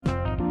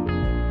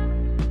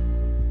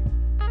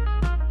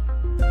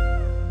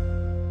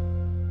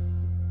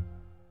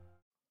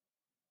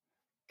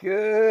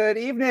Good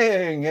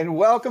evening and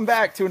welcome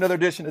back to another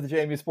edition of the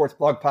JMU Sports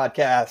Blog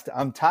Podcast.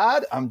 I'm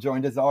Todd. I'm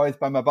joined as always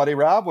by my buddy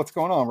Rob. What's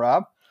going on,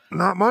 Rob?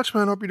 Not much,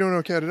 man. Hope you're doing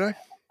okay today.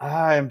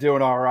 I am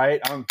doing all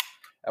right.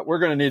 We're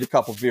going to need a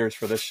couple beers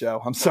for this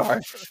show. I'm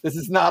sorry. This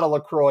is not a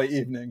LaCroix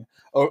evening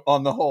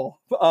on the whole.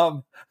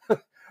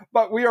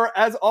 But we are,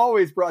 as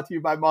always, brought to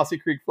you by Mossy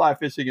Creek Fly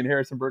Fishing in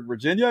Harrisonburg,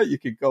 Virginia. You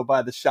can go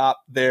by the shop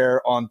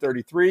there on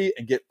 33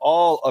 and get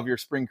all of your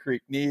Spring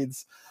Creek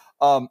needs.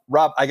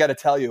 Rob, I got to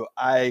tell you,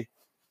 I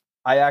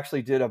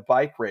actually did a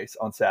bike race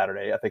on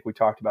Saturday. I think we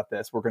talked about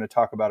this. We're going to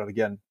talk about it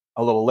again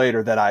a little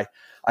later. That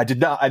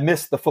I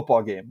missed the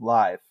football game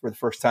live for the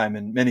first time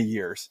in many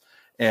years.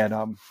 And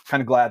I'm kind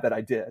of glad that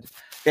I did.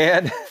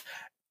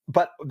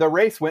 But the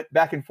race went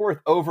back and forth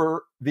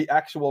over the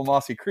actual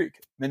Mossy Creek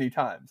many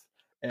times.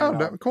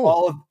 And,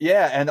 cool.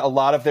 And a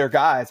lot of their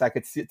guys, I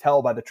could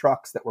tell by the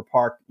trucks that were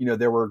parked,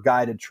 there were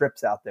guided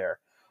trips out there.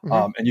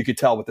 Mm-hmm. And you could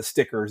tell with the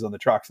stickers on the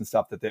trucks and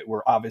stuff that they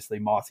were obviously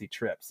Mossy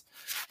trips.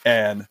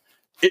 And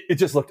it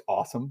just looked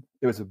awesome.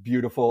 It was a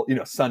beautiful,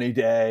 sunny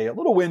day, a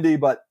little windy,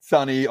 but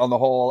sunny on the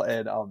whole.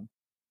 And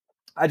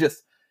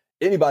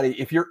anybody,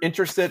 if you're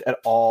interested at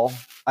all,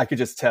 I could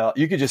just tell,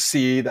 you could just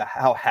see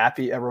how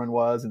happy everyone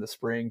was in the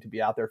spring to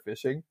be out there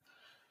fishing.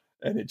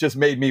 And it just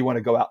made me want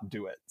to go out and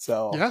do it.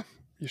 So yeah,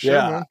 you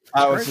should,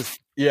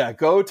 man.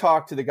 Go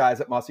talk to the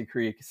guys at Mossy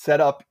Creek, set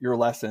up your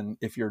lesson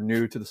if you're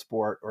new to the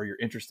sport or you're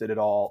interested at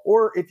all,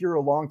 or if you're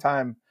a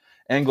longtime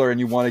angler and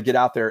you want to get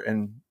out there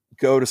and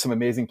go to some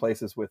amazing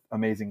places with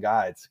amazing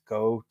guides.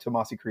 Go to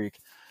Mossy Creek,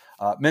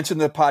 mention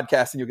the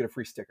podcast and you'll get a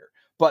free sticker.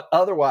 But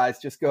otherwise,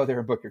 just go there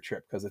and book your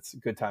trip because it's a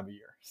good time of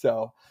year.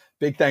 So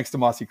big thanks to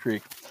Mossy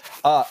Creek.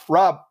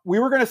 Rob, we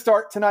were going to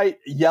start tonight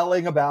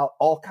yelling about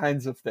all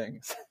kinds of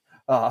things.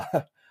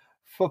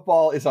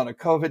 Football is on a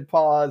COVID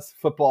pause.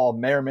 Football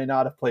may or may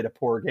not have played a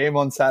poor game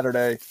on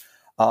Saturday.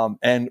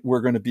 And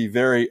we're going to be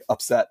very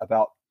upset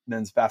about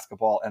men's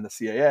basketball and the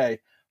CAA.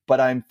 But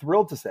I'm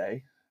thrilled to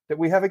say that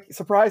we have a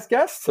surprise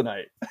guest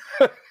tonight.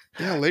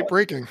 Yeah, late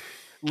breaking.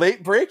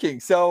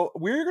 So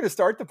we're going to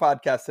start the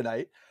podcast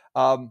tonight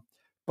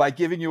by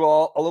giving you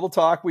all a little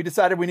talk. We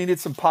decided we needed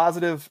some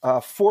positive,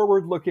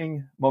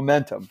 forward-looking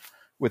momentum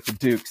with the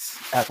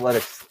Dukes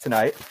athletics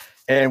tonight.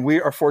 And we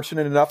are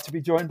fortunate enough to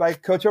be joined by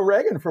Coach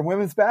O'Regan from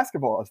women's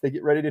basketball as they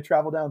get ready to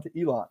travel down to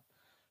Elon.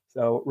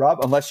 So, Rob,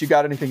 unless you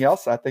got anything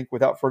else, I think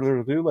without further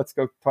ado, let's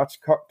go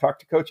talk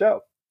to Coach O.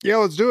 Yeah,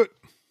 let's do it.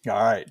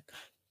 All right.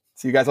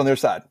 See you guys on their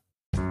side.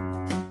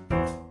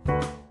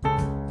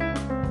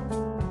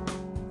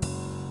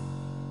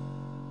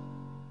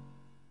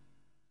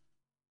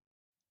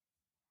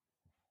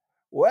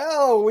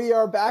 Well, we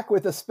are back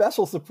with a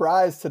special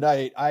surprise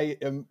tonight.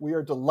 We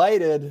are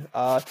delighted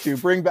to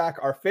bring back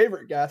our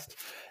favorite guest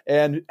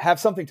and have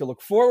something to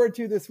look forward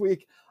to this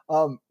week.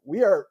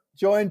 We are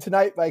joined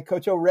tonight by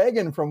Coach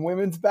O'Regan from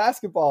women's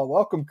basketball.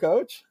 Welcome,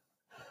 Coach.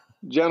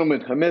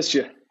 Gentlemen, I miss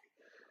you.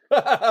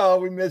 Oh,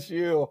 we miss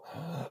you.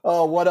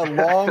 Oh, what a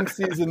long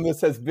season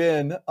this has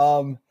been.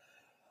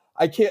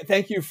 I can't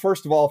thank you,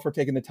 first of all, for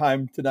taking the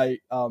time tonight.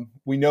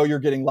 We know you're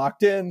getting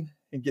locked in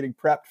and getting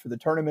prepped for the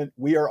tournament.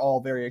 We are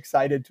all very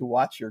excited to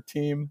watch your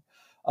team.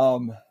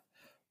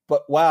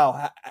 But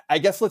wow, I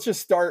guess let's just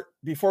start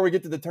before we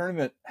get to the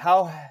tournament.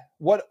 How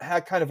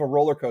kind of a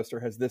roller coaster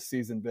has this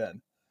season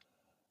been?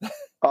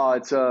 Oh,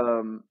 it's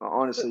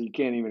honestly, you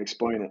can't even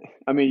explain it.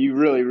 I mean, you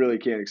really, really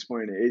can't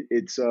explain it.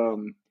 It's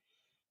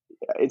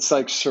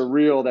like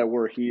surreal that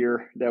we're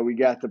here, that we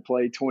got to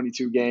play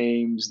 22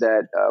 games,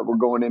 that we're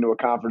going into a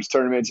conference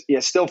tournament. I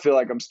still feel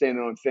like I'm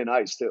standing on thin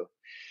ice too.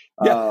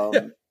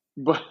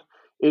 But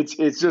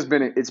it's just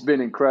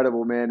been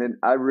incredible, man. And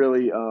I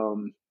really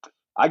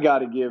I got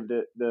to give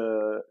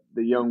the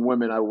young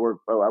women I work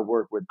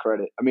with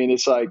credit. I mean,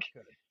 it's like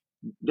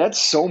that's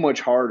so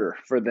much harder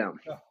for them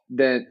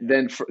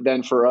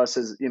than for us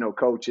as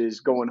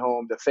coaches going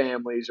home to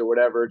families or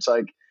whatever. It's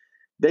like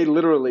they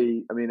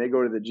literally, I mean, they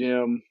go to the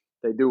gym,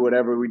 they do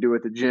whatever we do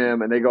at the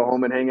gym, and they go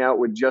home and hang out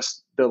with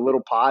just the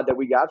little pod that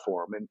we got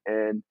for them.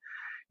 And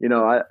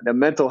the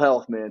mental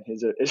health, man,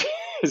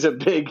 is a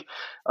big,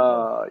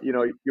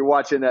 you're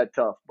watching that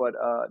tough, but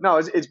no,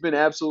 it's been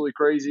absolutely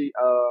crazy.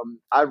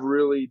 I've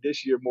really,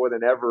 this year more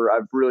than ever,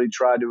 I've really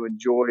tried to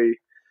enjoy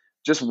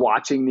just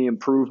watching the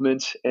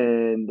improvements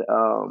and,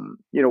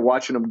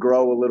 watching them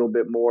grow a little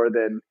bit more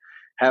than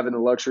having the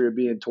luxury of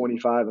being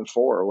 25-4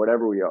 or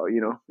whatever we are,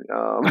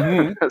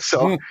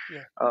 So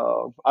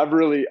I've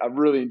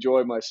really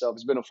enjoyed myself.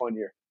 It's been a fun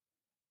year,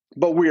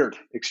 but weird,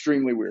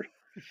 extremely weird.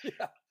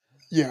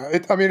 Yeah,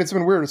 it's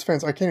been weird as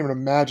fans. I can't even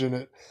imagine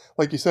it,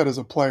 like you said, as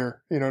a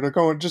player, to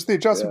go and just the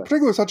adjustment,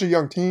 particularly such a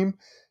young team,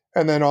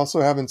 and then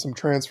also having some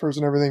transfers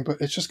and everything.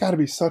 But it's just got to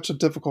be such a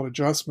difficult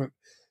adjustment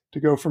to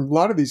go from, a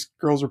lot of these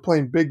girls are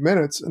playing big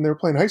minutes and they were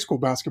playing high school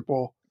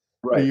basketball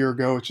a year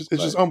ago. It's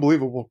just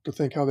unbelievable to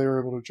think how they were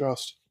able to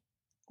adjust.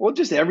 Well,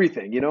 just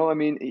everything, I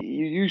mean,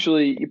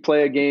 you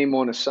play a game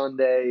on a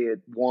Sunday at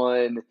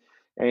 1:00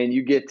 and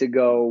you get to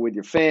go with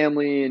your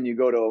family and you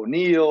go to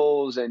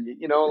O'Neill's and,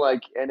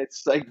 and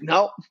it's like,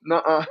 no,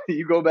 nuh-uh.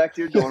 You go back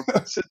to your dorm,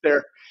 sit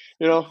there,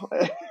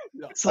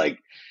 it's like,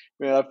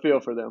 man, I feel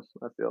for them.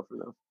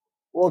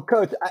 Well,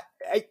 Coach,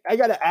 I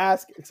got to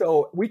ask.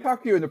 So we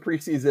talked to you in the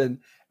preseason,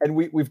 and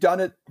we've done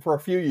it for a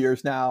few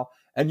years now.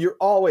 And you're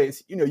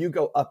always, you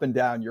go up and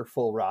down your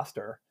full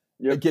roster,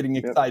 getting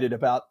excited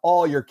about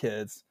all your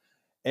kids.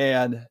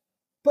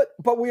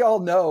 But we all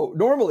know,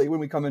 normally when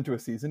we come into a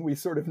season, we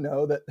sort of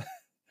know that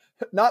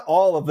not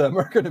all of them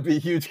are going to be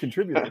huge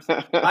contributors.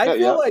 I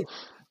feel like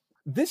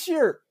this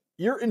year,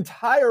 your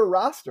entire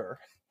roster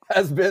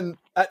has been,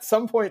 at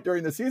some point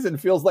during the season,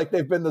 feels like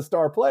they've been the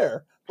star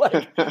player. Like,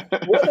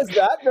 what has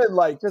that been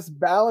like, just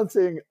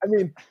balancing? I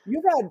mean,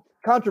 you've had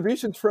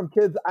contributions from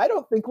kids I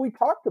don't think we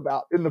talked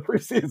about in the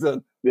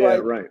preseason. Yeah,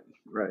 like,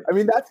 right. I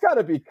mean, that's got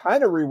to be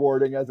kind of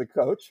rewarding as a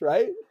coach,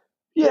 right?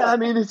 Yeah, I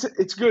mean, it's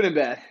good and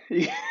bad.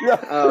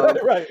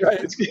 Right.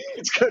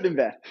 It's good and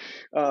bad.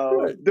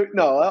 Right.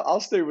 No,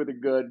 I'll stay with the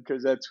good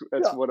because that's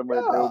what I'm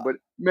going to do. But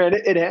man,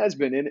 it has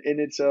been, and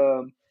it's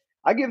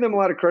I give them a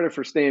lot of credit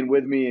for staying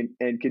with me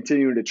and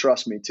continuing to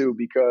trust me too,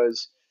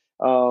 because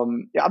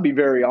I'll be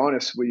very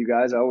honest with you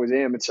guys. I always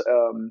am. It's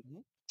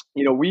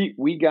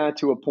we got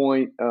to a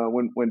point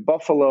when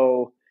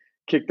Buffalo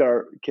kicked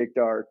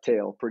our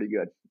tail pretty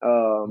good.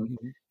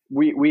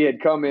 We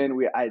had come in,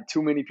 I had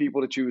too many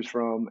people to choose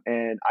from.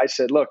 And I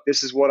said, look,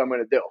 this is what I'm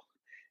going to do.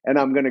 And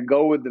I'm going to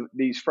go with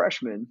these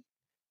freshmen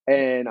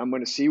and I'm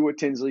going to see what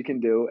Tinsley can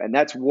do. And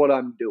that's what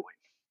I'm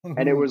doing.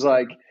 And it was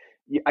like,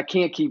 I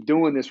can't keep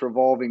doing this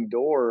revolving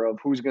door of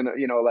who's going to,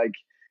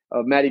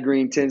 Matty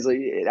Green,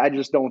 Tinsley. I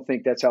just don't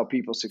think that's how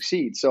people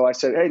succeed. So I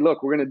said, hey,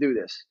 look, we're going to do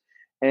this.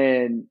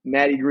 And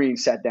Matty Green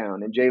sat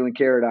down and Jalen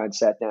Carradine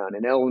sat down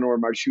and Eleanor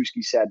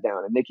Marchuski sat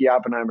down and Nikki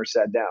Oppenheimer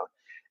sat down.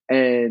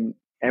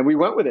 And we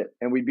went with it,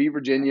 and we beat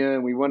Virginia,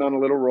 and we went on a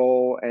little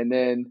roll. And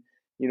then,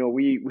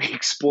 we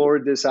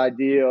explored this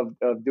idea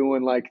of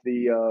doing like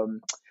the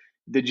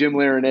Jim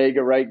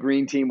Larinaga, right?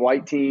 Green team,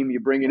 white team. You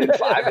bring it in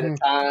 5 at a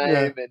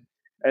time,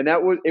 and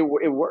that was it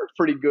worked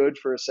pretty good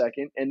for a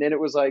second. And then it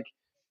was like,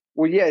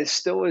 well, yeah, it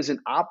still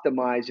isn't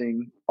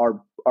optimizing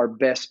our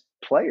best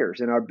players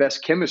and our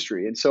best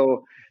chemistry. And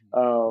so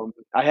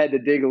I had to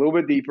dig a little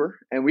bit deeper,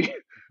 and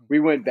we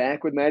went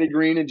back with Matty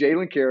Green and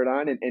Jalen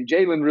Carradine, and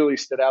Jalen really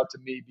stood out to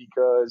me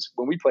because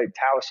when we played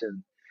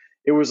Towson,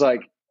 it was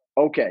like,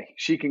 okay,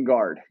 she can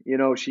guard.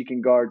 She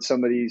can guard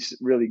some of these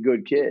really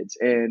good kids,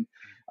 and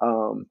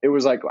it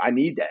was like, I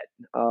need that.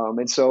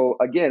 And so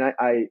again,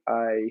 I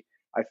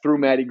threw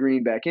Matty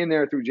Green back in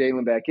there, threw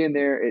Jalen back in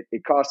there.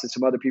 It costed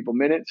some other people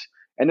minutes,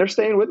 and they're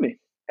staying with me,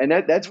 and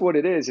that's what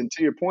it is. And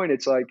to your point,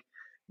 it's like,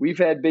 we've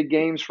had big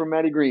games from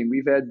Matty Green.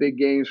 We've had big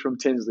games from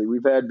Tinsley.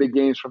 We've had big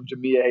games from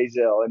Jamia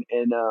Hazel.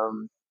 And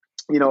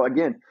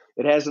again,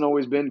 it hasn't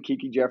always been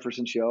Kiki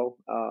Jefferson show.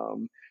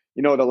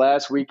 The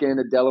last weekend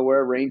at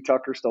Delaware, Rain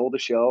Tucker stole the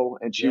show,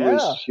 and she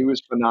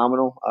was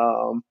phenomenal.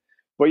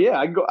 But yeah,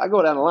 I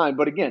go down the line.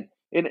 But again,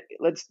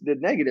 the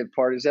negative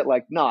part is that,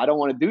 like, no, I don't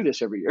want to do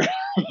this every year.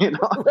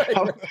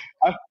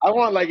 I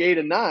want like 8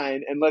 and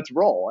 9, and let's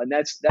roll. And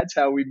that's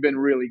how we've been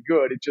really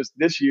good. It's just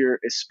this year,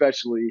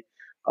 especially.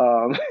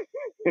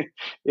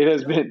 It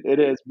has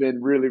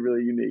been really,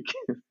 really unique.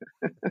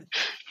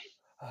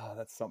 Oh,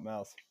 that's something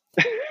else.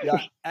 Yeah,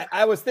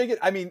 I was thinking.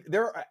 I mean,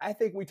 I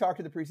think we talked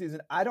in the preseason.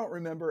 I don't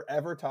remember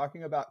ever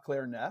talking about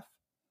Claire Neff,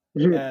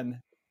 and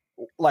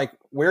like,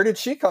 where did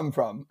she come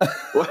from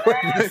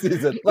this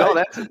season? No,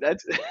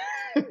 that's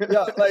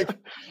yeah. Like,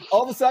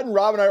 all of a sudden,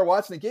 Rob and I are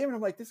watching the game, and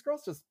I'm like, this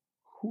girl's just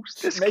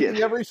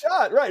making every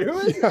shot. Right? Who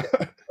is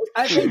it?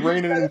 I think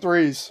raining in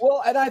threes.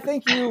 Well, and I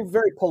think you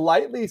very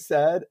politely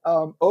said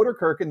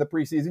Oderkirk in the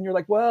preseason. You're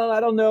like, well, I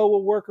don't know.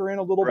 We'll work her in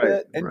a little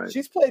bit. And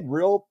she's played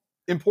real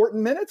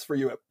important minutes for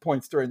you at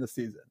points during the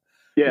season.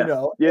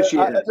 Yeah. Yes, she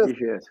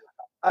is.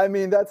 I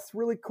mean, that's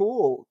really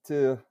cool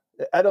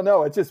I don't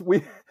know. It's just,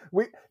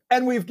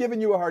 we've given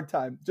you a hard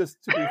time,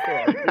 just to be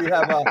fair. We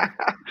have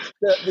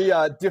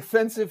the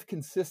defensive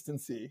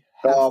consistency.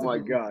 Oh my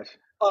gosh.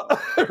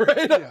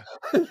 Right? Yeah.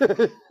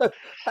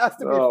 Has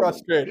to be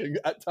frustrating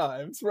at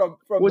times from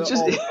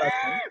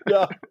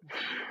yeah.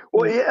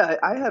 Well, yeah,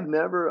 I have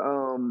never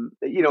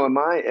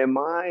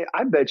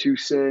I bet you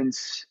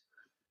since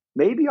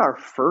maybe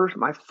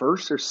my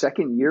first or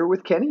second year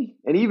with Kenny,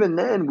 and even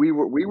then we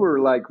were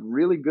like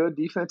really good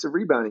defensive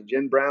rebounding.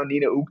 Jen Brown,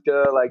 Nina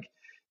Ukta, like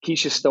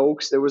Keisha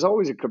Stokes. There was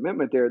always a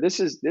commitment there. This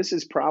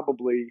is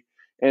probably,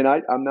 and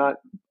I'm not.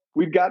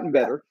 We've gotten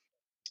better.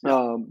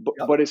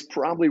 But it's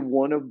probably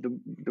one of the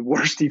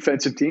worst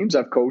defensive teams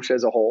I've coached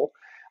as a whole.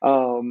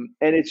 And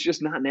it's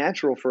just not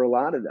natural for a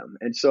lot of them.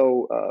 And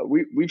so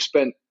we've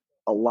spent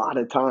a lot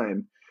of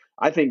time,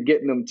 I think,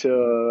 getting them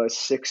to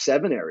 6,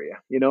 7 area,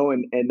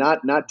 and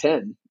not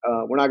 10.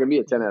 We're not going to be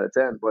a 10 out of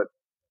 10, but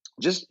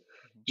just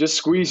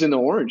squeezing the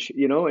orange,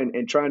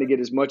 and trying to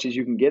get as much as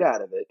you can get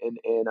out of it. And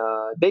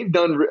they've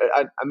done,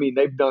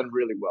 they've done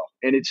really well.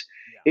 And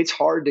it's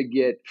hard to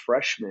get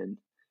freshmen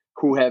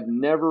who have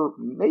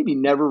maybe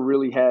never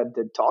really had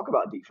to talk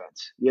about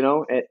defense,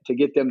 to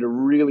get them to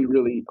really,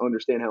 really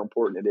understand how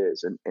important it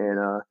is. And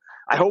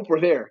I hope we're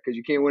there, because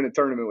you can't win a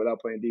tournament without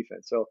playing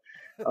defense. So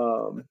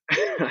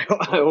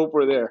I hope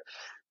we're there.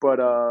 But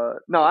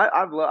no,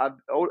 I've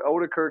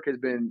Oda Kirk has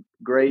been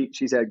great.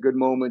 She's had good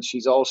moments.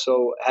 She's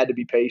also had to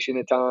be patient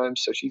at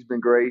times, so she's been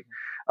great.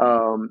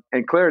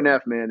 And Claire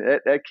Neff, man,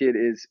 that kid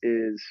is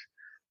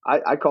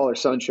I call her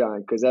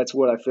sunshine, because that's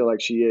what I feel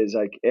like she is.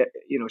 Like,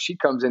 she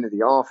comes into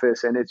the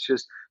office and it's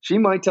just, she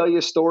might tell you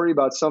a story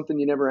about something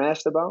you never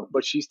asked about,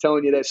 but she's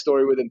telling you that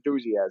story with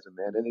enthusiasm,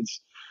 man. And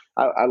it's,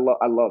 I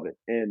love it.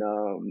 And,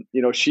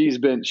 she's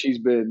been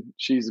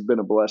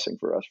a blessing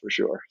for us, for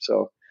sure.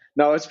 So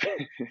no, it's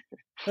been,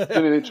 it's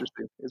been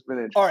interesting.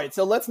 All right.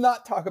 So let's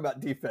not talk about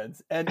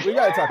defense, and we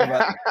got to talk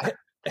about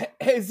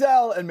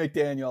Hazel and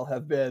McDaniel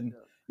have been,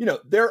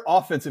 their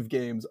offensive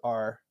games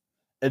are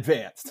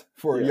advanced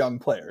for young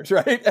players,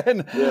 right?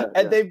 And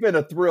they've been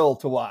a thrill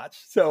to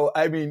watch. So,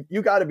 I mean,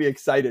 you got to be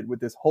excited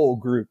with this whole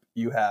group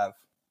you have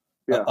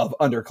of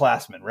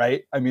underclassmen,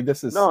 right? I mean,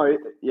 this is I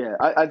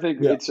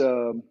think it's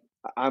I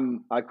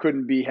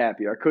couldn't be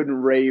happier. I couldn't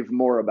rave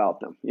more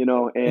about them, and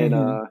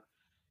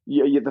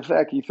the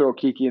fact you throw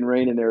Kiki and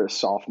Rain in there as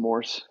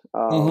sophomores,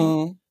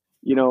 and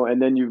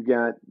then you've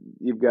got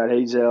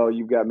Hazel,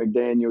 you've got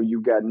McDaniel,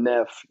 you've got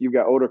Neff, you've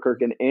got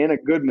Odekirk, and Anna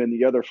Goodman,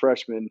 the other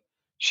freshman.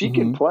 She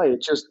can play.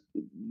 It's just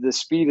the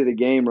speed of the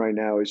game right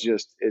now is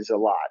a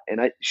lot.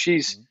 And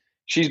she's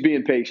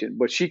being patient,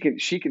 but she can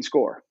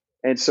score.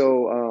 And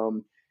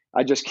so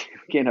I just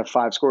can't have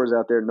 5 scorers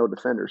out there and no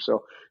defenders.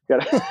 So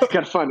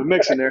gotta find a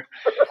mix in there.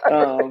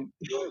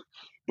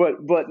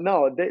 But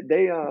no,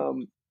 they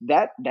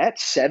that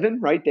 7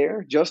 right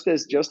there, just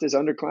as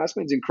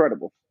underclassmen, is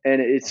incredible. And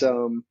it's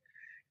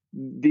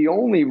the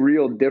only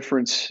real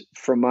difference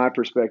from my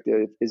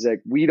perspective is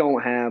that we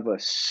don't have a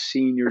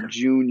senior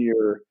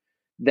junior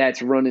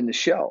that's running the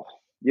show.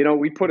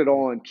 We put it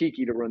all on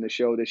Kiki to run the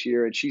show this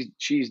year, and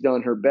she's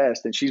done her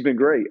best, and she's been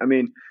great. I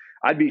mean,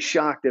 I'd be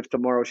shocked if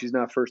tomorrow she's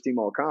not first team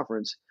all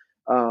conference.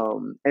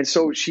 And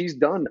so she's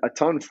done a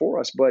ton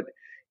for us. But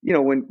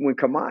when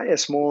Kamaya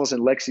Smalls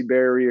and Lexi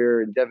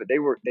Barrier and Devitt, they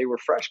were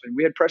freshmen,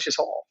 we had Precious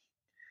Hall,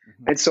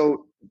 and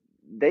so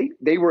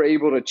they were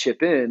able to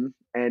chip in,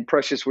 and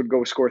Precious would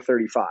go score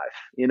 35,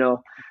 and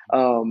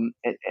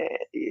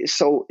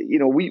so,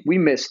 we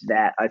missed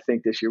that. I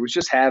think this year was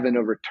just having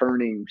a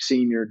returning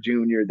senior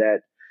junior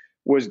that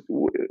was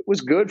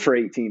good for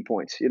 18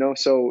 points,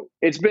 so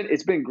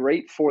it's been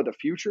great for the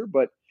future,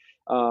 but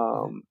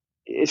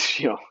it's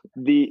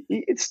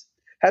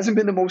hasn't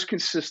been the most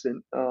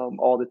consistent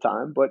all the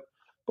time, but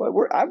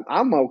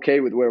I'm okay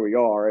with where we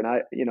are. And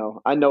I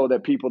know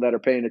that people that are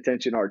paying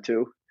attention are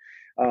too.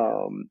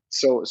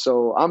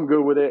 So I'm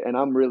good with it, and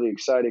I'm really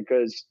excited,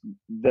 because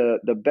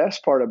the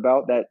best part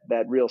about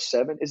that real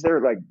 7 is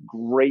they're like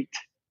great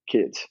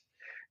kids.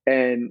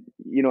 And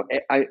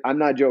I'm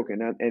not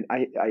joking, and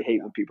I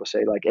hate when people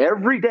say, like,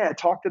 every day I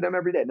talk to them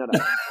every day. No,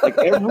 like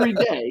every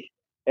day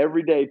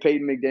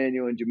Peyton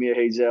McDaniel and Jamia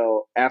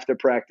Hazel after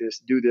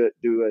practice do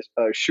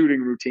a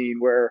shooting routine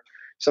where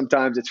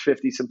sometimes it's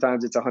 50,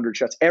 sometimes it's 100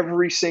 shots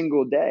every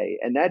single day,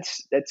 and that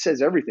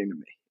says everything to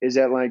me. Is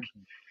that, like,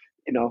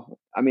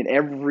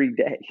 every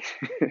day.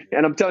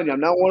 And I'm telling you,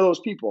 I'm not one of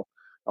those people.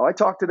 Oh, I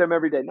talk to them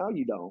every day. No,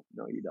 you don't.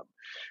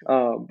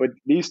 But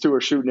these 2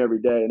 are shooting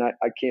every day, and I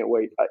can't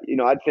wait.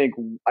 I think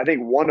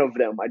one of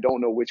them, I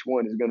don't know which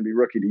one, is going to be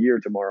rookie of the year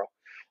tomorrow.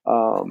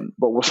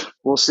 But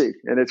we'll see.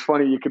 And it's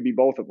funny, it could be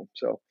both of them.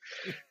 So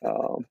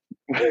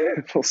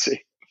we'll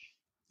see.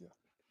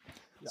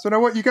 So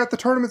now you got the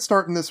tournament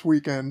starting this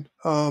weekend.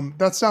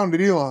 That's down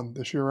at Elon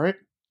this year, right?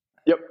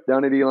 Yep,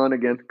 down at Elon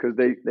again, because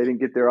they didn't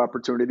get their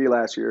opportunity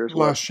last year.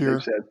 Last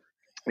year. Said.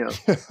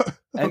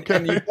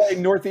 And you play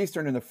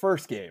Northeastern in the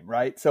first game,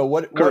 right?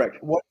 So correct.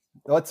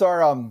 What's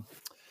our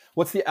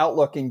what's the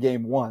outlook in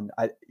game 1?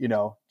 I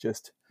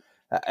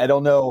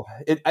don't know.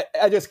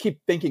 I just keep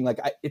thinking, like,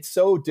 it's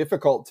so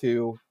difficult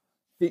to.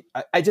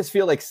 I just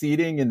feel like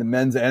seeding in the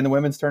men's and the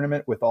women's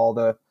tournament with all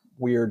the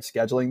weird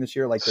scheduling this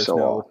year. Like, there's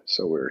so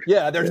weird.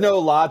 Yeah, there's no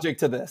logic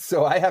to this.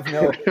 So I have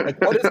no.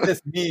 Like, what does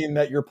this mean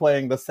that you're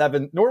playing the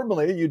 7?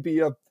 Normally, you'd be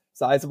a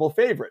sizable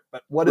favorite,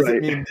 but what does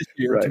it mean this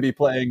year to be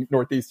playing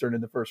Northeastern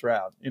in the first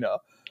round?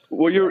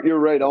 Well, you're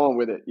right on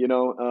with it.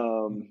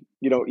 Elon.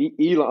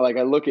 Like,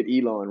 I look at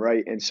Elon,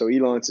 right, and so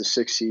Elon's a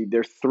 6 seed.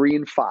 They're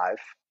 3-5,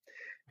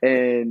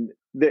 and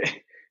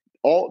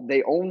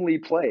they only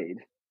played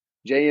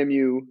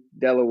JMU,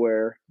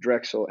 Delaware,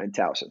 Drexel, and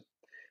Towson.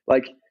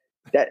 Like,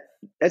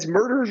 that's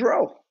murderer's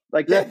row.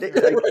 Like that.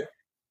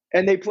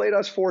 And they played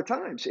us 4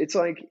 times. It's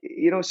like,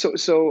 I'm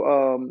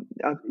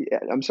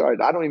sorry,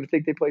 I don't even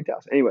think they played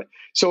Towson. Anyway,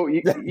 so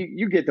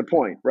you get the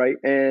point, right?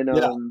 And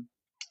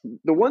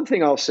the one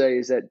thing I'll say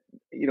is that,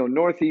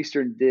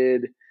 Northeastern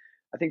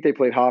I think they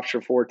played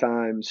Hofstra 4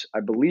 times.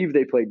 I believe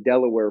they played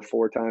Delaware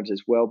 4 times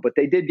as well, but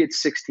they did get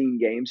 16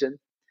 games in.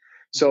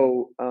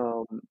 So,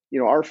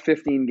 our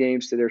 15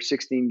 games to their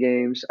 16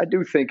 games, I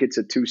do think it's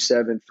a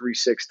 2-7,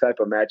 3-6 type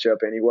of matchup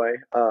anyway.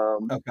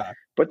 Okay.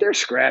 But they're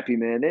scrappy,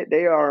 man.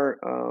 They are,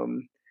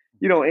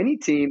 any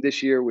team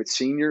this year with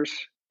seniors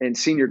and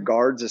senior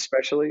guards,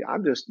 especially.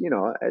 I'm just,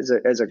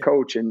 as a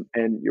coach and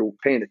you're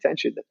paying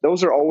attention,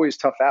 those are always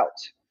tough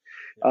outs.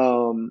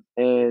 Again,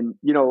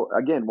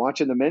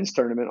 watching the men's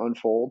tournament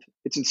unfold,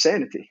 it's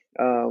insanity.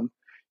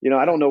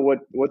 I don't know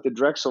what the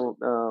Drexel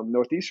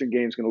Northeastern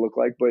game is going to look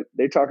like, but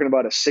they're talking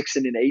about a 6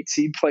 and an 8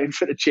 seed playing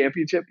for the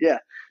championship. Yeah,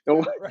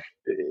 no,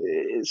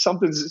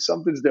 something's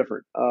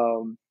different.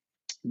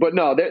 But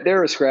no,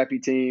 they're a scrappy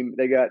team.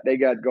 They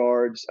got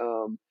guards.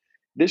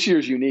 This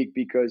year's unique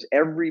because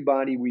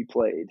everybody we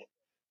played,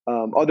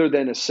 other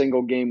than a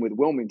single game with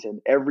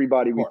Wilmington,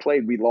 everybody we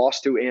played, we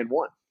lost to and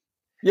won.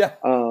 Yeah.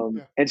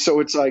 And so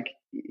it's like,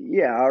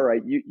 yeah, all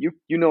right, you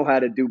know how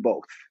to do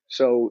both.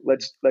 So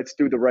let's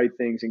do the right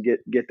things and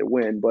get the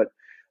win. But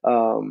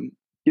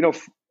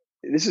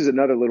this is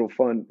another little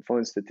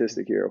fun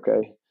statistic here.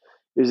 Okay,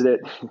 is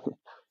that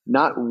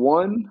not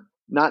one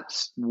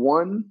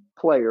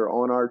player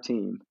on our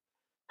team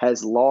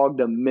has logged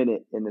a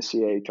minute in the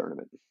CAA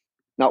tournament.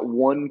 Not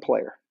one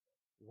player.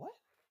 What?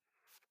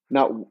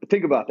 Now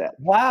think about that.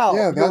 Wow.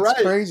 Yeah, that's right.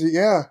 crazy.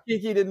 Yeah.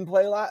 Kiki didn't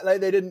play last. They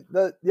didn't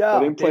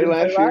play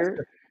last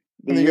year.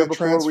 The year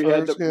before we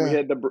had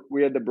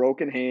the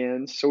broken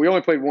hands. So we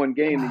only played one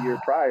game the year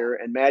prior,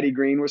 and Maddie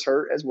Green was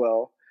hurt as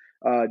well.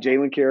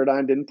 Jalen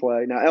Carradine didn't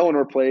play. Now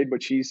Eleanor played,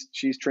 but she's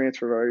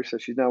transferred already, so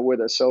she's not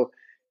with us. So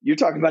you're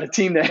talking about a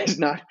team that is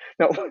not.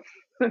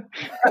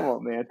 Come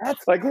on, man.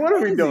 Like, what are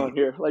we doing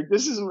here? Like,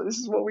 this is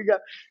what we got.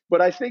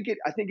 But I think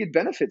it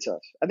benefits us.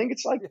 I think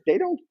it's like they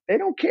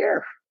don't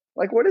care.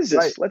 Like, what is this?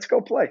 Right. Let's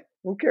go play.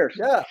 Who cares?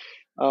 Yeah.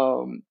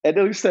 At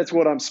least that's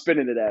what I'm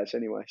spinning it as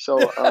anyway. So,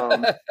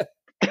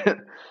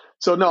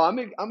 so no,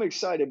 I'm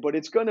excited, but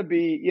it's going to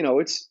be,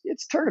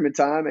 it's tournament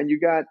time, and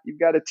you've got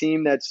a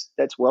team that's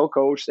well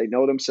coached. They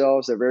know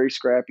themselves. They're very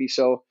scrappy.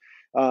 So,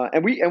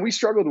 and we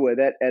struggled with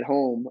it at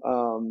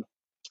home.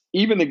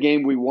 Even the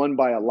game we won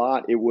by a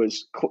lot, it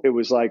was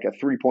like a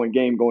 3-point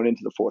game going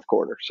into the fourth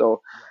quarter.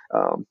 So,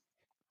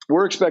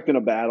 we're expecting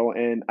a battle,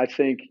 and I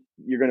think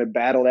you're going to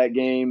battle that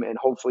game, and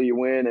hopefully you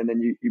win, and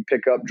then you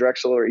pick up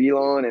Drexel or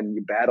Elon, and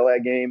you battle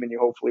that game, and you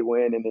hopefully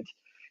win, and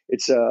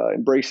it's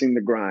embracing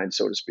the grind,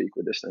 so to speak,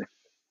 with this thing.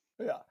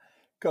 Yeah,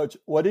 Coach,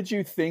 what did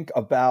you think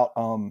about?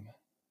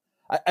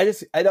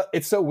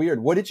 It's so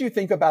weird. What did you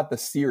think about the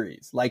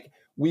series? Like,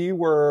 we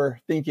were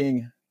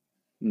thinking,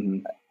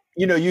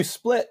 you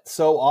split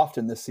so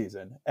often this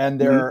season,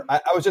 and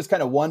I was just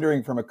kind of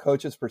wondering from a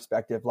coach's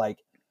perspective, like,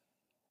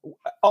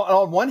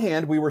 on one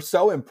hand, we were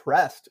so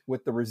impressed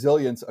with the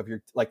resilience of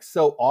your, like,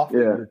 so often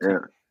your team,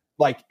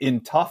 like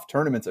in tough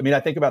tournaments. I mean, I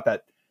think about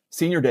that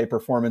Senior Day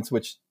performance,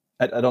 which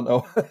I don't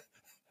know.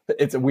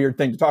 It's a weird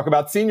thing to talk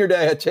about Senior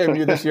Day at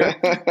JMU this year,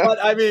 but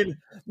I mean,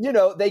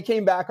 they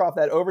came back off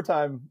that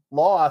overtime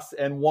loss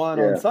and won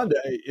on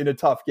Sunday in a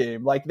tough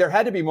game. Like, there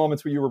had to be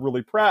moments where you were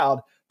really proud,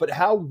 but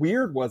how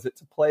weird was it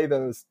to play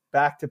those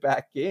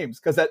back-to-back games?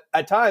 Because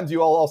at times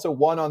you all also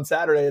won on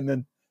Saturday and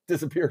then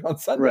disappeared on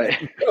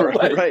Sunday.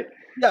 Right.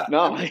 Yeah.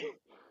 No,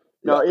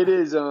 Yeah. it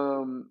is.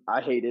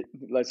 I hate it.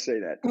 Let's say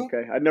that.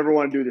 Okay. I never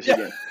want to do this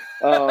again.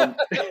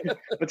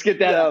 Let's get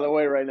that out of the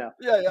way right now.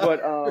 Yeah.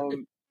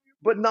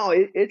 But no,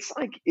 it's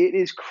like, it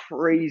is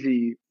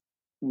crazy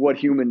what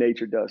human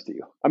nature does to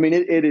you. I mean,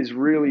 it is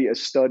really a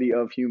study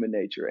of human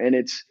nature, and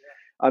it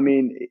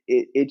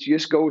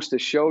just goes to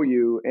show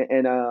you.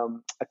 And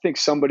I think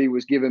somebody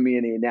was giving me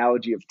an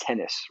analogy of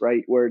tennis,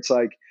 right? Where it's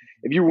like,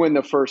 if you win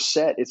the first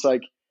set, it's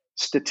like,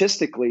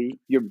 statistically,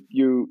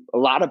 a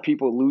lot of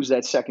people lose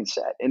that second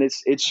set, and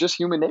it's just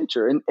human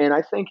nature. And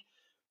I think,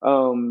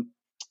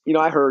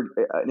 I heard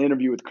an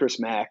interview with Chris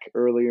Mack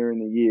earlier in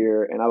the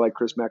year, and I like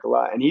Chris Mack a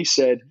lot, and he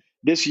said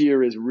this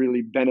year is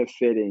really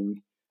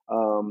benefiting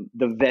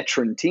the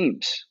veteran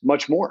teams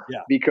much more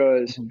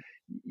because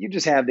you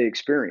just have the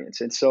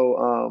experience. And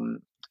so,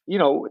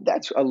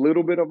 that's a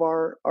little bit of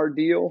our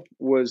deal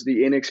was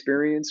the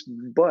inexperience,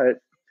 but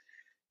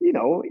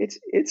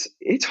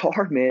it's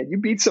hard, man. You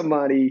beat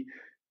somebody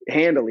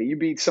handily. You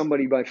beat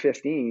somebody by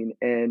 15,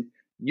 and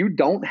you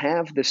don't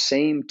have the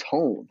same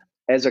tone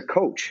as a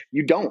coach.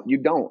 You don't.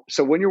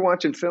 So when you're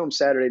watching film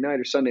Saturday night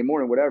or Sunday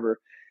morning,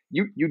 whatever,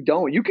 you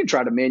don't. You can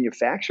try to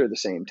manufacture the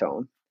same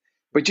tone,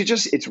 but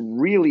it's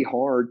really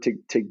hard to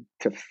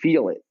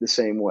feel it the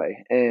same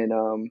way. And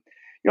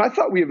I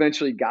thought we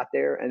eventually got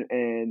there,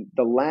 and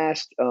the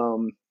last.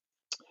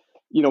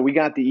 We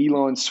got the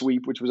Elon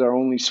sweep, which was our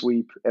only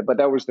sweep, but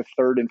that was the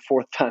third and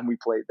fourth time we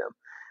played them.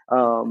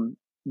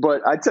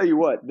 But I tell you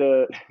what,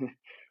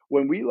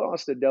 when we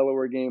lost the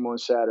Delaware game on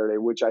Saturday,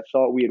 which I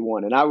thought we had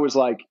won, and I was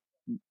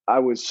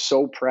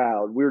so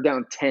proud. We were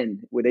down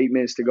 10 with 8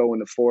 minutes to go in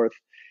the fourth.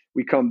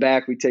 We come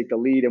back, we take the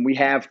lead, and we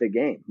have the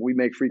game. We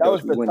make free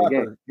throws, we win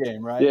the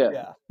game, right?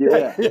 Yeah.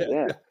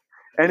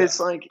 And it's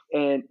like,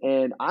 and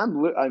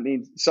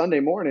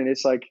Sunday morning,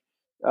 it's like,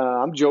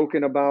 I'm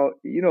joking about,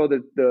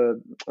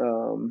 the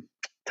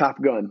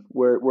Top Gun,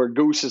 where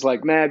Goose is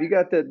like, Mav, you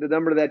got the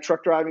number to that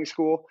truck driving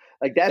school?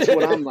 Like, that's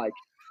what I'm like.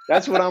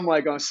 That's what I'm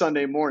like on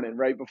Sunday morning,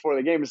 right before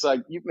the game. It's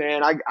like,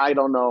 I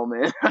don't know,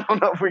 man. I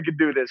don't know if we could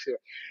do this here.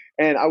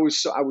 And I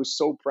was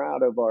so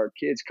proud of our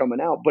kids coming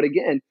out. But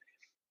again,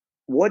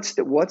 what's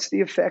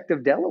the effect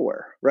of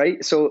Delaware,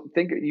 right? So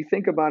you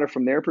think about it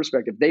from their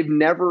perspective. They've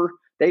never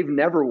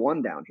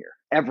won down here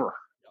ever.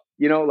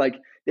 Like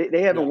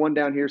they haven't won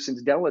down here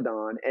since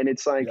Deladon, and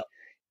it's like,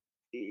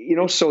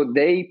 so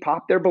they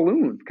popped their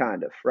balloon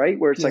kind of, right?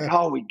 Where it's like,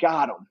 oh, we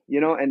got them,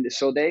 and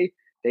so they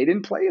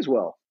didn't play as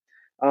well.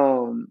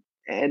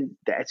 And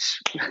that's,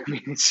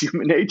 it's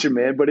human nature,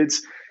 man, but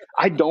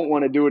I don't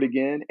want to do it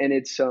again. And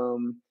it's,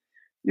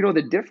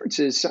 the difference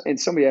is, and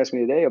somebody asked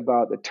me today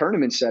about the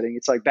tournament setting.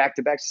 It's like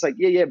back-to-backs. It's like,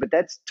 yeah, but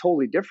that's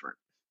totally different.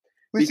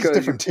 At least it's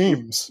different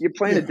teams. You're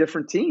playing a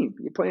different team.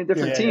 You're playing a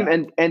different team,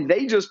 and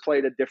they just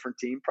played a different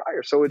team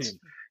prior. So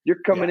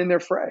you're coming in there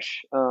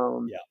fresh.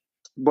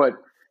 But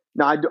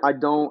no, I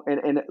don't.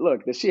 And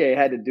look, the CAA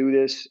had to do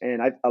this,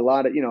 and a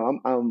lot of,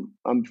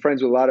 I'm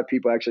friends with a lot of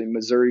people actually in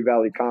Missouri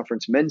Valley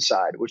Conference men's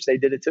side, which they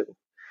did it too.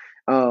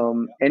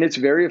 And it's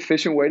a very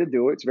efficient way to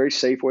do it. It's a very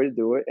safe way to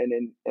do it.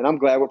 And I'm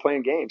glad we're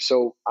playing games.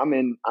 So I'm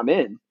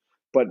in,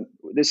 but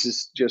this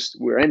is just,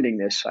 we're ending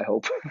this, I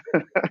hope.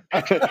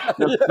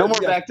 no more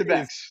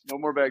back-to-backs. No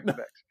more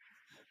back-to-backs.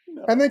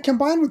 And then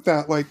combined with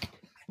that, like,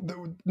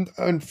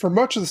 and for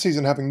much of the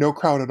season having no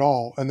crowd at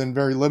all, and then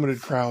very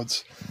limited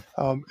crowds.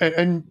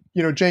 And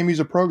Jamie's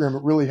a program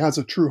that really has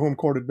a true home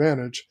court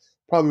advantage.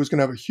 Probably was going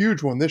to have a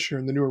huge one this year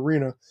in the new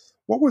arena.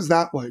 What was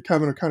that like,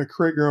 having to kind of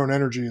create your own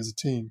energy as a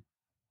team?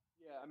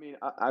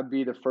 I'd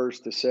be the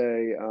first to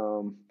say,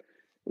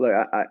 look,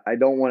 I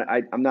don't want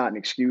to, I'm not an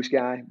excuse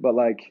guy, but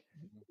like,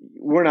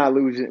 we're not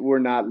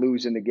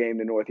losing the game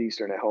to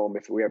Northeastern at home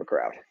if we have a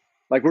crowd.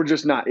 Like, we're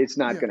just not, it's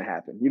not going to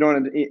happen. You know what I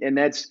mean? And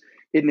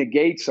it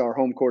negates our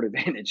home court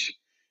advantage.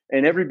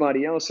 And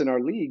everybody else in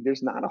our league,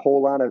 there's not a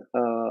whole lot of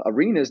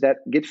arenas that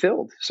get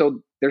filled.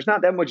 So there's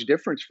not that much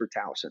difference for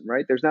Towson,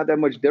 right? There's not that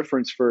much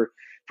difference for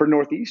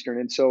Northeastern.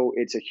 And so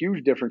it's a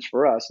huge difference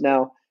for us.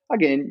 Now,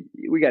 again,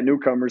 we got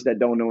newcomers that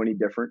don't know any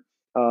different.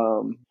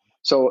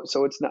 So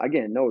it's not,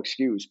 again, no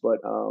excuse, but,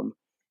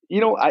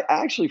 I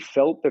actually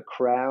felt the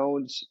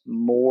crowds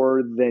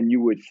more than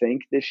you would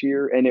think this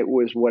year. And it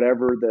was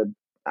whatever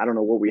I don't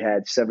know what we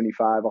had,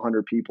 75,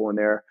 100 people in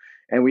there,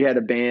 and we had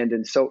a band.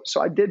 And so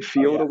I did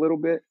feel it a little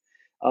bit.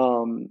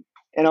 And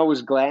I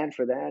was glad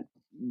for that,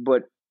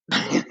 but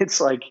it's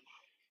like,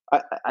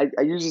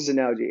 I use this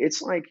analogy.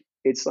 It's like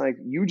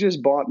you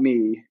just bought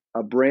me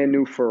a brand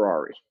new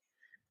Ferrari.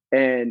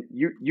 And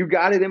you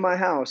got it in my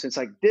house. It's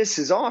like, this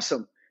is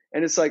awesome.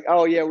 And it's like,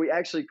 oh yeah, we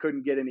actually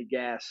couldn't get any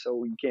gas, so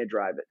we can't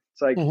drive it.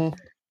 It's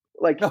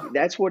like,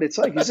 that's what it's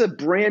like. It's a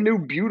brand new,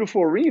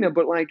 beautiful arena,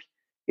 but like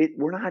we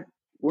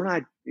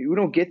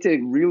don't get to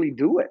really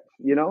do it,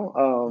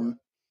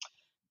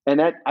 and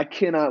that I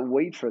cannot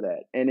wait for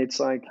that. And it's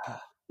like,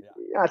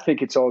 I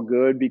think it's all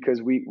good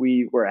because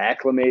we were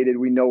acclimated.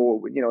 We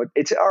know,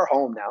 it's our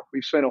home now.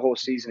 We've spent a whole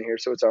season here,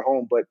 so it's our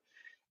home, but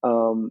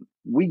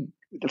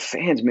the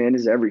fans, man,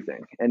 is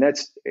everything. And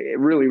it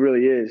really,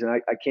 really is. And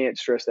I can't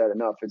stress that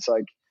enough. It's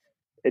like,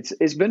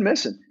 it's been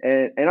missing,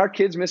 and our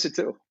kids miss it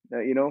too,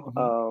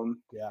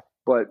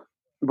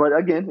 but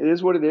again, it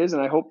is what it is.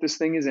 And I hope this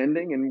thing is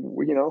ending, and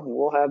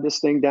we'll have this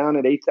thing down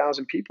at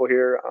 8,000 people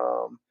here,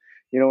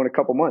 in a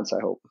couple months,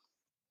 I hope.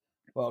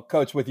 Well,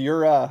 Coach, with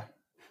your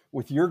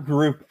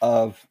group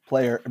of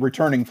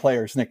returning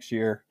players next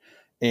year,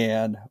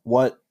 and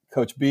what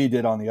Coach B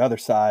did on the other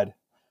side,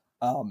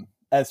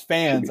 as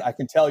fans, I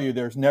can tell you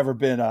there's never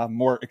been a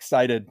more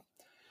excited,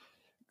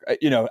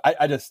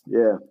 I just,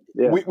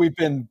 we've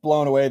been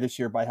blown away this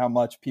year by how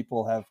much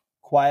people have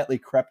quietly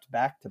crept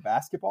back to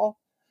basketball.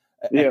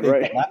 Yeah,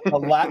 right.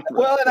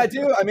 Well, and I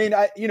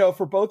do,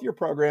 for both your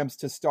programs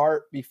to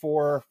start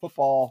before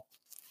football,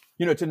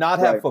 to not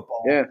have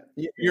football,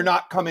 you're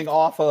not coming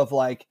off of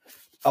like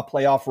a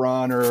playoff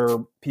run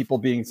or people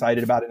being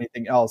excited about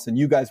anything else. And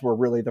you guys were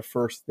really the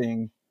first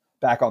thing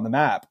back on the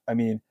map. I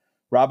mean,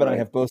 Rob and I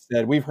have both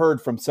said, we've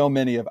heard from so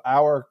many of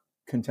our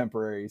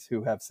contemporaries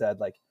who have said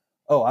like,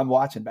 oh, I'm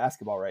watching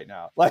basketball right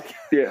now. Like,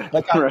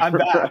 I'm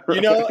back,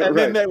 and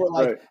then they were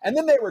like, and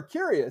then they were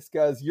curious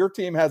because your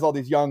team has all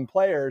these young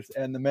players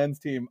and the men's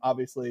team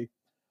obviously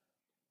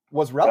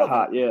was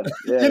relevant.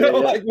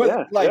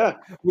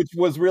 Which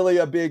was really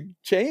a big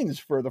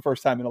change for the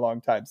first time in a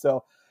long time.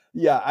 So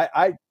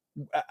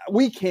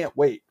we can't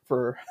wait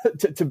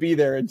to be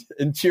there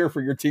and cheer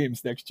for your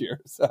teams next year.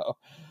 So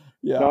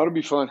yeah, no, it'll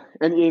be fun.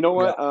 And you know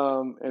what?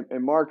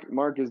 And Mark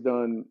he's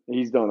done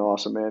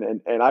awesome, man.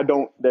 And I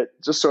don't, that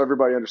just so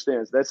everybody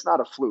understands, that's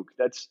not a fluke.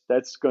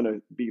 That's going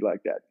to be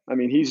like that. I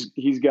mean,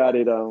 he's got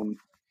it.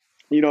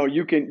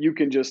 You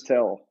can just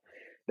tell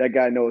that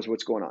guy knows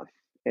what's going on.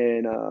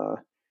 And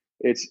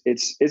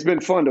it's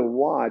been fun to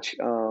watch.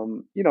 I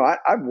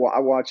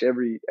watch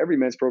every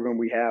men's program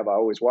we have. I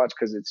always watch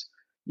because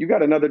you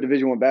got another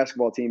Division I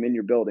basketball team in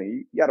your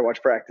building. You got to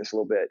watch practice a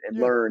little bit and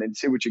learn and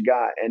see what you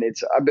got. And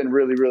I've been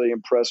really, really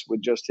impressed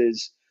with just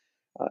his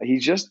he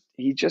just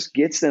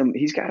gets them.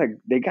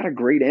 They got a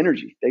great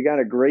energy. They got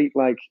a great,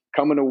 like,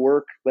 coming to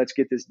work, let's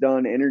get this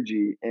done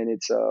energy. And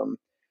it's,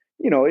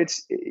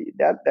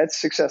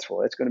 that's successful.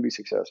 That's going to be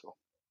successful.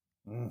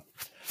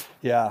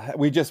 Yeah.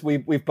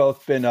 We've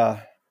both been,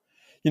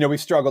 we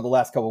struggled the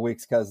last couple of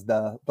weeks because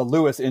the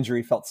Lewis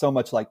injury felt so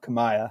much like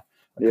Kamaya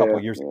a couple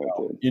of years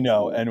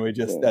ago, and we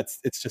just,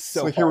 it's just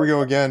so like, here we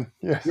go again.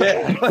 Yeah.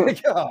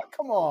 Like, oh,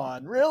 come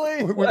on,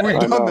 really? We've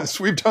done this.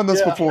 We've done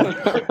this before.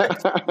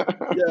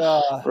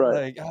 Yeah.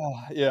 Right.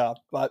 Like,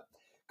 but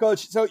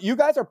Coach, so you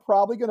guys are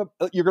probably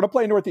you're going to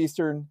play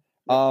Northeastern.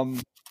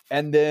 And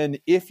then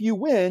if you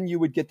win, you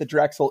would get the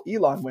Drexel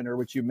Elon winner,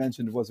 which you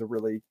mentioned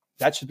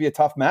that should be a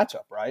tough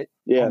matchup, right?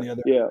 Yeah.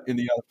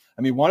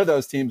 I mean, one of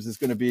those teams is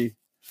going to be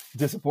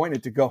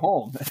disappointed to go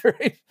home.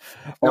 Right?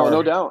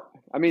 No doubt.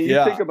 I mean,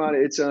 you think about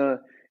it. It's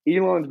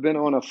Elon's been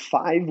on a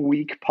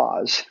 5-week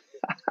pause,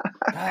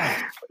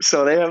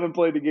 so they haven't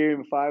played the game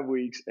in 5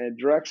 weeks. And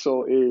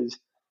Drexel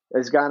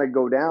has got to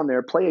go down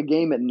there, play a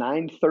game at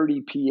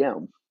 9:30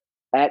 p.m.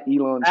 at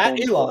Elon's home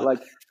court.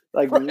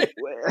 Like right.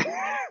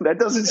 That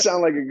doesn't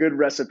sound like a good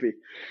recipe.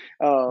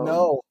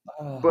 No,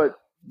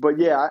 but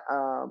yeah,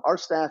 our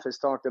staff has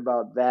talked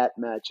about that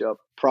matchup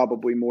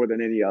probably more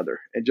than any other,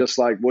 and just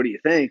like, what do you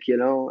think?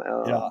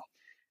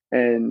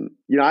 And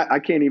I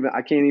can't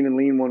even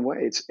lean one way.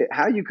 It's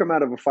how you come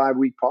out of a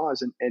 5-week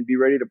pause and be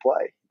ready to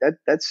play.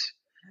 That's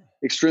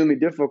extremely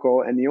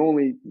difficult, and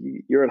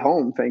you're at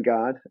home, thank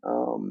God,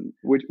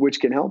 which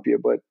can help you.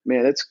 But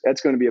man,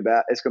 it's going to be a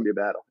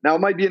battle. Now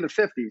it might be in the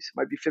 50s,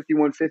 might be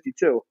 51,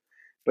 52,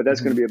 but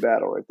that's going to be a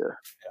battle right there.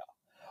 Yeah.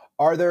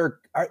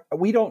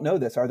 We don't know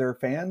this. Are there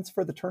fans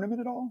for the tournament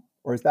at all,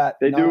 or is that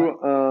they do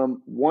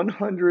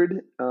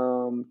 100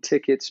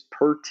 tickets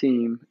per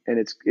team, and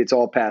it's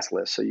all pass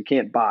list, so you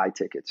can't buy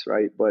tickets,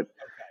 right? But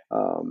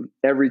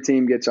every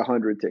team gets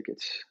 100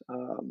 tickets.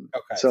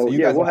 So you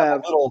guys will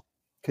have a little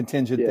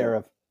contingent there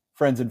of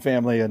friends and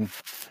family, and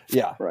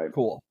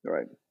cool,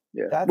 right,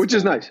 which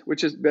is nice,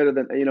 which is better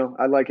than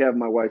I like having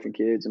my wife and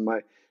kids, and my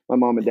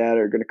mom and dad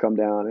are going to come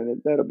down,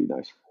 and that'll be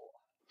nice.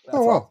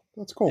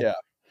 That's cool.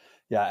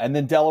 Yeah, and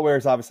then Delaware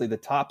is obviously the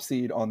top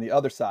seed on the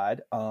other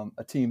side,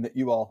 a team that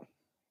you all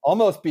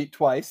almost beat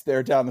twice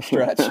there down the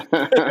stretch,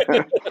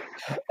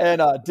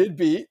 and did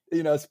beat,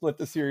 split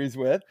the series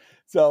with.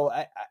 So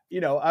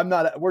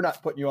we're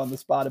not putting you on the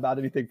spot about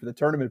anything for the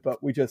tournament,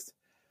 but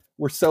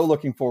we're so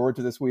looking forward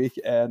to this week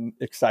and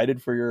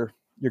excited for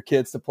your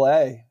kids to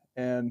play.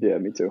 And yeah,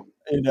 me too.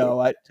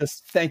 I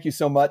just thank you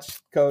so much,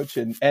 Coach,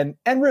 and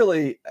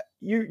really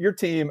your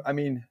team. I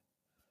mean,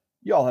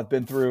 you all have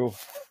been through.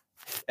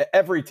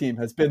 Every team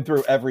has been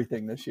through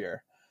everything this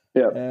year.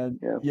 Yeah. And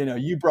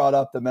you brought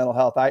up the mental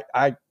health.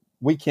 I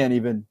can't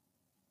even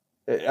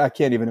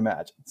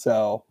imagine.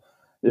 So,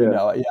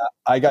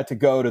 I got to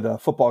go to the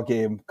football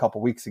game a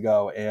couple weeks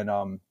ago,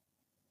 and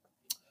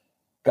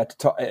got to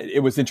talk.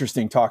 It was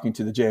interesting talking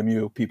to the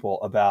JMU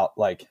people about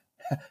like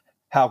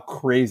how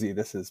crazy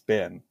this has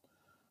been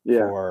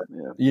for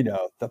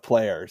the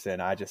players.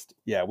 And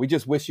we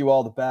just wish you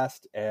all the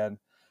best. And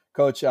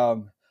Coach,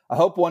 I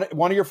hope one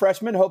of your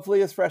freshmen,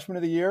 hopefully, is freshman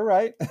of the year,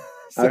 right?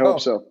 I hope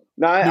so.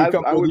 No,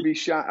 I would be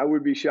shocked. I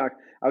would be shocked.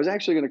 I was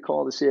actually going to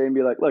call the CA and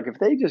be like, look, if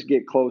they just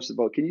get close to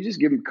vote, can you just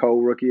give them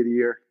co-rookie of the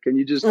year? Can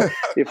you just,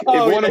 if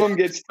one of them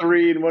gets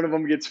 3 and one of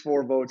them gets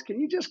 4 votes, can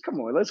you just, come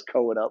on, let's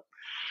co it up.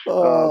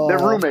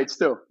 They're roommates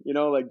too,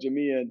 like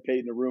Jamia and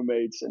Peyton are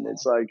roommates. And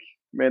it's like,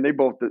 man, they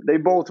both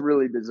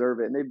really deserve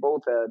it. And they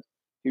both had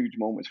huge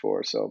moments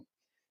for us. So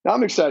now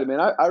I'm excited, man.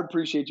 I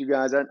appreciate you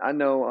guys. I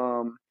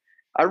know,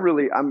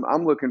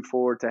 I'm looking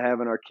forward to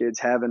having our kids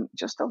having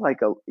just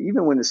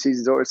even when the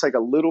season's over, it's like a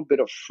little bit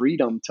of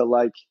freedom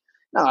to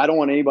no, I don't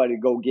want anybody to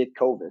go get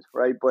COVID.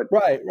 Right. But,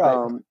 right.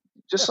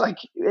 Just like,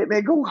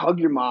 man, go hug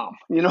your mom,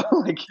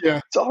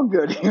 it's all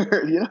good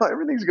here.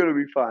 Everything's going to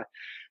be fine.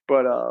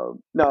 But,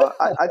 no,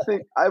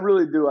 I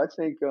really do. I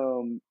think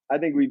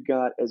we've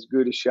got as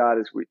good a shot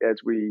as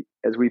we've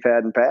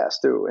had in the past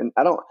too. And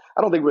I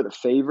don't think we're the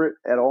favorite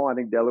at all. I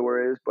think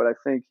Delaware is, but I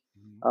think,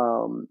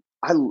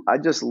 I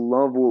just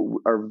love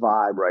our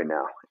vibe right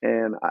now,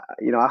 and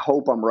I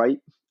hope I'm right.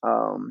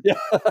 But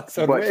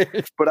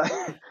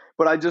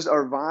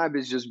our vibe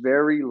is just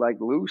very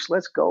loose.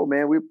 Let's go,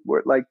 man.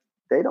 We're like,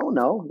 they don't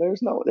know.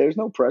 There's no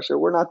pressure.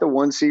 We're not the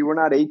 1 seed. We're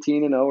not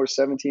 18-0 or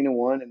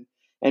 17-1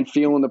 and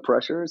feeling the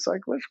pressure. It's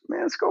like,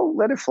 let's go,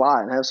 let it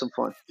fly and have some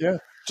fun. Yeah,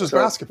 just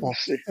basketball.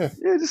 Yeah,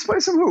 just play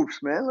some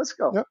hoops, man. Let's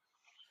go. Yep.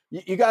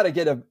 You got to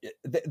get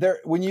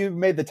when you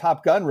made the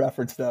Top Gun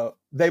reference, though,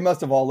 they must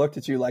have all looked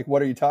at you like,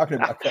 what are you talking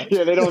about, Coach?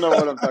 Yeah, they don't know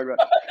what I'm talking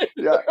about.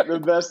 Yeah, the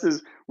best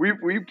is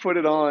we put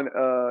it on,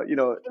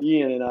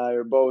 Ian and I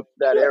are both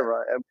that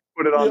era, and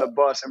put it on the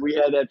bus, and we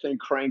had that thing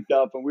cranked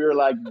up, and we were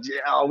like,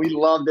 yeah, we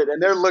loved it.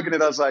 And they're looking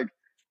at us like,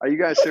 are you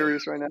guys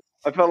serious right now?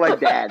 I felt like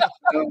dad.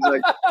 I was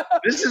like,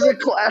 this is a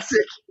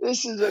classic. I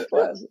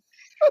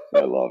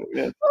love it,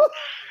 man.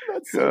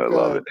 That's so I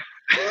love it.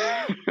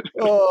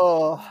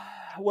 Oh.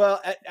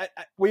 Well,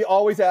 we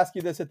always ask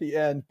you this at the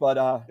end, but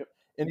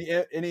Any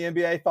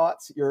NBA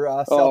thoughts? Your Oh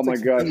my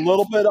Celtics gosh, a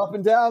little bit up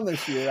and down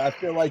this year. I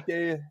feel like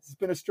it's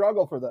been a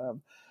struggle for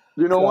them.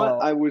 You know what? So,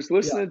 I was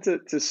listening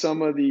to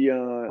some of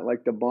the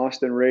like the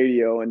Boston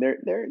radio, and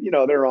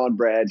they're on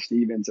Brad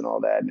Stevens and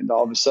all that, and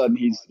all of a sudden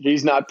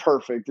he's not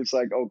perfect. It's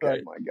like, okay,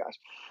 right. my gosh.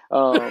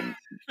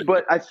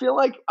 But I feel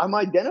like I'm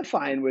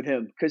identifying with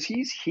him because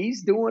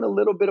he's doing a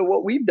little bit of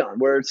what we've done,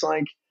 where it's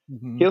like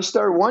he'll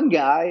start one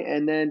guy,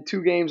 and then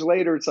 2 games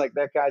later, it's like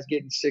that guy's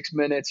getting 6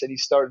 minutes, and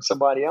he's starting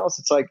somebody else.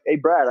 It's like, hey,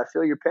 Brad, I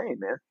feel your pain,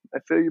 man. I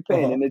feel your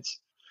pain, and it's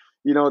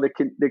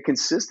the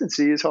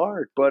consistency is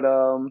hard, but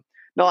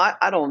no,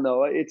 I don't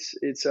know.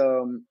 It's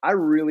I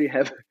really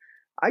have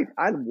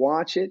I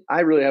watch it.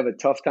 I really have a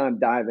tough time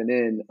diving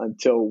in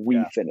until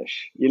we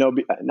finish.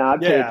 Now I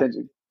pay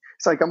attention.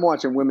 It's like I'm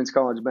watching women's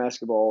college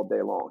basketball all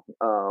day long.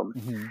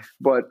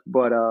 But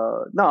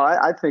no,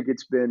 I think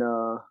it's been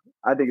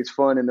I think it's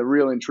fun, and the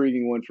real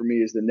intriguing one for me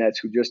is the Nets,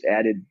 who just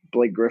added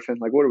Blake Griffin.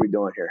 Like, what are we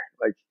doing here?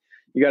 Like,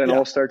 you got an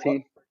all-star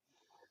team,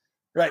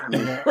 right?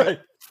 Right.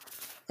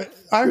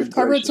 I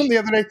read something the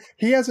other day.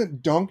 He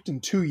hasn't dunked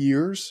in 2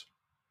 years.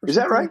 Is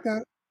that right? Like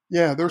that?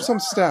 Yeah, there was some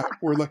stat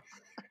where and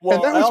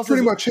that was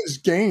pretty much his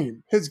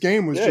game. His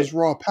game was just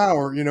raw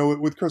power,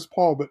 with Chris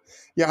Paul. But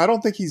yeah, I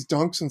don't think he's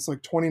dunked since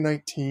like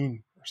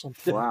 2019 or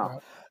something. Wow. Like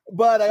that.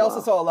 But I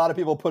also saw a lot of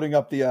people putting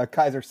up the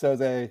Kaiser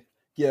Soze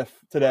gif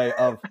today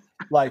of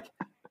like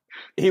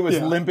he was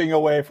limping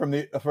away from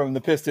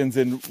the Pistons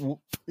and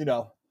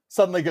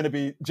suddenly going to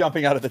be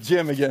jumping out of the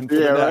gym again.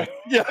 Right.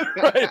 Yeah,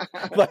 right.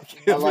 Like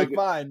he'll be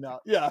fine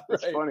now. Yeah,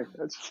 that's right. funny.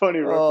 That's funny.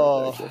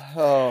 Oh,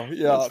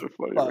 yeah. That's so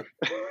funny.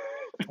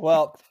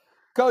 Well,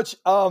 Coach,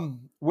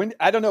 when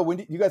I don't know, when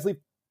do you guys leave?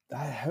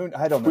 I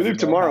don't know. We leave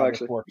tomorrow,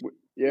 actually.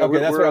 Yeah. Okay,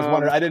 that's what I was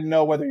wondering. I didn't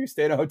know whether you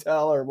stay in a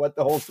hotel or what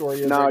the whole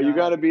story is. No, you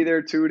got to be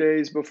there 2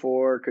 days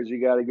before because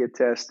you got to get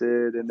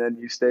tested, and then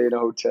you stay in a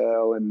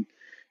hotel, and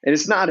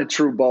it's not a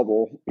true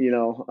bubble,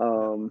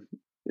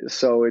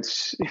 So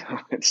it's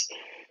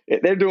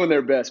they're doing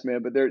their best,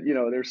 man. But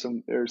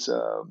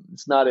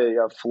it's not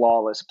a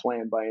flawless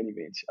plan by any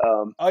means.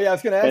 Oh yeah, I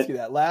was going to ask you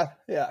that.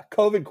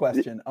 COVID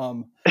question.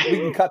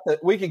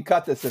 We can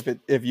cut this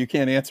if you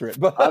can't answer it.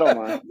 But I don't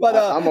mind. But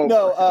I'm open.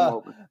 no. I'm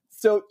open.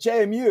 So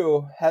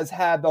JMU has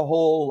had the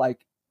whole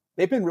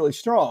they've been really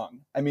strong.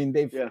 I mean,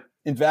 they've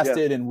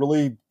invested and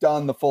really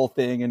done the full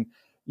thing, and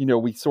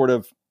we sort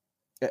of,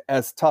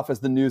 as tough as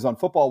the news on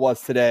football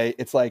was today,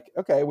 it's like,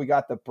 okay, we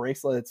got the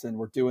bracelets and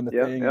we're doing the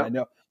thing. And I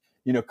know,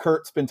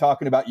 Kurt's been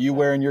talking about you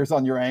wearing yours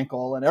on your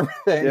ankle and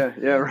everything.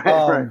 Yeah,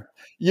 right.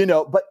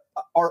 But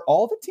are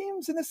all the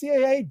teams in the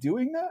CAA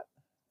doing that?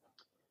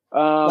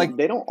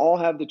 They don't all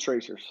have the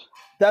tracers.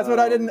 That's what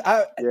I didn't.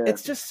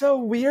 It's just so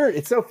weird.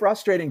 It's so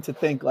frustrating to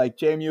think like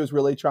JMU is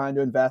really trying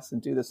to invest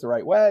and do this the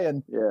right way,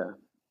 and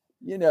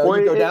you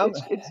go down.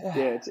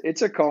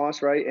 It's a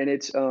cost, right? And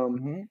it's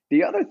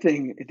the other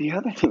thing,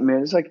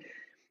 man, is like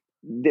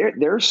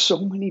there are so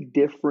many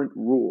different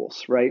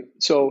rules, right?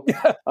 So,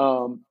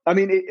 I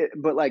mean,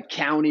 but like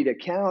county to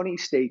county,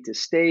 state to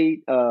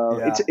state,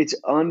 it's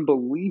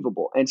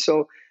unbelievable. And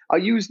so I'll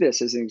use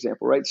this as an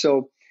example, right?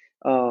 So,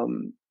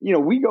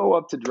 we go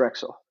up to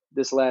Drexel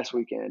this last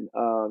weekend,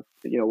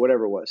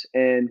 whatever it was,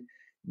 and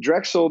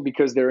Drexel,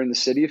 because they're in the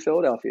city of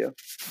Philadelphia,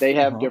 they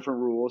have different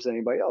rules than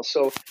anybody else.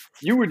 So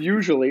you would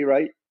usually,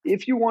 right,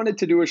 if you wanted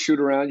to do a shoot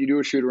around, you do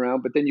a shoot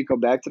around, but then you come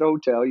back to the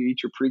hotel, you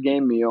eat your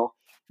pregame meal.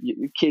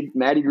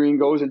 Maddie Green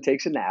goes and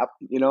takes a nap,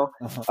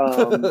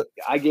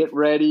 I get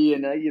ready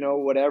and,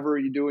 whatever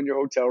you do in your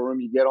hotel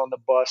room, you get on the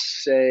bus,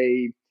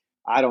 say,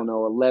 I don't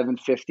know,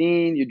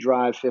 11:15, you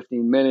drive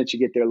 15 minutes, you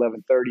get there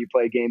 11:30, you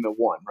play a game at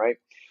 1, right?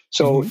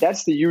 So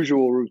that's the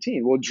usual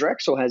routine. Well,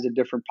 Drexel has a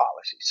different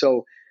policy.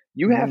 So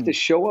you have to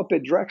show up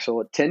at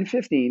Drexel at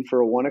 10:15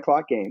 for a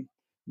 1:00 game,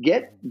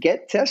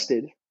 get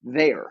tested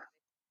there.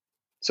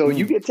 So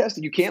you get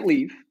tested, you can't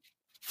leave.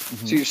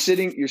 So you're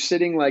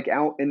sitting like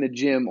out in the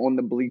gym on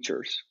the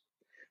bleachers,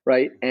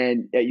 right?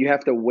 And you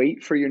have to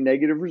wait for your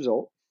negative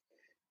result,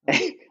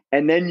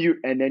 and then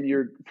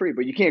you're free.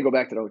 But you can't go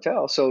back to the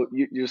hotel, so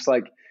you're just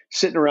like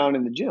sitting around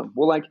in the gym.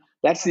 Well, like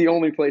that's the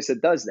only place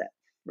that does that,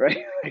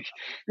 right?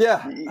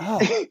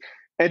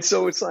 And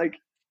so it's like,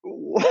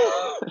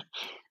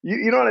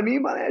 you know what I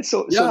mean by that?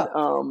 So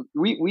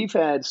we've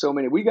had so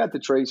many. We got the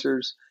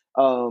tracers.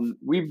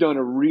 We've done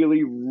a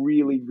really,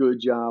 really good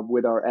job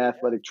with our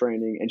athletic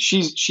training, and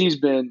she's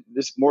been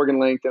this Morgan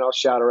Langton. I'll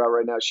shout her out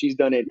right now. She's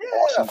done an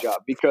awesome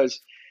job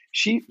because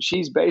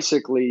she's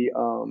basically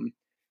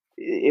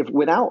if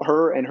without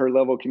her and her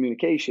level of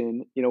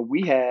communication,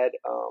 we had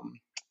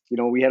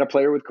a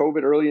player with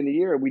COVID early in the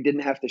year, and we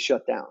didn't have to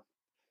shut down.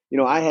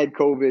 I had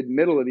COVID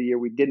middle of the year.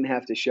 We didn't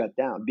have to shut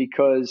down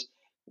because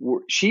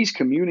she's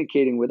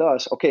communicating with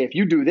us. Okay, if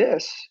you do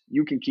this,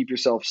 you can keep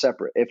yourself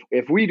separate.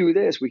 If we do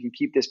this, we can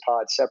keep this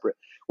pod separate.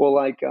 Well,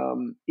 like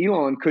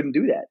Elon couldn't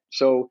do that.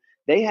 So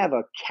they have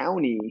a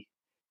county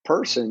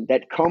person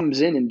that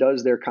comes in and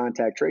does their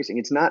contact tracing.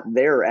 It's not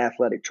their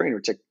athletic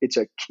trainer. It's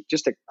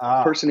just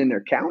a person in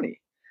their county.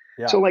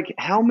 Yeah. So like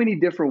how many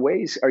different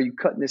ways are you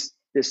cutting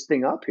this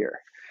thing up here?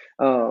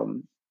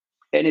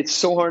 and it's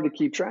so hard to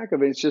keep track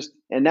of it. It's just,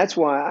 and that's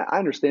why I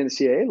understand the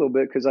CAA a little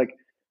bit, because like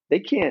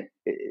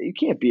you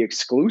can't be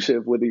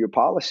exclusive with your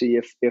policy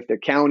if the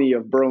county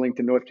of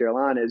Burlington, North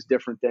Carolina is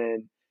different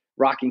than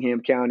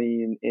Rockingham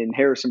County in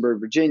Harrisonburg,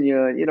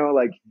 Virginia.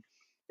 Like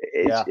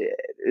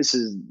this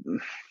is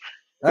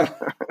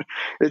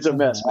it's a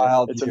mess,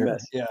 man. It's a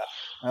mess. Yeah.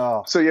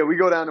 Oh. So yeah, we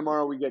go down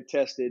tomorrow, we get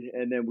tested,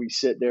 and then we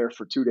sit there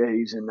for 2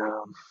 days, and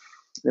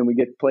then we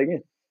get to play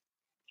again.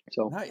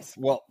 So nice.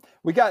 Well,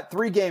 we got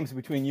 3 games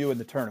between you and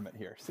the tournament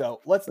here. So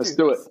let's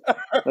do it.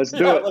 Let's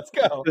do it. Let's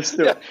go. Let's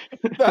do it.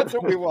 That's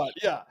what we want.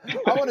 Yeah.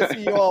 I want to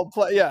see you all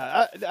play.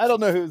 Yeah. I don't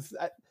know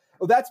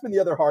that's been the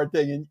other hard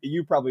thing. And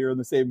you probably are in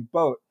the same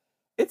boat.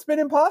 It's been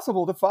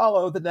impossible to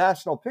follow the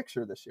national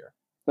picture this year.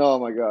 Oh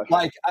my gosh.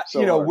 Like,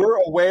 hard. We're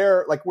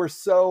aware, like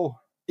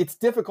it's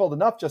difficult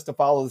enough just to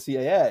follow the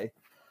CAA,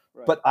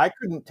 right. But I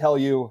couldn't tell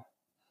you,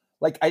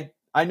 like,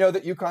 I know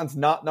that UConn's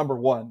not number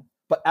 1.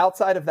 But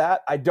outside of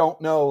that, I don't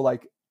know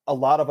like a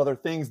lot of other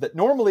things that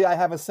normally I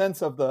have a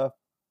sense of the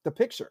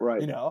picture.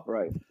 Right.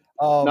 Right.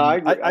 No, I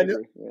agree. I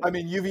agree. Yeah. I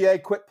mean, UVA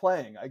quit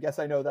playing. I guess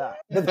I know that.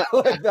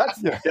 Like,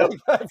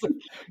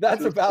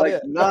 that's about like,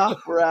 it. Nah,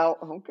 we're out.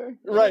 Okay.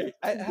 Right.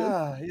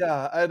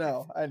 Yeah, I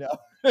know.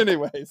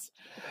 Anyways.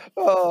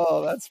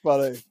 Oh, that's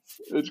funny.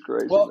 It's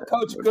crazy. Well, man.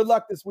 Coach, good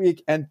luck this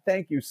week. And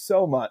thank you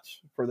so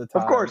much for the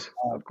time.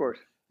 Of course.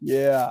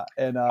 Yeah,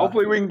 and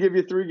hopefully we can give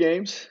you 3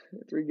 games.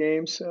 3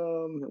 games.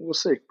 We'll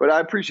see. But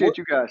I appreciate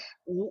you guys.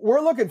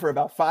 We're looking for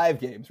about 5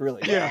 games,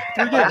 really. Yeah,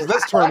 3 games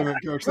this tournament,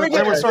 Coach. Then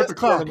we start the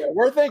clock.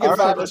 We're thinking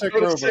 5 or 6.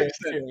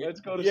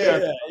 Let's go to 6.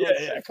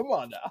 Yeah. Come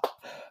on now.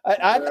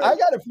 I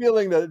got a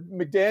feeling that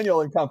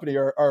McDaniel and company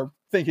are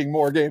thinking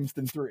more games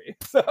than 3.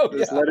 So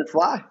just let it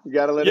fly. You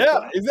got to let it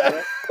fly.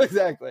 Yeah,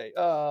 exactly.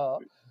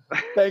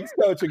 Thanks,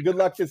 Coach, and good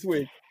luck this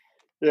week.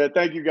 Yeah,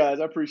 thank you, guys.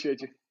 I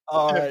appreciate you.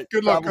 All right.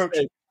 Good luck, Coach.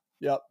 Safe.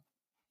 Yep.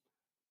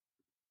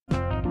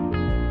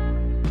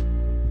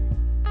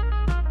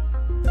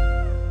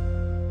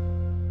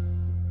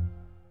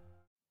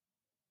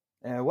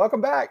 And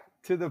welcome back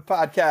to the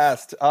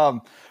podcast.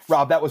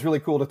 Rob, that was really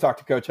cool to talk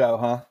to Coach O,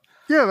 huh?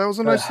 Yeah, that was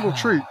a nice little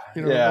treat.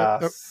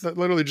 That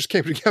literally just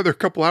came together a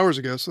couple hours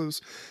ago. So I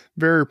was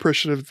very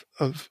appreciative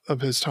of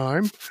his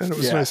time. And it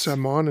was nice to have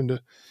him on. And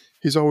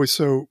he's always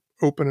so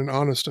open and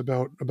honest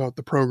about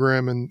the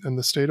program and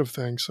the state of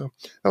things. So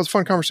that was a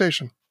fun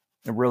conversation.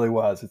 It really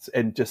was.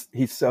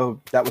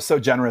 That was so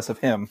generous of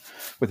him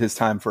with his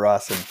time for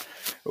us. And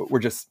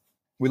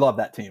we love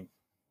that team.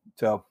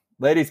 So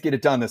ladies, get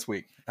it done this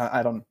week.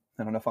 I don't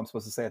know if I'm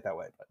supposed to say it that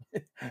way,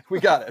 but we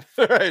got it.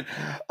 All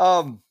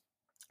right.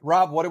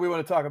 Rob, what do we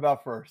want to talk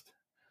about first?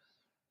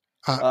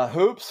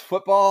 Hoops,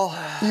 football.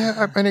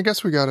 Yeah. I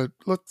guess we got to,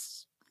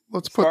 let's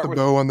put the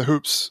bow on the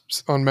hoops,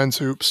 on men's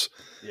hoops.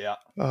 Yeah.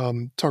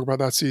 Talk about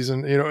that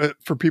season.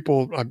 For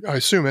people, I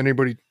assume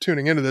anybody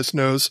tuning into this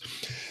knows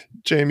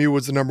JMU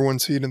was the number 1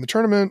 seed in the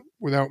tournament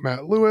without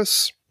Matt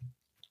Lewis.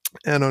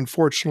 And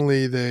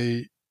unfortunately,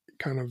 they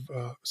kind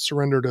of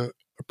surrendered a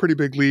pretty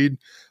big lead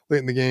late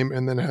in the game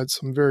and then had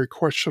some very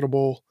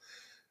questionable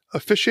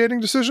officiating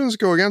decisions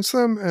go against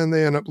them. And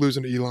they end up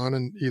losing to Elon.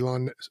 And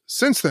Elon,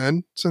 since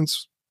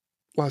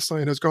last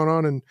night, has gone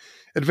on and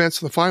advanced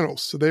to the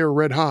finals. So they are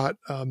red hot.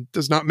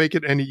 Does not make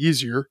it any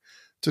easier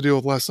to deal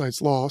with last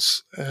night's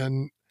loss.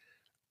 And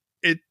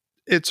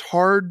it's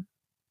hard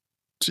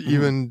to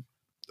even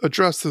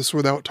address this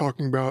without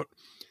talking about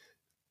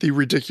the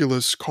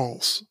ridiculous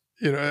calls.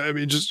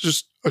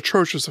 Just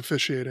atrocious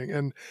officiating.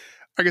 And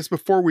I guess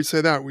before we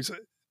say that, we say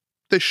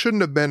they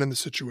shouldn't have been in the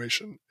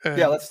situation. And,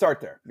 let's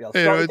start there. Yeah, let's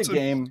start with the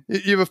game.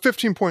 You have a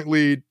 15-point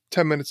lead,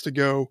 10 minutes to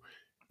go.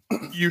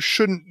 You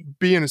shouldn't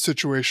be in a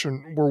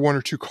situation where 1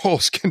 or 2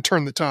 calls can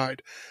turn the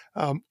tide.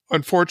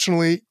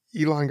 Unfortunately,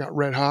 Elon got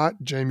red hot.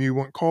 JMU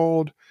went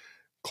cold.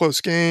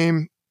 Close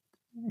game.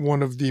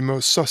 One of the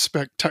most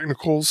suspect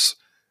technicals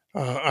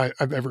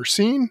I've ever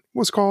seen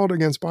was called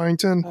against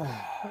Byington.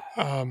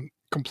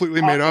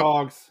 Completely made up.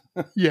 Dogs.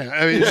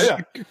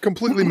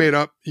 Completely made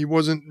up. He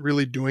wasn't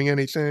really doing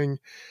anything.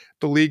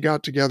 The league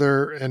got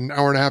together an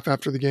hour and a half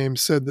after the game,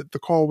 said that the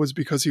call was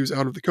because he was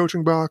out of the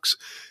coaching box,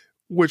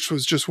 which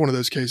was just one of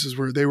those cases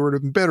where they would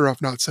have been better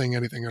off not saying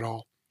anything at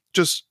all.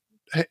 Just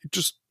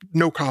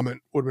no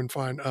comment would have been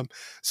fine.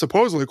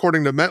 Supposedly,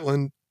 according to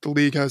Metland, the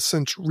league has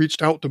since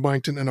reached out to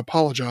Byington and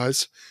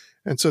apologized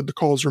and said the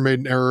calls were made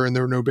in error and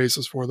there were no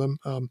basis for them.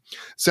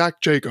 Zach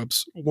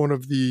Jacobs, one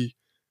of the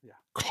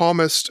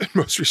calmest and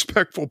most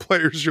respectful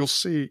players you'll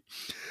see,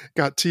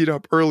 got teed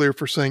up earlier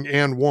for saying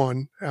 "and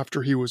one"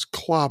 after he was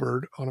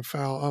clobbered on a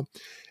foul.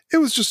 It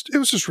was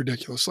just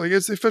ridiculous. Like,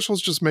 it's the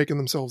officials just making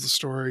themselves a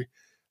story.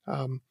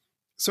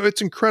 So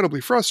it's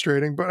incredibly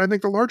frustrating. But I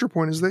think the larger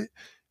point is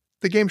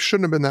the game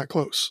shouldn't have been that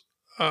close.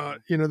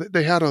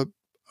 They had a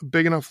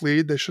big enough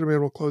lead. They should have been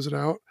able to close it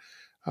out.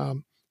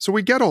 So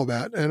we get all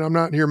that, and I'm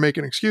not here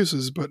making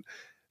excuses, but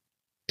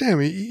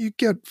damn, you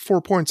get 4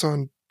 points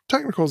on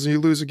technicals and you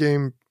lose a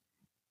game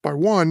by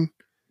 1.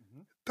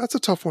 That's a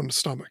tough one to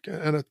stomach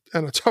and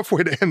a tough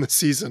way to end the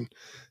season,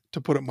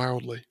 to put it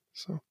mildly.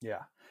 So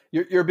yeah,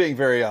 you're being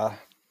very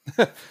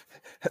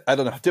I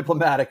don't know,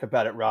 diplomatic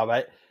about it, Rob.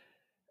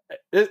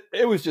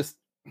 It was just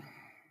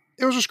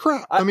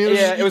crap. I mean,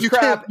 it was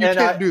crap. You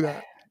can't do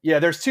that. Yeah,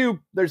 there's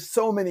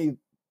so many.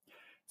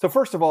 So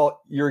first of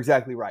all, you're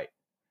exactly right.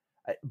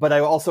 But I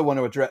also want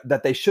to address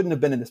that they shouldn't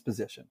have been in this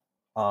position.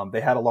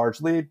 They had a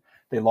large lead.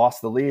 They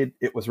lost the lead.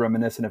 It was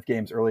reminiscent of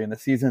games early in the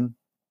season.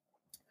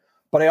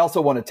 But I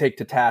also want to take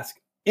to task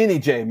any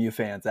JMU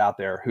fans out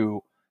there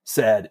who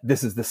said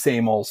this is the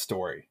same old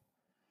story.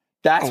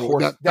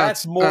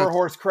 That's more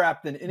horse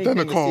crap than anything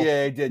the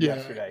CAA did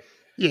yesterday.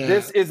 Yeah.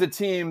 This is a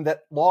team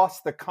that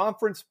lost the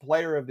conference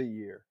player of the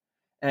year.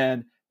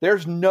 And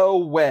there's no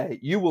way,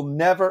 you will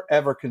never,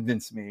 ever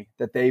convince me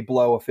that they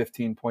blow a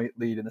 15-point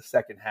lead in the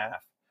second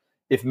half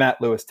if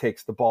Matt Lewis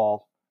takes the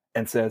ball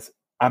and says,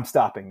 I'm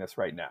stopping this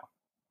right now.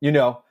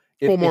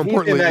 More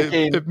importantly,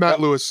 if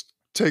Matt Lewis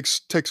takes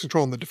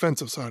control on the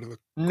defensive side of the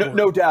court.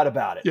 No doubt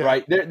about it,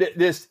 right?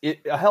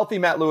 A healthy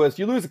Matt Lewis,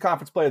 you lose the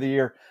conference player of the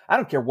year. I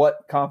don't care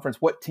what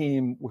conference, what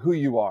team, who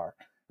you are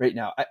right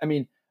now. I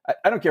mean,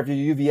 I don't care if you're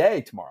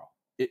UVA tomorrow.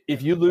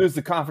 If you lose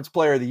the conference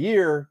player of the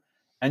year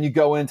and you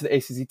go into the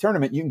ACC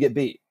tournament, you can get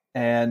beat.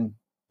 And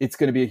it's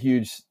going to be a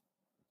huge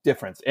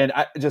difference. And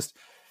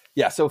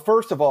so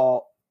first of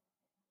all,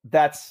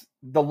 that's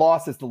the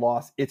loss is the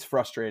loss. It's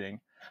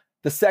frustrating.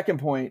 The second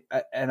point,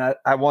 and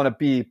I want to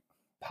be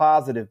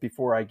positive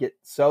before I get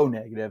so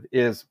negative,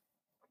 is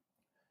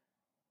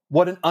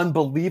what an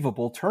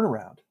unbelievable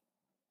turnaround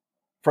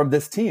from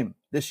this team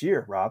this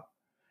year, Rob.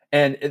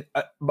 And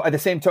by the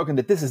same token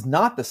that this is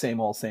not the same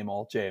old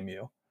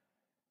JMU.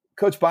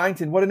 Coach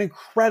Byington, what an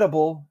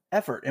incredible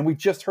effort. And we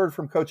just heard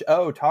from Coach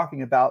O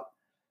talking about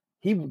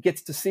he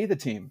gets to see the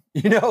team,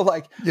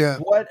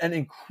 what an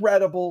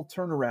incredible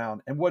turnaround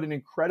and what an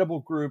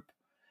incredible group.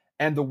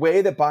 And the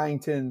way that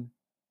Byington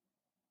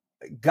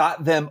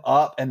got them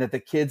up and that the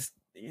kids,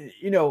 I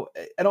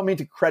don't mean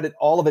to credit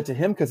all of it to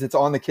him because it's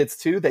on the kids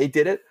too. They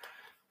did it.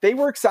 They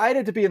were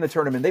excited to be in the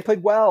tournament. They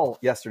played well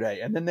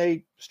yesterday, and then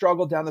they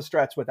struggled down the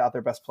stretch without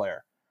their best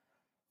player.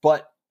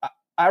 But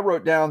I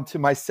wrote down to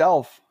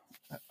myself,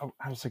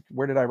 I was like,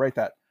 where did I write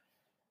that?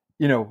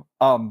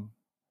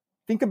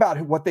 Think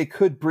about what they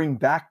could bring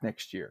back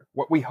next year.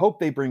 What we hope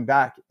they bring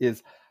back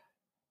is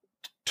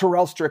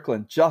Terrell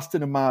Strickland,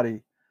 Justin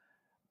Amati,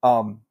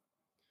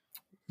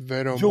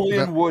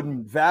 Julian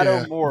Wooden,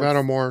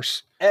 Vado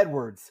Morse,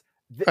 Edwards,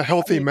 a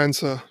healthy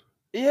Mensa.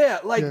 Yeah,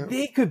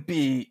 they could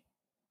be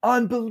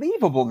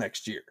unbelievable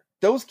next year.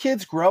 Those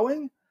kids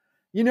growing,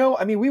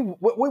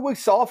 what we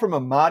saw from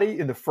Amati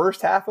in the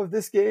first half of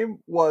this game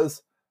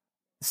was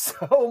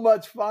so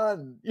much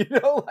fun.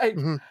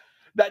 Mm-hmm.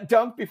 That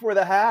dunk before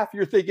the half,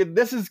 you're thinking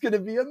this is going to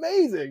be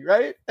amazing,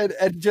 right?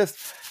 And just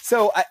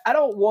so I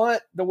don't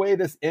want the way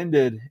this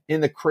ended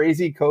in the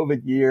crazy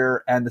COVID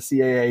year and the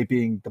CAA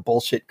being the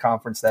bullshit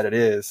conference that it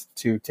is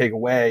to take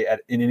away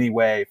in any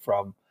way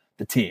from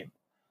the team.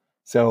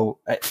 So,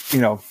 I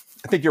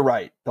think you're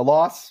right. The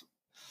loss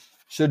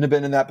shouldn't have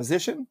been in that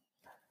position.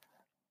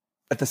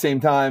 At the same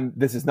time,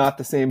 this is not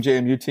the same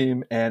JMU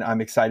team, and I'm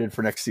excited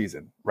for next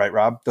season. Right,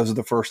 Rob? Those are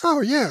the first.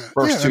 Oh, yeah.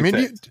 First two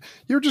things.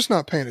 You're just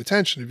not paying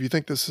attention if you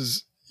think this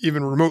is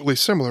even remotely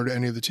similar to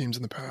any of the teams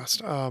in the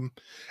past.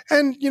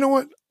 And you know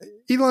what?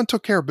 Elon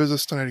took care of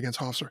business tonight against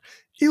Hofstra.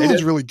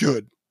 Elon's really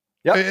good.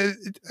 Yeah.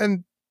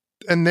 And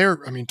they're,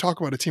 talk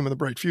about a team with a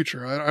bright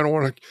future. I don't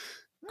want to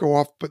go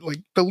off, but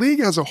the league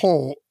as a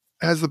whole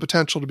has the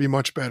potential to be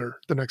much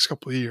better the next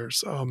couple of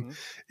years.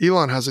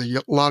 Elon has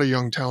a lot of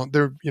young talent.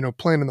 They're,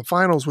 playing in the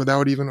finals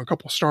without even a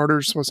couple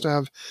starters supposed to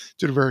have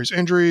due to various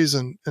injuries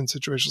and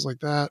situations like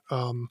that.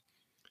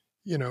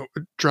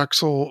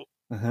 Drexel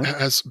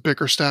has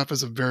Bickerstaff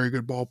as a very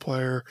good ball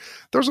player.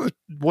 There's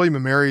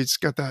William & Mary's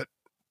got that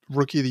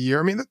rookie of the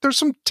year. There's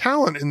some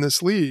talent in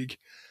this league.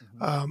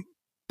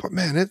 But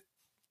man,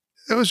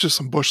 it was just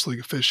some Bush League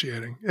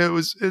officiating.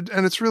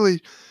 And it's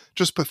really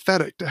just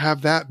pathetic to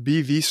have that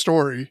be the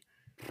story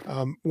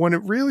when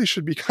it really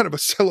should be kind of a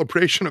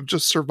celebration of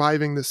just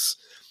surviving this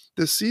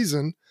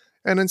season.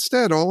 And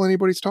instead, all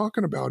anybody's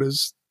talking about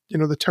is,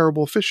 the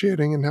terrible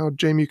officiating and how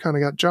JMU kind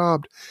of got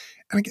jobbed.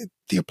 And again,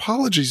 the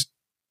apologies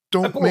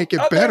don't make it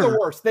better. They're the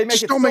worst. They make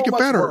just it don't so make it much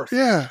better. Worse.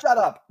 Yeah. Shut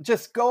up.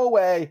 Just go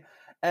away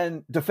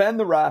and defend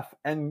the ref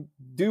and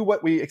do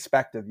what we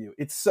expect of you.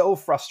 It's so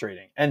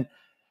frustrating. And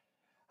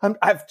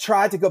I've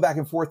tried to go back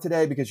and forth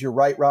today because you're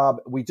right, Rob.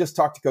 We just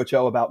talked to Coach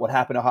O about what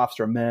happened to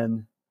Hofstra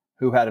men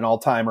who had an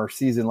all-timer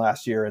season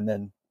last year and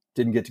then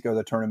didn't get to go to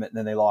the tournament, and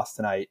then they lost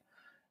tonight.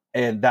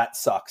 And that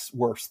sucks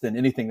worse than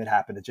anything that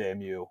happened to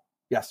JMU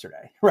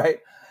yesterday, right?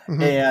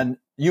 Mm-hmm. And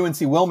UNC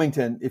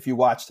Wilmington, if you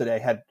watched today,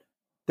 had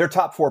their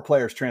top 4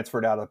 players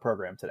transferred out of the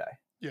program today.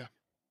 Yeah.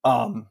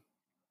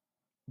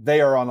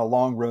 They are on a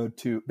long road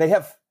to – they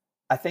have,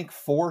 I think,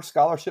 4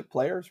 scholarship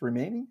players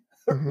remaining,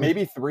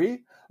 maybe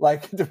 3.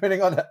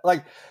 Depending on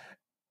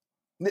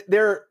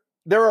there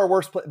are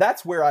worse.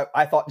 That's where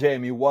I thought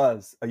JMU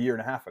was a year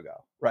and a half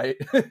ago, right?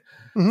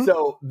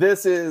 So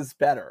this is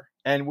better,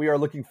 and we are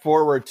looking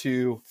forward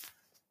to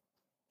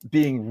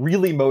being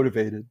really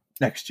motivated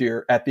next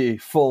year at the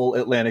full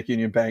Atlantic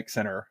Union Bank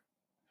Center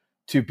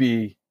to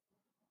be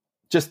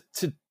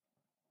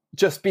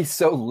just be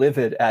so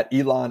livid at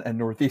Elon and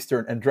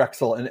Northeastern and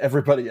Drexel and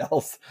everybody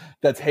else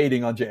that's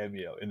hating on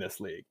JMU in this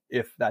league,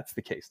 if that's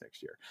the case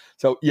next year.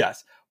 So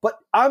yes, but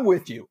I'm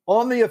with you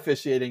on the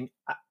officiating.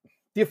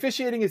 The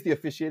officiating is the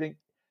officiating.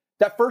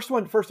 That first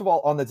one, first of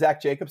all, on the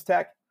Zach Jacobs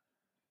tech,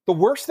 the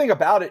worst thing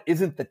about it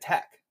isn't the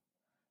tech.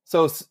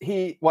 So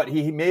he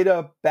made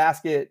a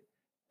basket,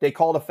 they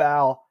called a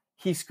foul,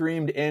 he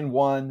screamed and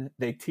won,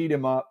 they teed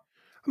him up.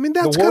 I mean,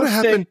 that's got to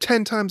happen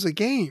 10 times a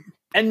game.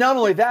 And not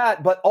only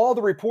that, but all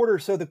the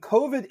reporters, so the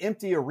COVID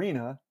empty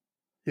arena.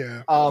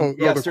 Yeah.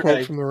 Yesterday, the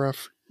quote from the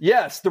ref.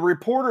 Yes, the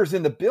reporters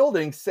in the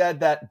building said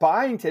that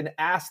Byington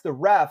asked the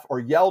ref or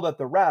yelled at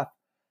the ref,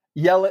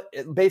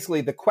 basically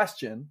the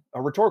question,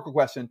 a rhetorical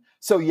question.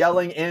 So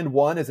yelling and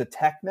one is a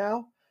tech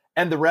now?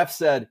 And the ref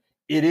said,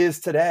 it is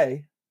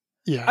today.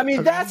 Yeah. I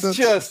mean, that's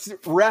just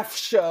ref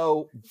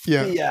show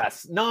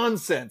BS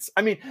nonsense.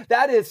 I mean,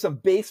 that is some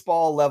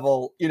baseball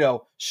level,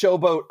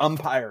 showboat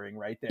umpiring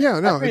right there. Yeah,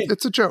 no, I mean,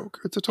 it's a joke.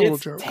 It's a total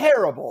joke.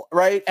 Terrible,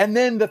 right? And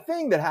then the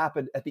thing that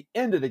happened at the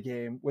end of the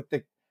game with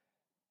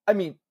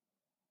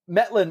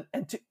Metland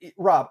and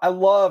Rob, I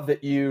love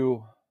that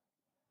you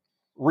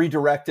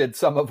redirected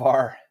some of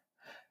our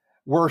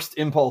worst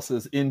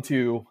impulses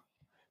into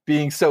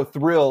being so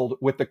thrilled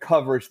with the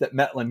coverage that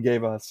Metland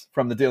gave us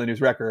from the Daily News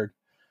Record.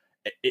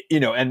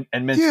 And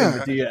mentioned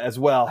Medea as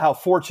well, how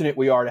fortunate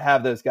we are to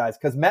have those guys,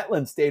 because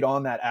Metland stayed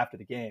on that after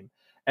the game.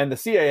 And the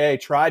CAA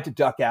tried to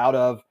duck out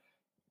of,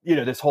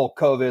 this whole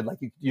COVID, like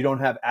you don't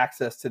have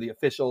access to the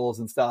officials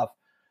and stuff.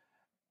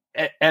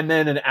 And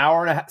then an hour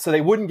and a half, so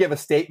they wouldn't give a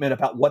statement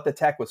about what the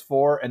tech was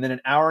for. And then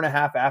an hour and a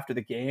half after the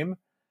game,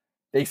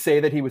 they say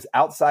that he was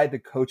outside the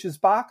coach's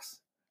box,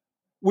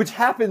 which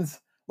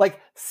happens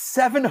like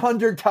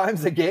 700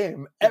 times a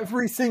game,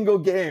 every single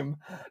game.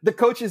 The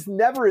coach is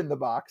never in the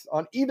box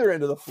on either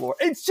end of the floor.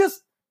 It's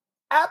just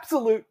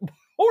absolute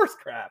horse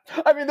crap.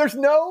 I mean, there's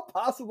no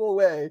possible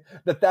way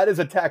that is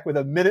a tech with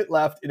a minute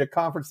left in a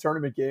conference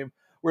tournament game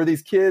where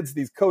these kids,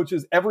 these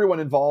coaches,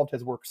 everyone involved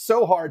has worked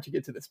so hard to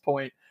get to this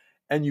point,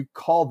 and you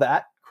call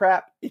that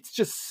crap. It's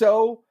just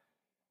so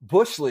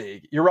Bush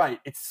League. You're right.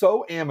 It's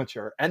so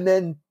amateur. And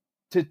then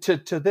to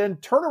then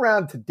turn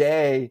around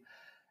today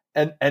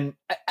and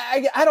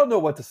I don't know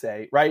what to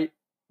say, right?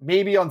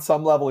 Maybe on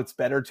some level it's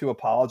better to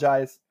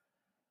apologize,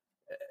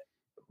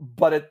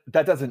 but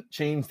that doesn't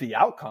change the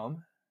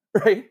outcome,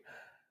 right?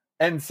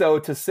 And so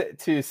to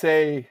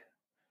say,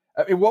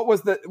 I mean,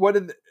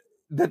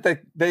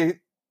 the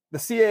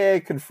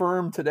CAA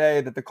confirmed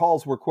today that the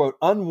calls were, quote,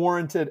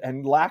 unwarranted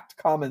and lacked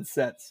common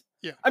sense.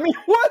 Yeah. I mean,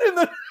 what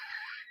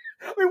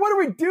are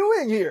we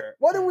doing here?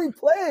 What are we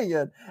playing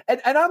in?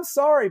 And I'm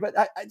sorry, but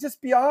I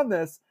just beyond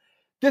this,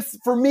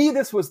 for me,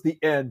 this was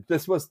the end.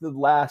 This was the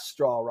last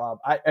straw, Rob.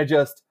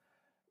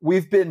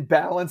 We've been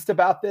balanced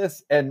about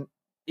this, and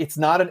it's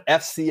not an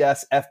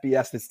FCS,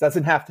 FBS. This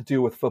doesn't have to do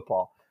with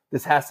football.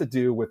 This has to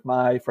do with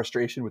my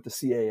frustration with the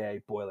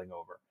CAA boiling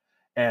over.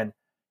 And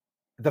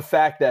the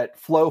fact that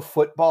Flow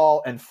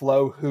football and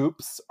Flow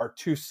hoops are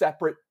two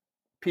separate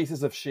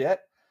pieces of shit.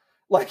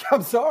 Like,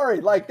 I'm sorry.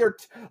 Like, they're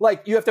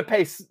like, you have to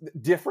pay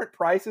different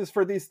prices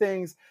for these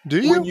things. Do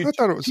you? I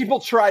thought it was.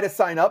 People try to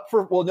sign up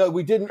for. Well, no,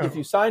 we didn't. Oh. If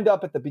you signed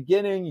up at the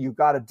beginning, you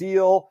got a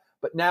deal.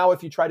 But now,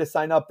 if you try to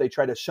sign up, they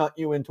try to shunt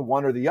you into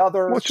one or the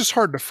other. Well, it's just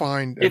hard to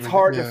find. It's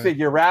hard to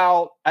figure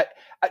out.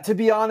 To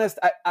be honest,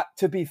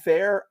 to be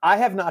fair, I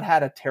have not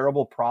had a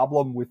terrible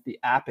problem with the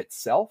app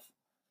itself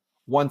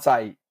once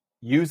I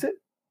use it.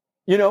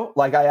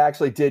 Like I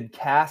actually did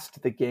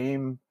cast the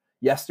game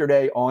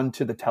yesterday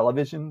onto the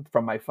television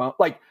from my phone.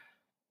 Like,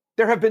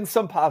 there have been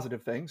some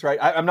positive things, right?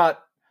 I'm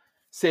not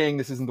saying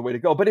this isn't the way to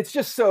go, but it's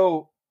just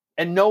so,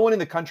 and no one in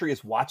the country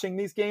is watching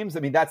these games. I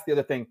mean, that's the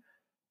other thing,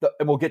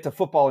 and we'll get to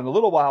football in a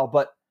little while,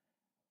 but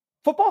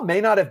football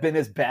may not have been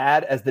as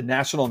bad as the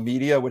national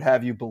media would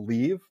have you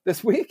believe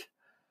this week.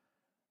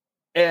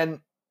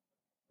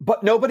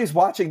 But nobody's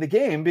watching the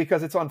game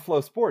because it's on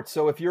Flow Sports.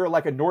 So if you're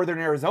like a Northern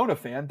Arizona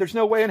fan, there's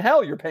no way in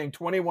hell you're paying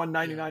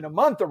 $21.99 a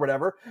month or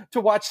whatever to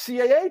watch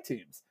CAA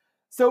teams.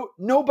 So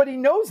nobody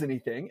knows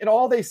anything. And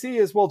all they see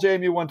is, well,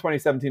 JMU won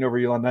 2017 over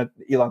Elon.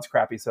 Elon's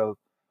crappy. So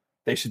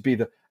they should be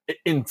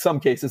in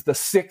some cases, the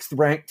 6th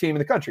ranked team in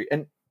the country.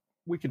 And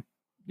we could,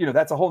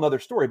 that's a whole nother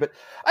story. But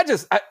I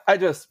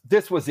just,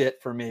 this was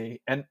it for me.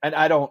 And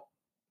I don't,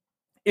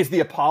 is the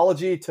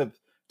apology to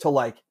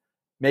like,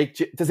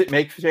 does it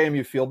make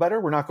JMU feel better?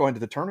 We're not going to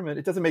the tournament.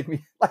 It doesn't make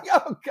me like,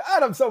 oh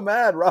God, I'm so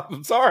mad, Rob.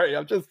 I'm sorry.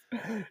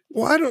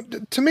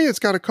 To me, it's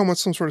got to come with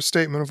some sort of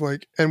statement of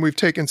like, and we've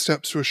taken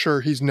steps to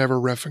assure he's never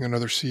reffing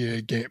another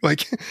CAA game.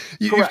 Like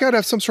you've got to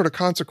have some sort of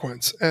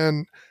consequence.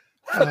 And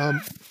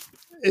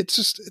it's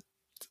just,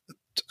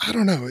 I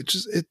don't know.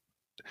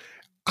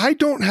 I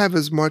don't have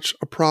as much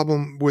a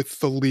problem with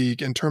the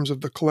league in terms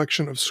of the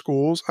collection of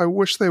schools. I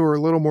wish they were a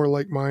little more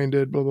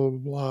like-minded, blah, blah, blah,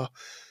 blah.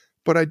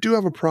 But I do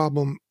have a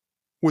problem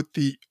with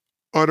the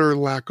utter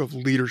lack of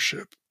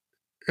leadership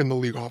in the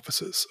league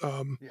offices.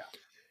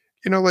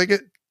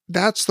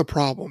 that's the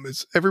problem.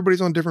 Is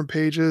everybody's on different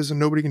pages and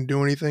nobody can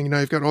do anything. Now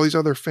you've got all these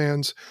other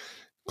fans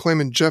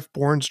claiming Jeff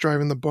Bourne's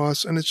driving the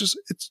bus, and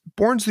it's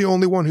Bourne's the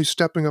only one who's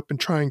stepping up and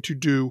trying to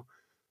do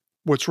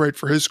what's right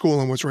for his school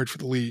and what's right for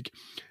the league.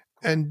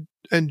 And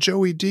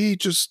Joey D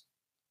just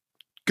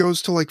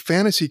goes to like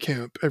fantasy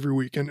camp every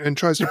week and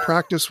tries to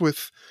practice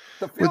with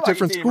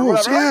different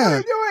schools. Yeah. What are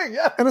you doing?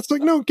 Yeah. And it's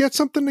like, no, get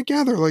something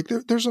together. Like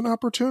there's an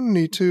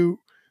opportunity to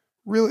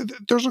really,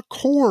 there's a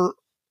core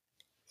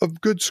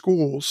of good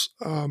schools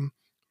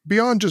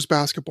beyond just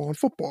basketball and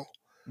football.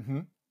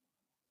 Mm-hmm.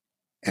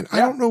 And I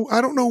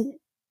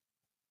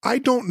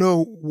don't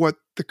know what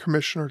the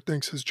commissioner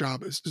thinks his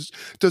job is.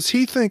 Does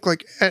he think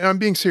like, and I'm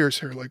being serious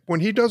here, like when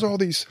he does all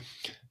these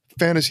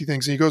fantasy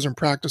things and he goes and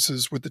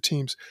practices with the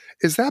teams,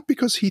 is that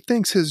because he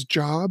thinks his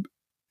job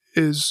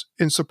is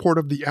in support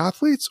of the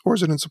athletes, or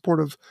is it in support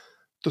of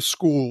the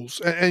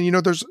schools? And do you know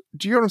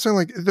what I'm saying?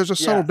 Like there's a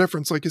subtle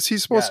difference. Like, is he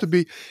supposed to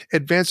be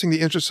advancing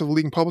the interests of the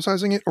league and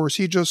publicizing it? Or is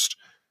he just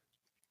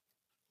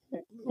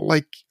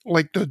like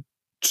the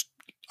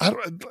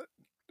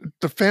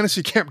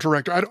fantasy camp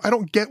director? I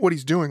don't get what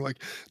he's doing.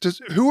 Like,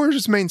 who are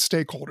his main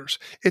stakeholders?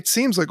 It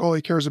seems like all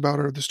he cares about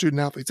are the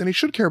student athletes, and he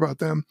should care about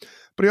them,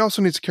 but he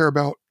also needs to care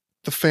about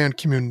the fan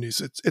communities.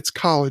 It's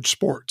college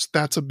sports.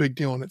 That's a big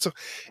deal in it. So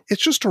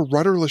it's just a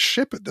rudderless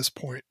ship at this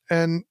point.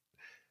 And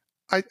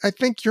I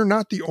think you're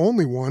not the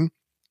only one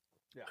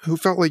who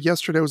felt like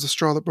yesterday was the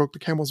straw that broke the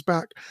camel's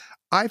back.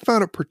 I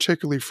found it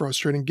particularly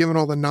frustrating given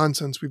all the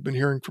nonsense we've been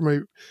hearing from a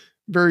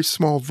very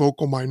small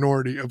vocal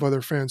minority of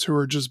other fans who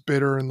are just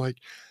bitter and like,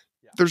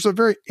 there's a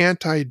very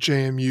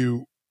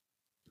anti-JMU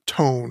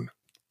tone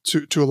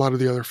to a lot of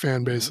the other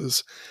fan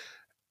bases.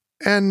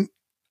 And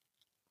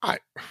I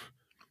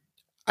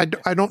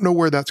don't know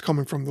where that's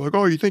coming from. They're like,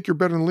 oh, you think you're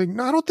better than the league?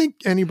 No, I don't think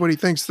anybody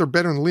thinks they're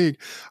better than the league.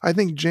 I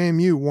think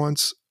JMU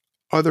wants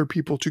other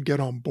people to get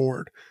on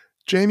board.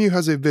 JMU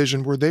has a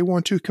vision where they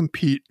want to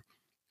compete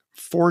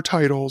for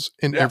titles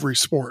in every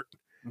sport.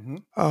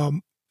 Mm-hmm.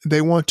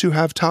 They want to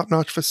have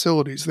top-notch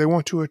facilities. They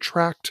want to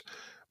attract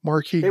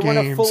marquee games. They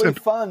want to fully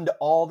fund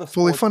all the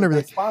sports that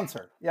they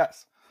sponsor.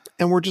 Yes.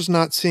 And we're just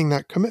not seeing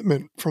that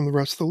commitment from the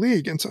rest of the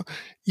league. And so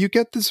you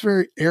get this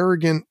very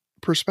arrogant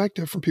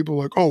perspective from people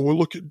like, oh, well,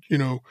 look at,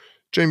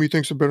 JMU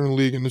thinks they're better than the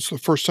league, and it's the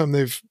first time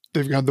they've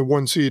got the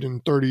 1 seed in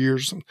 30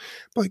 years.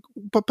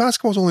 But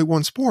basketball is only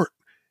one sport,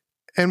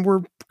 and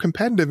we're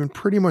competitive in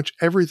pretty much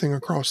everything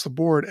across the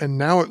board. And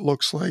now it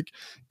looks like,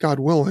 God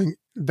willing,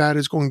 that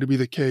is going to be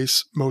the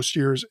case most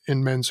years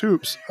in men's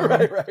hoops.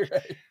 Right.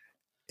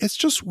 It's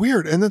just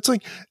weird. And it's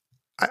like,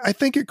 I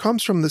think it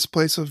comes from this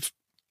place of,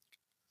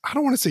 I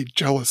don't want to say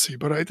jealousy,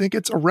 but I think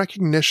it's a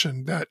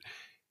recognition that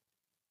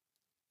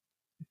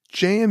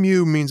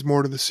JMU means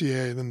more to the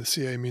CAA than the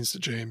CAA means to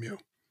JMU.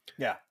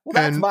 Yeah. Well,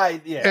 that's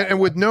and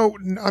with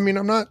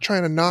I'm not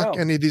trying to knock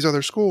any of these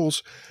other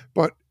schools,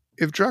 but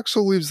if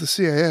Drexel leaves the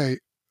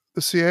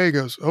CAA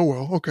goes, oh,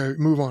 well, okay,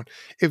 move on.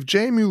 If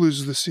JMU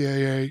loses the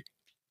CAA,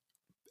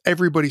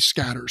 everybody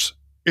scatters.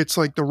 It's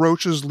like the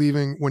roaches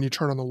leaving when you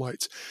turn on the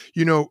lights.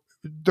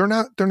 They're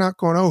not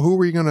going, oh, who are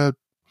we going to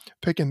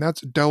pick in?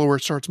 That's Delaware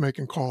starts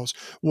making calls.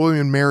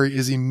 William and Mary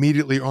is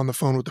immediately on the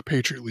phone with the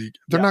Patriot League.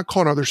 They're not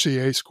calling other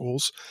CAA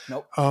schools.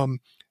 Nope. Elon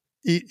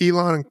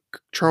and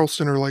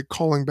Charleston are like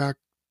calling back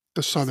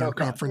the Southern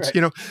Conference.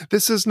 Right.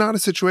 This is not a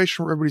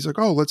situation where everybody's like,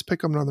 oh, let's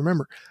pick up another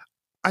member.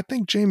 I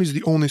think JMU's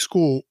the only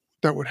school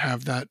that would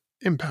have that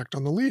impact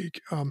on the league.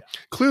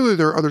 Clearly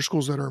there are other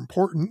schools that are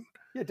important.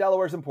 Yeah,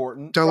 Delaware's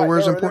important.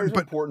 There's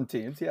important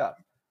teams, yeah.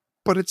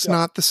 But it's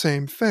not the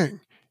same thing.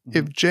 Mm-hmm.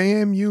 If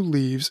JMU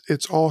leaves,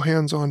 it's all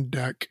hands on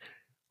deck.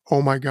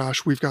 Oh my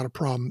gosh, we've got a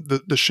problem.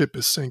 The ship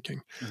is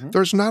sinking. Mm-hmm.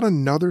 There's not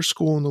another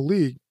school in the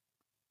league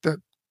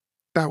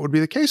that would be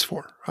the case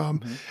for.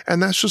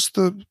 And that's just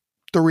the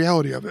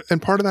reality of it.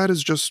 And part of that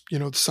is just,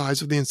 the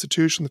size of the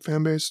institution, the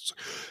fan base.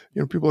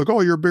 People are like, oh,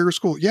 you're a bigger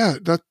school. Yeah,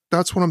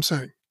 that's what I'm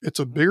saying. It's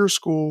a bigger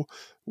school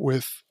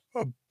with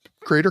a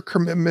greater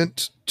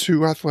commitment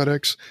to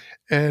athletics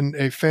and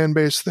a fan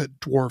base that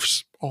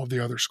dwarfs all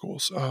the other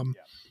schools.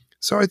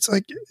 So it's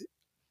like,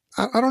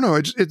 I don't know.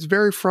 It's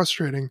very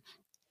frustrating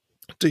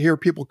to hear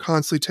people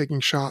constantly taking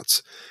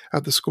shots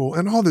at the school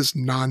and all this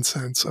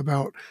nonsense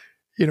about,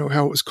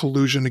 how it was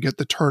collusion to get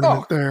the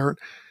tournament there.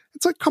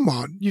 It's like, come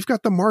on, you've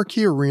got the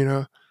Marquee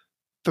Arena,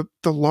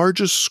 the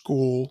largest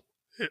school.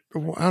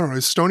 I don't know.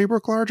 Is Stony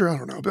Brook larger? I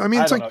don't know. But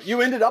it's like,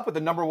 you ended up with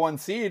the number 1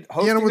 seed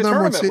hosting the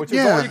tournament, which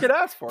is all you could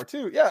ask for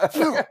too. Yeah.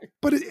 No,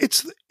 but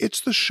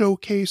it's the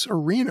showcase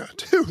arena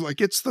too.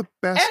 Like it's the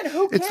best. And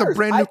who cares? It's the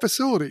brand new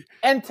facility.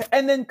 And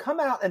then come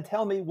out and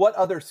tell me what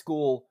other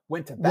school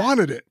went to bat.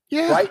 Wanted it.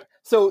 Yeah. Right.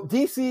 So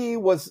DC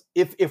was,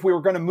 if we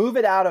were going to move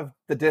it out of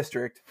the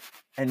district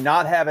and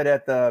not have it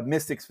at the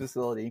Mystics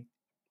facility,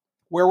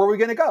 where were we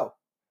going to go?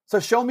 So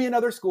show me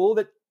another school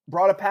that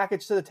brought a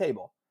package to the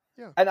table.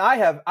 Yeah. And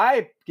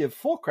I give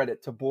full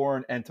credit to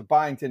Bourne and to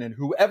Byington and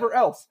whoever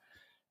else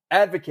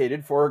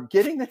advocated for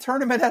getting the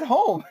tournament at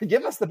home.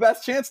 Give us the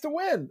best chance to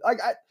win. Like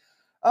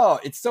Oh,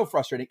 it's so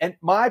frustrating. And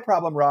my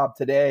problem, Rob,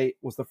 today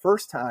was the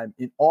first time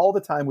in all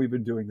the time we've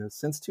been doing this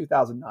since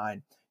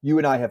 2009. You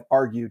and I have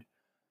argued.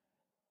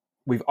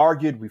 We've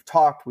argued, we've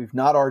talked, we've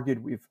not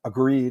argued, we've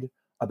agreed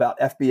about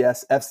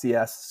FBS,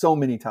 FCS so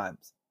many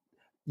times.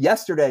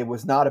 Yesterday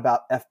was not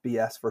about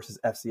FBS versus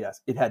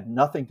FCS. It had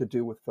nothing to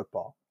do with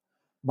football.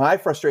 My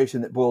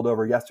frustration that boiled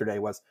over yesterday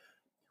was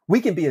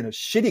we can be in a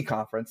shitty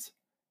conference.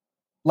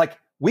 Like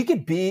we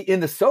could be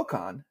in the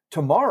SoCon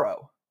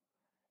tomorrow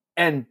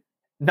and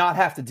not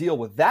have to deal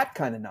with that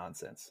kind of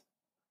nonsense,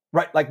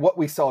 right? Like what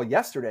we saw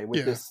yesterday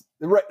with this,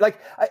 right? Like,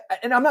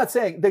 and I'm not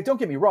saying, don't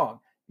get me wrong.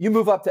 You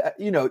move up to,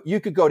 you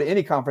could go to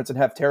any conference and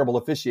have terrible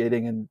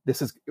officiating, and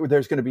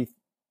there's going to be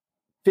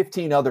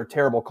 15 other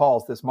terrible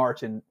calls this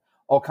March in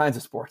all kinds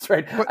of sports,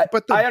 right?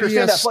 But the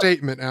BS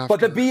statement after.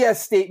 But the BS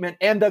statement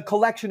and the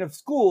collection of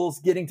schools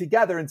getting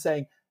together and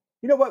saying,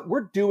 you know what,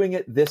 we're doing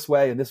it this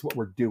way, and this is what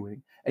we're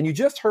doing. And you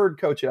just heard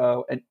Coach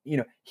O, and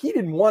he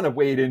didn't want to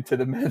wade into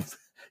the men's.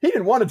 He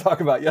didn't want to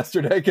talk about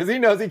yesterday because he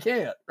knows he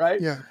can't,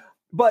 right? Yeah.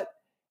 But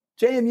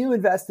JMU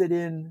invested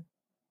in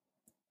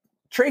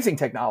tracing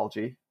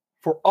technology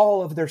for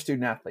all of their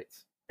student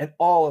athletes and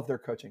all of their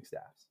coaching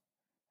staffs.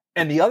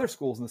 And the other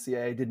schools in the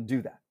CAA didn't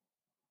do that.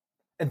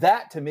 And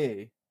that, to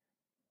me,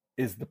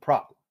 is the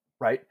problem,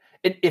 right?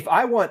 And if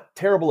I want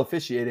terrible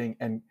officiating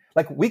and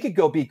like we could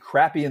go be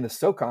crappy in the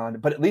SoCon,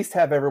 but at least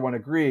have everyone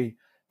agree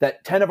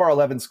that 10 of our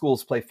 11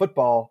 schools play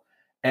football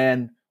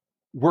and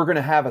we're going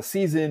to have a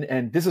season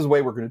and this is the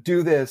way we're going to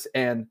do this.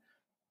 And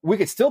we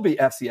could still be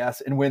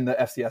FCS and win the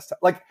FCS.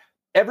 Like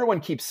everyone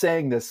keeps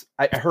saying this.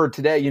 I heard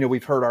today,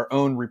 we've heard our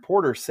own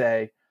reporters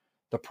say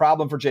the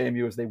problem for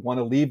JMU is they want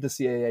to leave the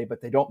CAA,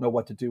 but they don't know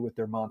what to do with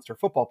their monster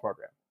football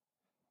program.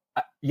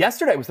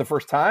 Yesterday was the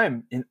first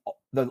time in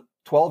the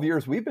 12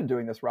 years we've been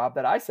doing this, Rob,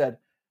 that I said,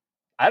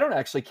 I don't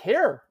actually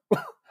care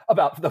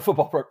about the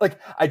football program. Like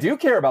I do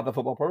care about the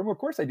football program. Of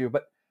course I do.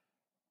 But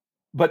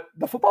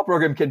the football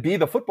program can be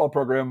the football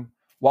program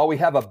while we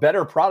have a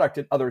better product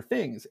in other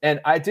things.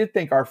 And I did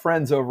think our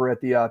friends over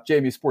at the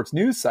JMU Sports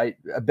News site,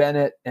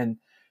 Bennett and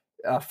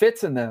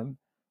Fitz and them,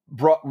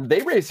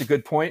 they raised a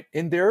good point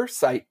in their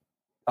site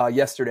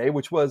yesterday,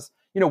 which was,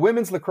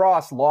 women's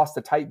lacrosse lost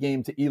a tight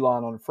game to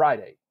Elon on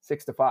Friday,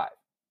 6-5.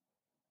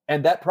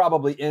 And that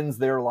probably ends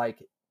their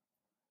like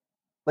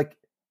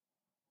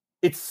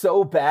it's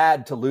so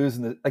bad to lose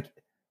in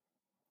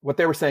what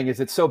they were saying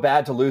is it's so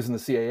bad to lose in the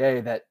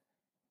CAA that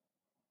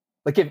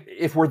like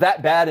if we're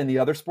that bad in the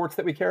other sports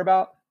that we care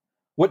about,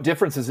 what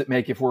difference does it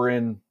make if we're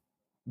in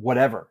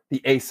whatever, the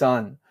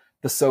ASUN,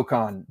 the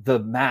SoCon, the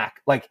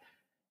MAC? Like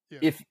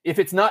if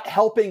it's not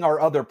helping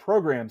our other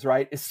programs,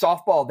 right? Is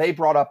softball, they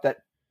brought up that,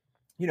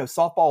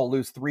 softball will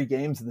lose 3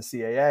 games in the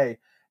CAA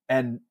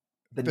and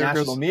the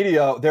national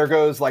media, there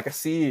goes like a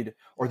seed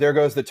or there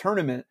goes the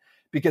tournament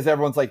because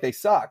everyone's like, they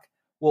suck.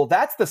 Well,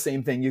 that's the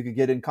same thing you could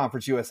get in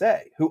Conference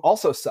USA, who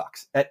also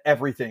sucks at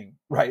everything,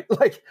 right?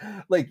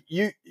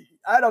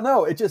 I don't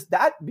know. It just,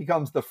 that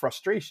becomes the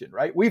frustration,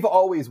 right? We've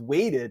always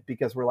waited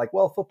because we're like,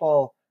 well,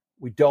 football,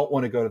 we don't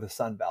want to go to the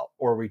Sun Belt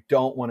or we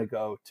don't want to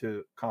go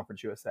to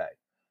Conference USA.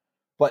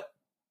 But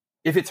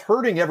if it's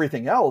hurting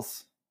everything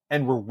else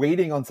and we're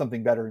waiting on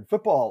something better in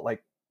football,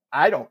 like,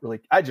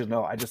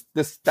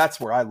 that's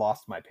where I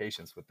lost my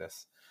patience with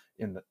this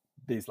in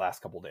these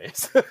last couple of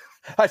days.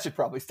 I should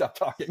probably stop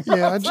talking.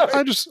 Yeah,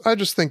 I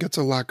just think it's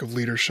a lack of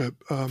leadership.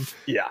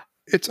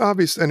 It's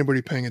obvious to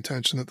anybody paying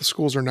attention that the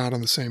schools are not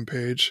on the same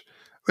page.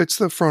 It's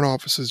the front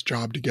office's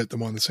job to get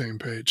them on the same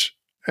page.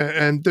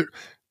 And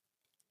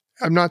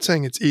I'm not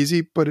saying it's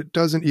easy, but it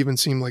doesn't even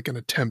seem like an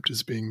attempt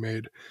is being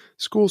made.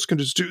 Schools can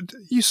just do,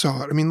 you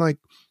saw it. I mean, like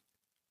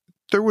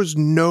there was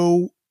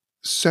no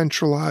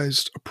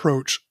centralized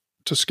approach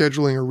to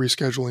scheduling or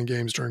rescheduling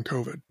games during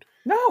COVID.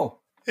 No.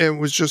 It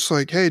was just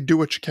like, hey, do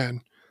what you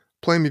can.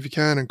 Play them if you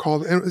can and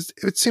call. And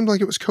it seemed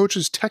like it was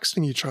coaches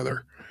texting each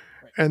other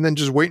and then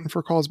just waiting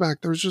for calls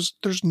back. There's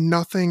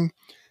nothing.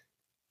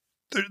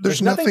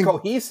 There's nothing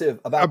cohesive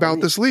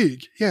about this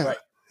league. Yeah. Right.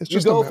 It's you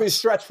just go if you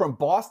stretch from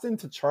Boston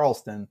to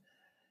Charleston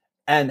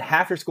and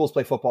half your schools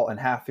play football and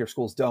half your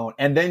schools don't.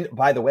 And then,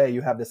 by the way,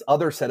 you have this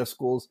other set of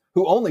schools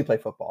who only play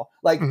football.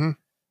 Like,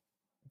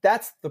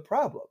 that's the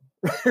problem,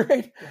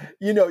 right?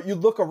 You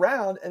look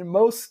around and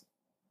most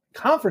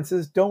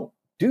conferences don't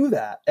do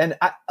that. And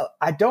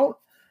I don't,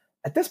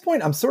 at this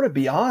point, I'm sort of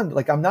beyond,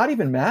 like, I'm not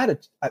even mad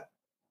at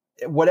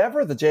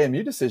whatever the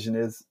JMU decision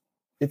is.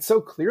 It's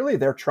so clearly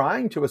they're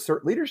trying to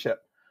assert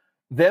leadership.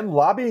 Them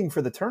lobbying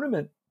for the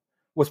tournament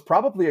was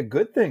probably a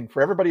good thing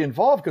for everybody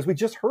involved because we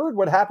just heard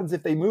what happens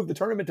if they move the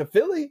tournament to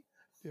Philly.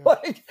 Yeah.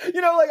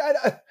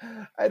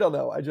 I don't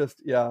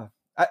know.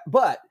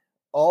 But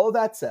all of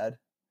that said,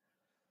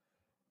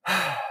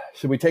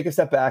 should we take a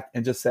step back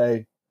and just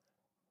say,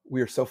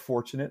 we are so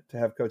fortunate to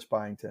have Coach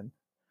Byington,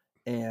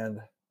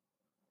 and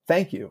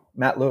thank you,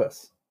 Matt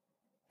Lewis,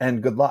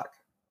 and good luck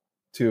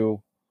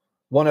to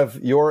one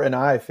of your and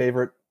I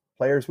favorite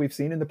players we've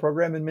seen in the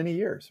program in many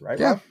years, right?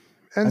 Yeah. Rob?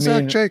 And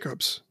Zach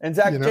Jacobs. And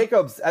Zach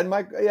Jacobs and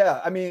Mike.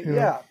 Yeah. I mean,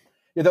 yeah.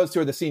 Yeah, those two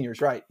are the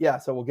seniors, right? Yeah,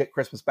 so we'll get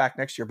Christmas back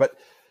next year. But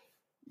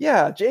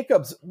yeah,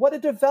 Jacobs, what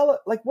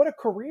a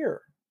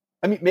career.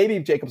 I mean, maybe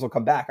Jacobs will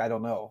come back. I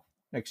don't know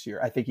next year.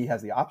 I think he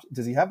has the option.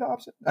 Does he have the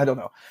option? I don't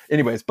know.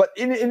 Anyways, but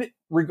in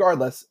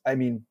regardless, I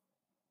mean,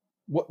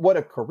 what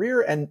a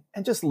career, and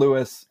just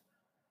Lewis,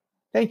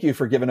 thank you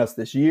for giving us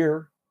this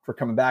year, for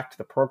coming back to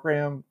the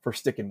program, for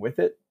sticking with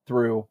it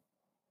through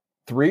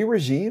 3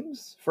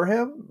 regimes for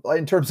him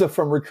in terms of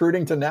from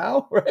recruiting to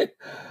now, right?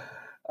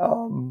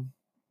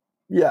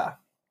 Yeah,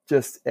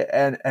 just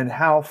and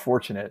how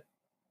fortunate.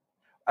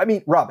 I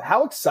mean, Rob,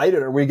 how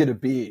excited are we going to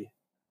be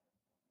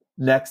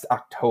next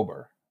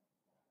October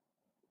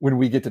when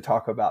we get to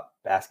talk about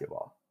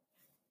basketball?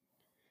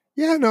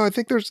 Yeah, no, I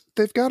think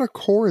they've got a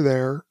core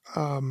there.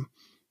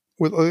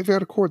 They've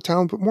got a core of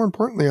talent, but more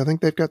importantly, I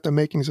think they've got the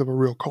makings of a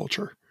real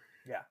culture.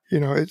 Yeah.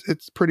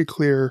 It's pretty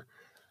clear,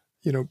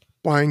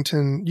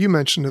 Byington, you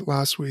mentioned it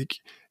last week,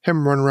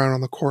 him running around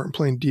on the court and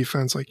playing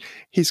defense. Like,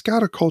 he's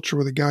got a culture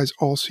where the guys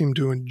all seem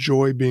to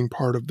enjoy being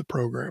part of the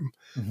program.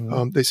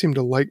 Mm-hmm. They seem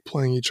to like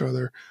playing each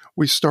other.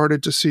 We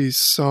started to see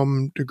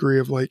some degree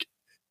of like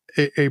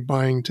a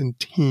Byington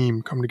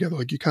team come together.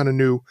 Like, you kind of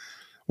knew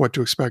what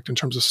to expect in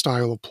terms of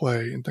style of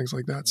play and things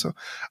like that. So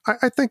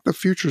I think the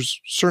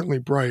future's certainly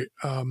bright.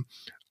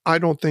 I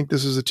don't think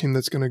this is a team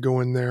that's going to go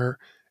in there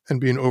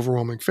and be an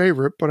overwhelming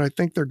favorite, but I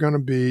think they're going to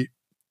be,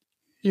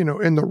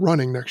 in the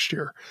running next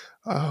year.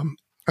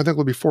 I think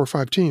there'll be 4 or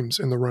 5 teams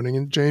in the running,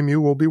 and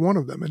JMU will be one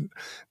of them. And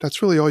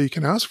that's really all you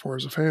can ask for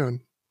as a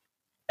fan.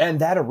 And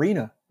that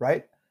arena,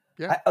 right?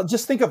 Yeah. I'll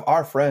just think of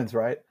our friends,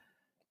 right?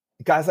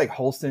 Guys like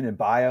Holston and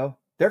Bio,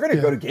 they're going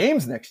to go to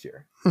games next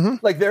year. Mm-hmm.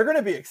 Like, they're going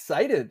to be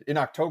excited in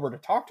October to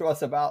talk to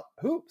us about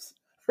hoops,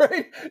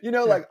 right?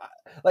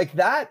 Like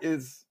that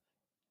is,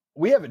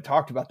 we haven't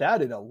talked about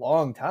that in a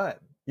long time.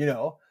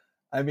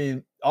 I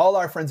mean, all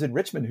our friends in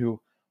Richmond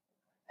who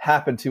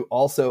happen to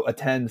also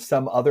attend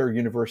some other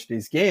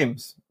university's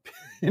games,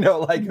 who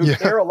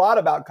care a lot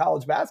about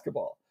college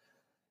basketball,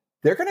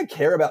 they're going to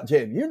care about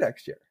JMU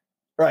next year,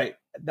 right?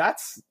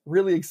 That's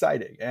really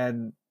exciting.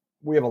 And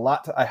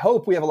I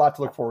hope we have a lot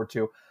to look forward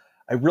to.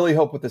 I really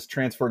hope with this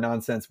transfer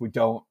nonsense, we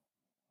don't,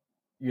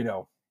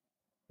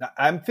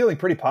 I'm feeling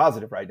pretty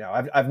positive right now.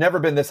 I've never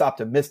been this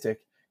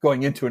optimistic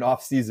going into an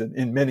off season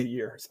in many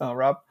years, huh,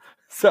 Rob?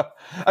 So,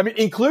 I mean,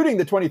 including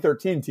the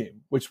 2013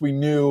 team, which we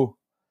knew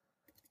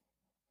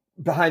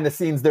behind the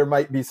scenes, there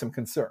might be some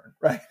concern,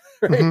 right?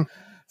 Mm-hmm.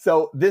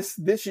 So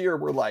this year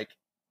we're like,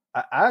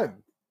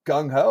 I'm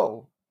gung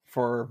ho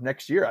for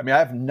next year. I mean, I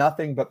have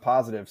nothing but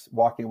positives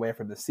walking away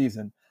from this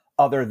season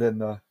other than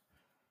the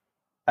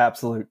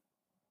absolute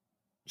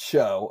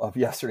show of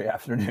yesterday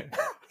afternoon.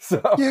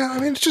 So yeah, I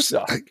mean, it's just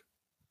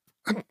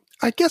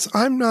I guess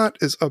I'm not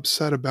as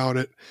upset about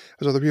it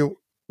as other people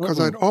because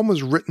I'd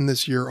almost written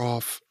this year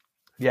off.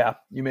 Yeah,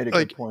 you made a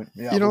good point.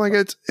 Yeah,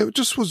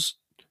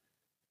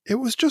 it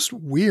was just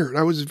weird.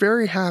 I was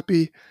very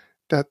happy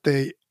that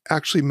they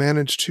actually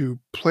managed to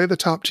play the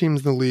top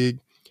teams in the league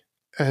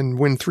and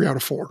win 3 out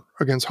of 4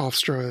 against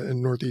Hofstra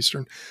and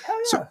Northeastern. Hell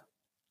yeah. So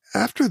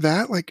after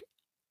that,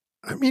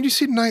 you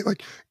see tonight,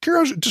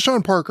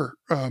 Deshaun Parker,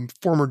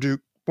 former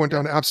Duke, went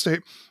down to App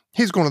State.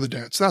 He's going to the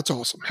dance. That's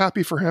awesome.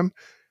 Happy for him.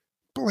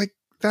 But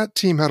that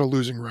team had a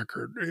losing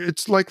record.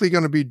 It's likely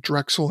going to be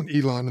Drexel and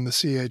Elon in the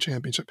CAA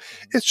championship.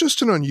 It's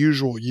just an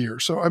unusual year.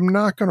 So I'm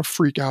not going to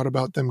freak out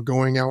about them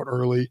going out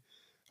early,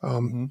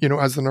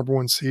 as the number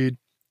 1 seed.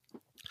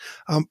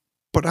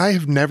 But I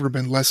have never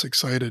been less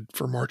excited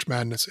for March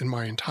Madness in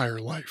my entire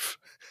life.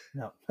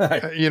 No.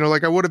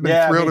 I would have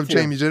been thrilled if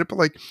Jamie did it,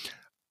 but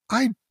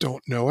I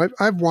don't know.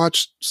 I've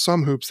watched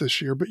some hoops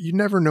this year, but you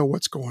never know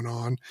what's going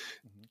on.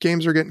 Mm-hmm.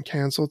 Games are getting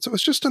canceled. So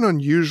it's just an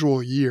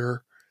unusual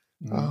year.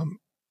 Mm-hmm.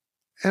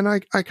 And I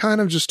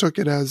kind of just took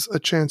it as a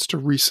chance to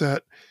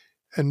reset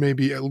and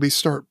maybe at least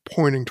start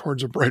pointing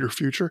towards a brighter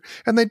future.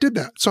 And they did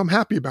that. So I'm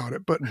happy about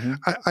it. But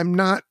I'm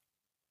not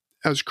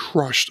as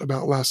crushed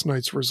about last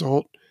night's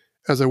result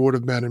as I would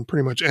have been in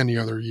pretty much any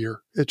other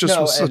year. It just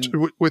was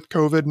with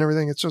COVID and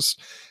everything. It's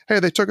just, hey,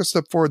 they took a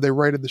step forward. They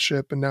righted the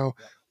ship. And now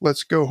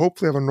let's go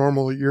hopefully have a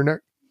normal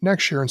year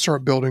next year and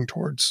start building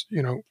towards,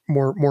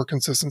 more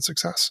consistent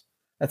success.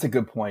 That's a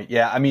good point.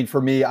 Yeah. I mean,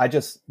 for me,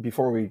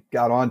 before we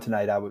got on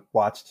tonight, I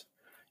watched,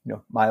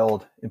 my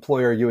old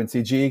employer,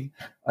 UNCG,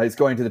 is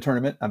going to the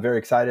tournament. I'm very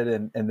excited.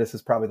 And this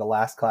is probably the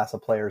last class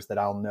of players that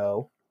I'll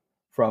know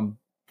from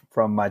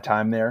my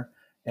time there.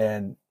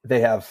 And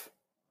they have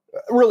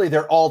really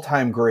their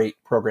all-time great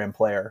program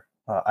player,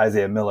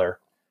 Isaiah Miller,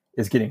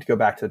 is getting to go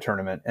back to the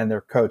tournament. And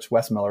their coach,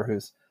 Wes Miller,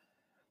 who's,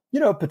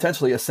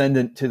 potentially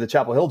ascendant to the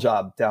Chapel Hill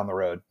job down the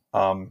road.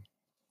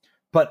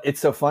 But it's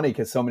so funny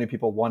because so many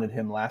people wanted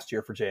him last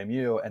year for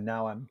JMU. And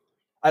now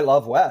I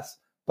love Wes.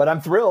 But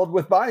I'm thrilled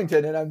with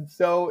Byington, and I'm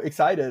so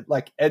excited.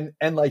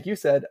 And like you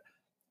said,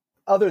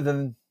 other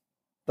than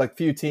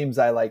few teams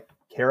I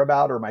care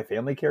about or my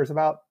family cares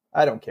about,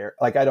 I don't care.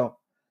 I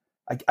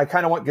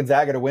kind of want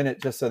Gonzaga to win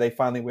it just so they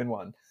finally win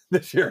one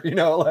this year.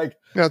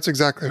 That's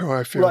exactly how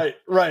I feel.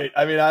 Right.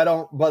 I mean, I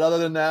don't. But other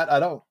than that, I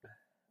don't.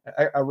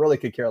 I really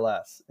could care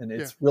less. And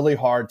it's really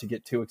hard to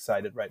get too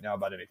excited right now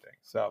about anything.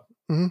 So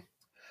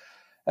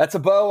that's a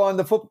bow on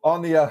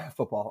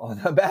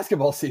the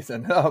basketball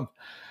season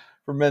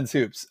for men's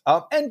hoops.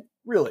 And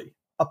really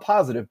a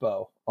positive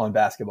bow on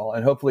basketball.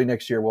 And hopefully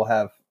next year we'll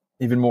have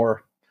even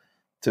more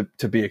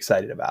to be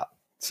excited about.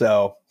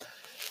 So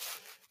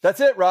that's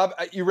it, Rob.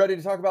 You ready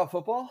to talk about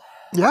football?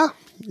 Yeah.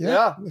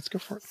 Let's go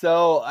for it.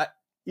 So,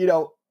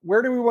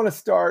 where do we want to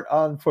start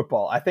on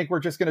football? I think we're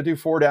just going to do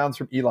 4 downs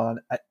from Elon.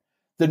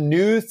 The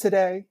news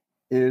today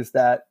is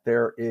that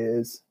there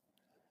is,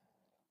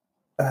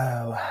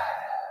 I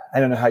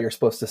don't know how you're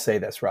supposed to say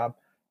this, Rob.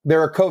 There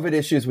are COVID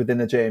issues within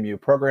the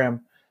JMU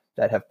program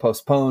that have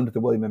postponed the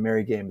William &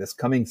 Mary game this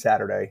coming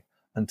Saturday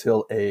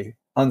until a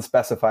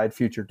unspecified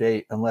future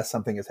date, unless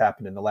something has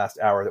happened in the last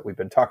hour that we've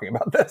been talking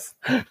about this,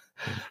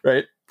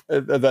 right?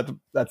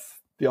 That's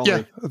the only.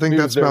 Yeah, I think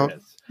that's about.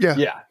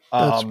 Yeah.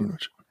 That's pretty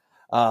much.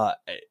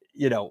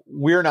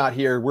 We're not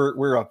here.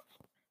 We're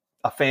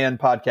a fan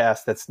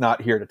podcast that's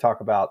not here to talk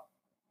about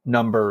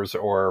numbers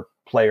or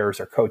players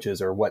or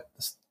coaches or what.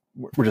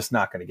 We're just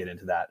not going to get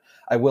into that.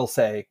 I will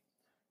say,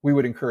 we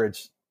would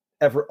encourage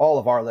all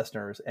of our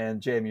listeners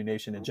and JMU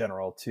Nation in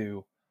general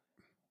to.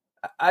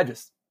 I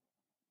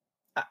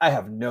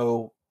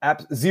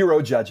have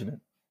zero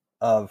judgment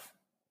of.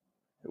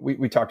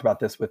 We talked about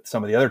this with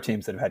some of the other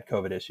teams that have had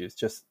COVID issues.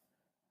 Just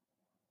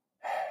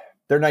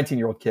they're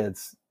 19-year-old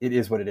kids. It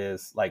is what it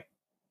is. Like,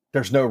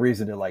 there's no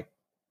reason to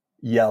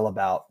yell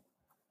about,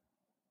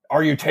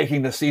 are you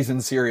taking the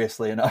season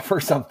seriously enough or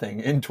something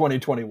in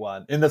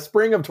 2021, in the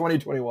spring of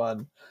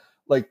 2021?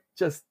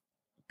 Just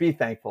be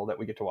thankful that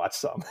we get to watch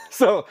some.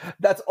 So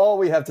that's all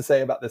we have to say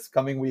about this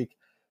coming week.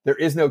 There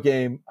is no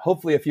game.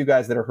 Hopefully a few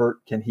guys that are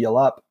hurt can heal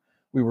up.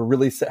 We were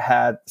really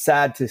sad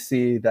to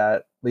see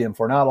that Liam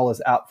Fornadel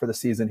is out for the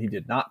season. He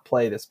did not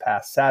play this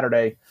past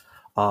Saturday,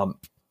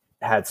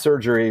 had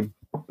surgery.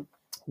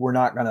 We're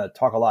not going to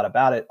talk a lot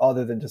about it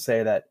other than to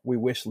say that we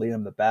wish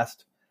Liam the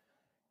best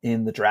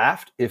in the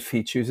draft if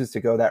he chooses to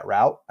go that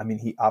route. I mean,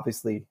 he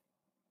obviously,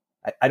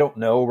 I don't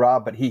know,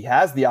 Rob, but he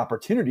has the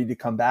opportunity to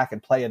come back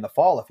and play in the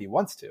fall if he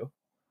wants to.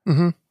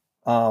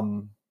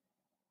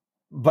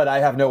 But I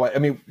have no,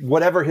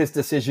 whatever his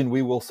decision,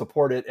 we will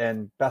support it,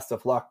 and best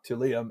of luck to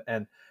Liam.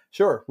 And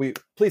sure,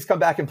 please come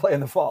back and play in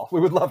the fall. We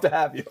would love to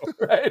have you,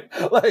 right?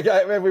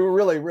 We were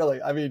really,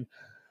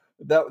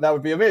 that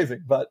would be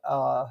amazing. But,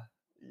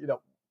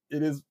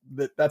 it is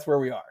that's where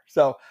we are.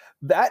 So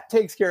that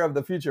takes care of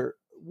the future.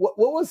 What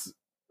was,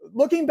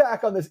 looking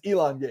back on this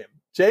Elon game,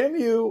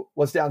 JMU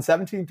was down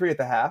 17-3 at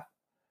the half.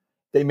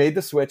 They made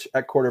the switch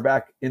at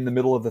quarterback in the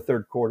middle of the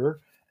third quarter,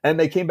 and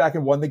they came back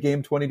and won the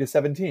game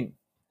 20-17.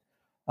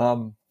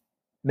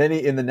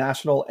 Many in the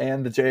national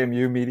and the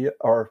JMU media,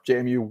 or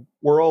JMU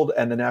world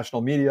and the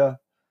national media,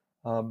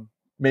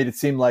 made it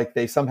seem like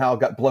they somehow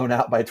got blown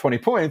out by 20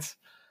 points.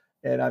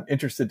 And I'm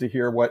interested to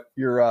hear what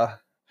your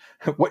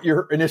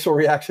initial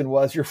reaction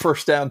was, your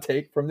first down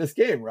take from this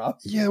game, Rob.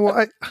 Yeah,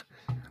 well,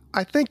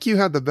 I think you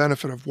had the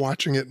benefit of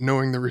watching it,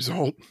 knowing the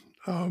result.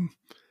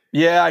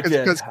 Yeah, I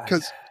did.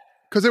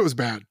 Because it was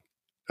bad.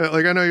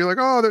 I know you're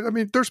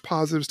like, there's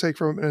positives to take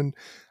from it. And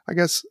I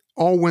guess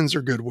all wins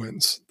are good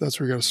wins. That's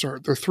where you got to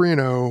start. They're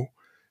 3-0.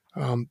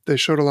 They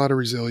showed a lot of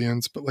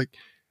resilience, but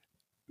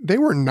they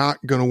were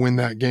not going to win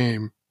that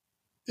game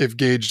if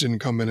Gage didn't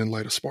come in and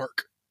light a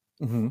spark.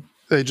 Mm-hmm.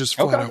 They just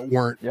flat out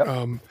weren't. Yep.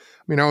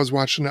 I was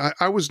watching.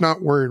 I was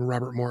not worried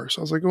Robert Morris.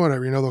 I was like,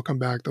 whatever, they'll come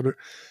back.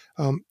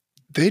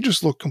 They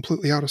just looked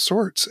completely out of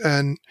sorts.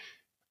 And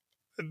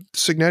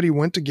Cignetti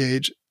went to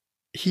Gage.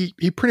 He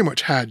pretty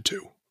much had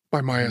to,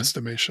 by my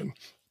estimation.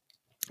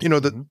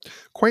 That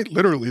quite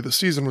literally the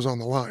season was on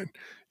the line.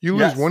 You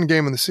lose one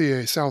game in the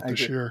CAA South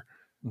this year,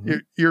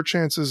 your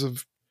chances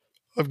of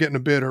getting a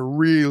bid are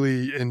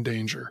really in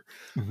danger.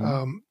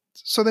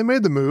 So they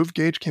made the move.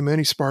 Gage came in,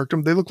 he sparked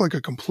them. They looked like a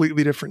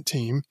completely different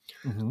team.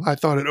 I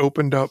thought it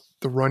opened up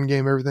the run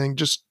game, everything.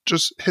 Just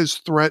his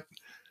threat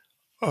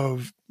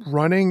of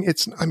running.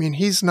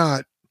 He's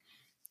not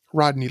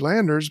Rodney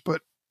Landers,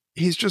 but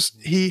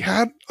he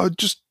had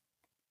it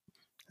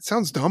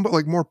sounds dumb,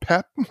 but more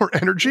pep, more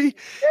energy.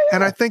 Yeah.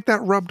 And I think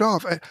that rubbed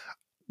off.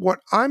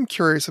 What I'm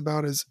curious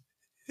about is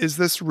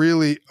this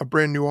really a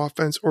brand new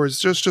offense, or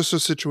is this just a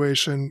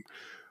situation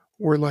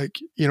where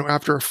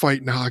after a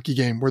fight in a hockey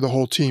game where the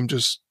whole team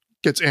just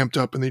gets amped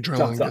up and the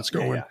adrenaline gets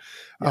going?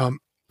 Yeah.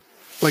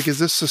 Is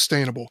this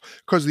sustainable?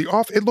 Because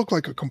it looked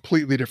like a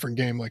completely different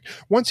game.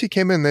 Once he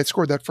came in, they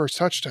scored that first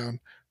touchdown.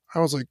 I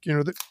was like,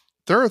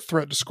 they're a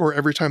threat to score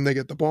every time they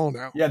get the ball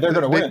now. Yeah, they're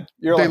going to win.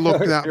 They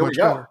look that much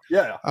better.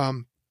 Yeah.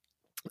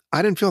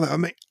 I didn't feel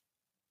that.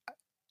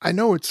 I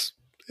know it's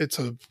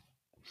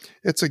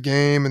a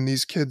game, and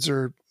these kids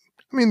are,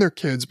 they're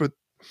kids, but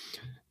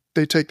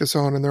they take this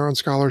on and they're on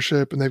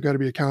scholarship and they've got to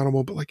be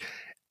accountable. But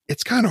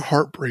it's kind of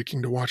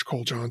heartbreaking to watch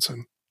Cole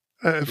Johnson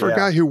for a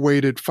guy who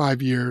waited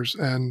 5 years,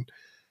 and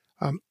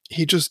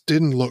he just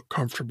didn't look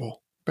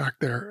comfortable back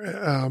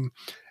there.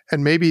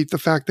 And maybe the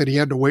fact that he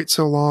had to wait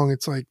so long,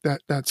 it's like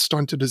that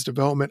stunted his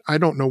development. I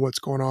don't know what's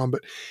going on,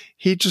 but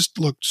he just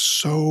looked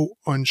so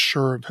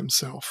unsure of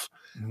himself.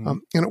 Mm-hmm.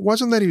 And it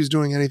wasn't that he was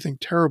doing anything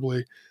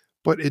terribly,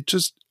 but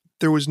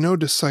there was no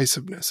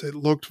decisiveness. It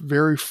looked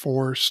very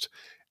forced,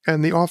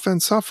 and the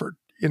offense suffered.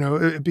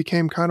 It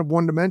became kind of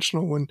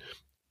one-dimensional when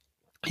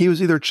he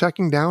was either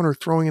checking down or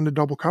throwing into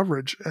double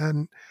coverage.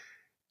 And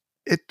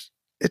it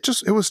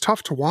was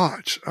tough to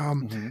watch.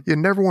 You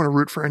never want to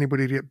root for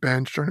anybody to get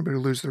benched or anybody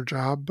to lose their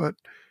job. But,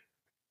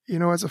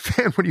 as a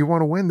fan, when you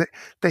want to win,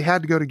 they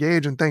had to go to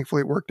Gage, and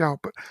thankfully it worked out.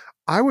 But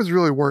I was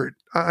really worried.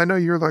 I know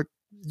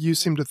you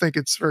seem to think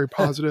it's very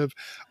positive.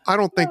 I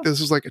don't think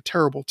this is like a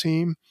terrible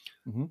team.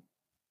 Mm-hmm.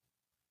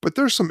 But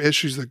there's some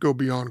issues that go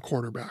beyond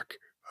quarterback.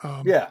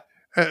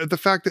 The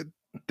fact that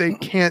they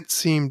can't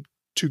seem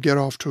to get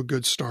off to a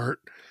good start.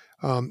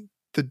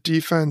 The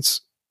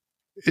defense,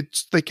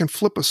 they can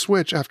flip a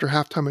switch after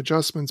halftime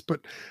adjustments,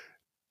 but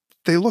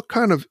they look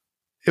kind of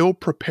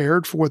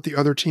ill-prepared for what the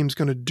other team's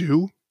going to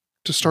do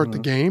to start the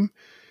game.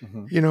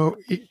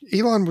 Mm-hmm.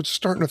 Elon was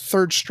starting a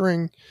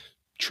third-string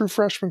true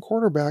freshman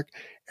quarterback,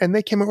 and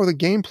they came out with a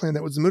game plan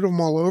that was move them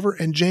all over,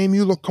 and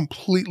JMU looked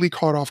completely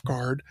caught off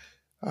guard.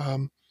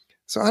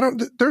 So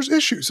there's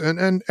issues,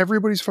 and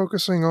everybody's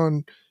focusing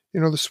on,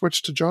 the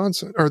switch to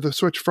Johnson, or the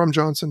switch from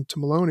Johnson to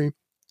Maloney,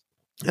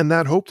 and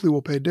that hopefully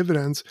will pay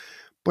dividends.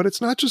 But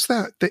it's not just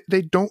that.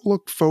 They don't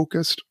look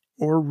focused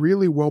or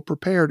really well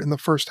prepared in the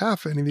first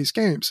half of any of these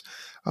games.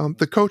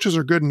 The coaches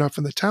are good enough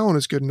and the talent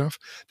is good enough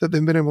that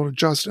they've been able to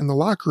adjust in the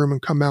locker room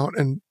and come out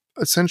and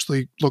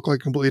essentially look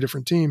like a completely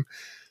different team.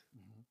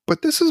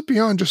 But this is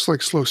beyond just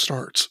like slow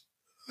starts.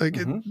 Like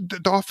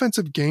the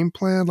offensive game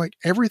plan, like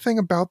everything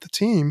about the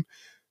team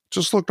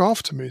just looked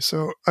off to me.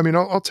 So, I mean,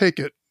 I'll take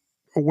it.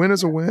 A win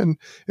is a win.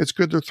 It's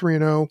good they're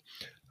 3-0.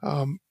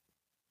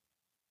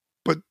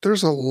 But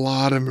there's a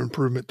lot of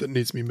improvement that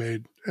needs to be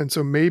made. And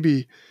so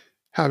maybe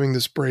having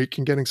this break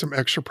and getting some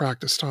extra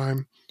practice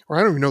time, or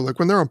I don't even know, like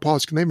when they're on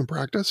pause, can they even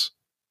practice?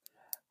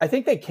 I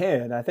think they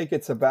can. I think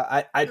it's about,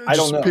 I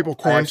don't know. People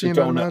quarantined,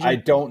 I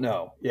don't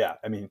know. Yeah.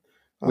 I mean,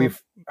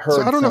 we've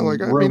heard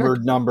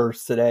rumored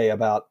numbers today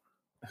about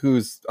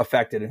who's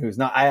affected and who's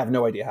not. I have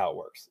no idea how it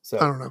works. So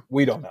I don't know.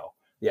 We don't know.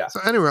 Yeah.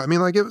 So anyway, I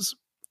mean, like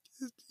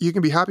you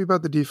can be happy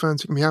about the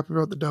defense, you can be happy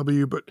about the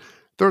W, but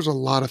there's a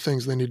lot of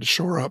things they need to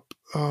shore up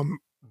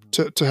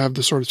to have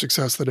the sort of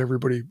success that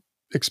everybody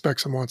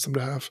expects and wants them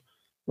to have.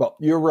 Well,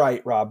 you're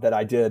right, Rob, that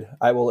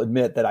I will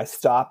admit that I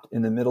stopped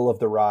in the middle of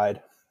the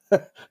ride.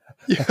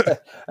 I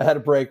had a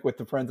break with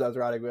the friends I was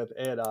riding with,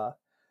 and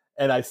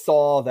I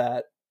saw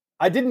that.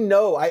 I didn't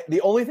know.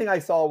 The only thing I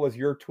saw was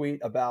your tweet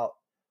about,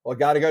 well,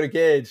 got to go to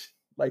Gage.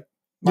 Like,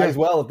 might as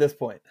well at this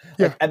point.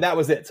 And that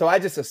was it. So I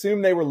just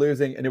assumed they were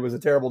losing and it was a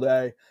terrible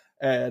day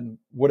and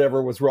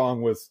whatever was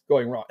wrong was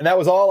going wrong. And that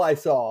was all I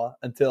saw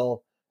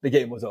until the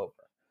game was over,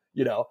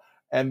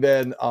 And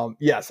then,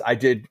 yes, I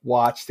did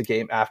watch the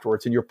game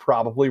afterwards. And you're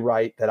probably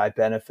right that I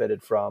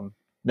benefited from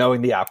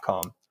knowing the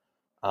outcome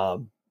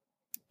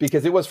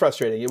because it was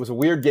frustrating. It was a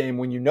weird game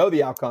when you know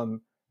the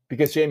outcome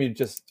because JMU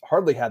just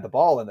hardly had the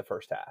ball in the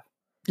first half.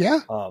 Yeah.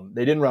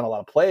 They didn't run a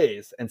lot of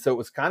plays. And so it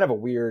was kind of a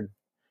weird,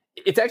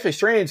 it's actually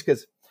strange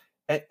because,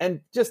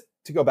 and just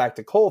to go back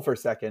to Cole for a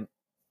second,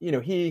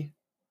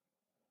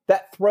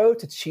 that throw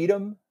to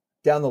Cheatham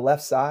down the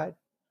left side,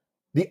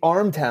 the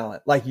arm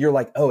talent, like you're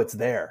like, oh, it's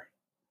there.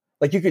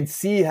 Like you can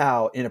see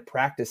how in a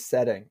practice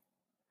setting,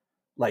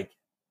 like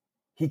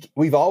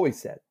we've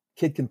always said,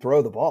 kid can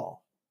throw the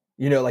ball,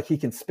 like he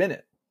can spin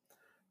it.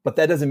 But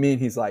that doesn't mean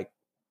he's like,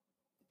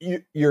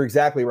 you're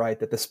exactly right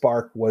that the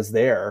spark was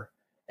there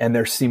and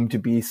there seemed to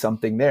be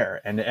something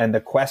there. And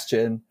the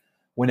question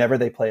whenever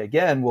they play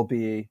again will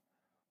be,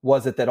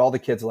 was it that all the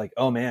kids are like,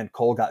 oh man,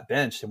 Cole got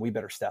benched and we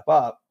better step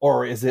up?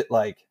 Or is it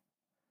like,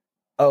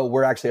 oh,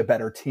 we're actually a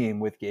better team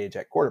with Gage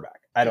at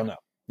quarterback? I don't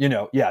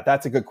know. Yeah,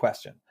 that's a good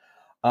question.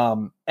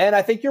 And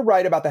I think you're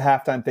right about the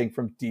halftime thing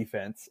from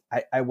defense.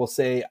 I will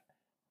say,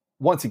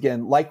 once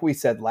again, like we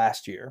said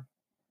last year,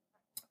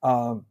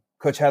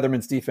 Coach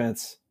Heatherman's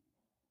defense,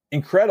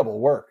 incredible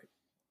work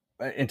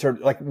in terms,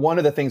 like one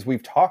of the things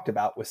we've talked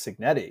about with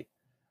Cignetti,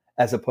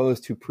 as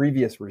opposed to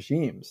previous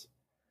regimes,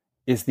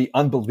 is the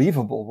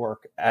unbelievable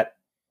work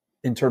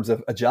in terms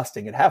of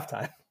adjusting at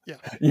halftime. Yeah.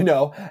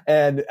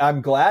 And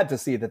I'm glad to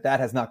see that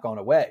has not gone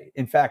away.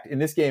 In fact, in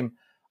this game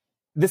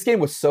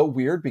was so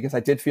weird because I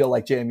did feel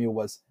like JMU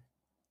was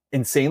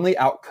insanely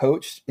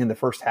outcoached in the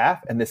first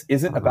half. And this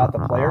isn't about the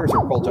players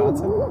or Cole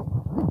Johnson,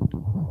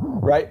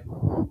 right?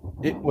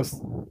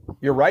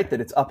 You're right that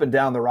it's up and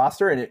down the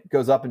roster and it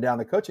goes up and down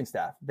the coaching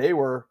staff. They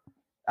were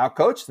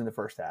outcoached in the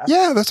first half.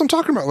 Yeah, that's what I'm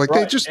talking about. Like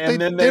right. they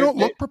don't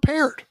look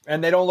prepared.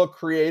 And they don't look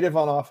creative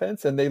on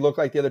offense and they look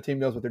like the other team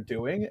knows what they're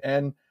doing.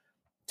 And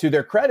to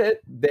their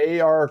credit, they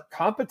are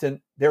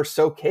competent. They're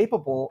so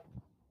capable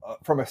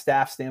from a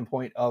staff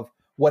standpoint of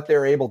what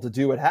they're able to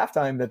do at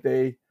halftime that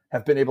they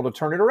have been able to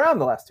turn it around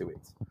the last 2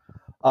 weeks.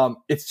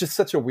 It's just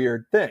such a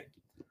weird thing.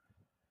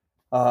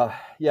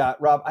 Yeah,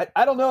 Rob,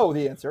 I don't know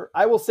the answer.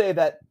 I will say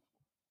that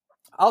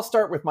I'll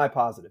start with my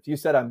positives. You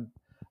said I'm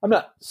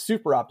not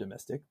super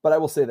optimistic, but I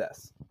will say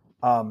this.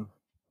 I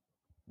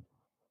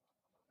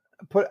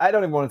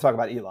don't even want to talk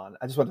about Elon.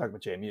 I just want to talk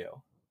about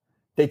JMU.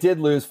 They did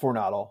lose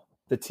Fornadel.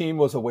 The team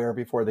was aware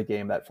before the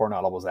game that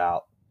Fornadel was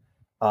out.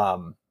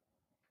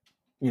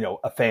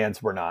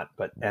 Fans were not,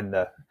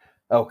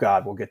 oh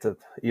God, we'll get to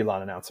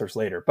Elon announcers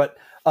later. But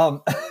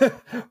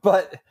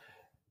but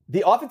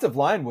the offensive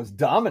line was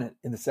dominant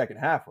in the second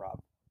half,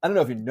 Rob. I don't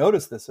know if you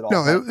noticed this at all.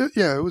 No,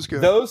 it was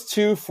good. Those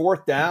 2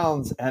 4th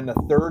downs and the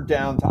 3rd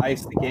down to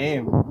ice the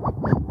game,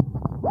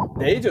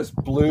 they just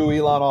blew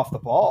Elon off the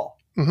ball.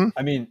 Mm-hmm.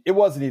 I mean, it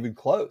wasn't even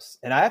close.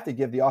 And I have to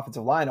give the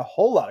offensive line a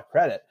whole lot of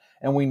credit.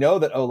 And we know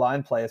that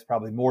O-line play is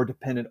probably more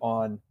dependent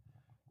on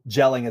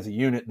gelling as a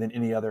unit than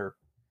any other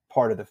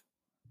part of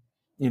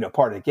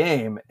the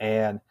game.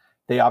 And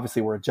they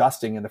obviously were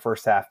adjusting in the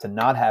first half to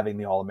not having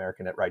the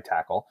All-American at right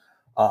tackle.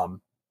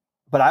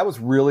 But I was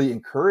really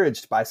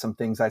encouraged by some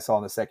things I saw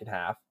in the second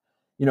half.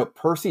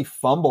 Percy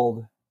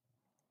fumbled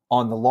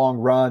on the long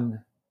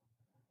run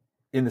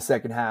in the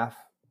second half.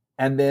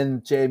 And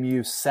then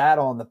JMU sat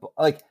on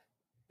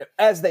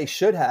as they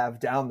should have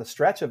down the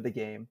stretch of the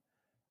game.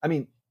 I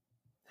mean,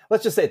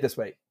 let's just say it this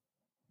way.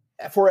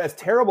 For as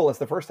terrible as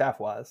the first half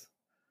was,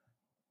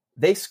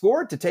 they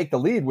scored to take the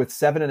lead with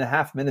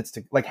 7.5 minutes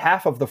to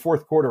half of the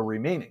fourth quarter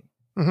remaining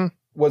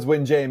was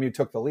when JMU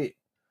took the lead.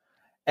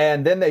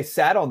 And then they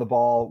sat on the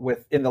ball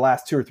in the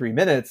last 2 or 3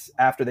 minutes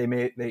after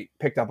they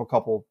picked up a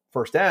couple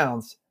first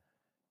downs.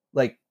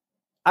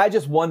 I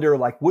just wonder,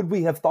 would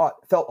we have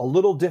felt a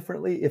little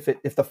differently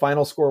if the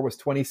final score was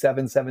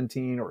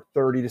 27-17 or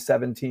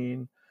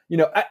 30-17?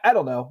 I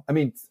don't know. I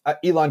mean,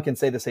 Elon can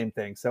say the same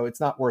thing, so it's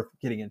not worth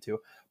getting into.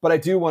 But I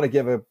do want to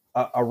give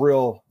a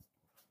real,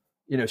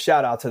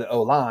 shout out to the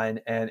O-line,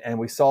 and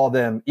we saw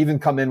them even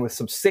come in with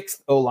some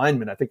 6th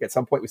O-linemen. I think at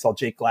some point we saw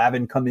Jake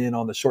Glavin come in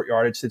on the short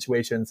yardage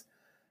situations.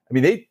 I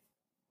mean, they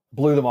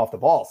blew them off the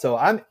ball. So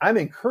I'm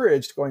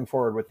encouraged going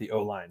forward with the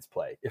O-line's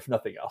play, if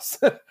nothing else.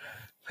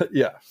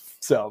 Yeah.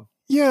 So.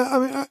 Yeah, I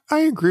mean, I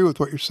agree with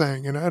what you're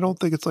saying, and I don't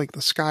think it's like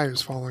the sky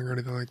is falling or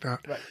anything like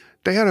that. Right.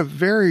 They had a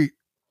very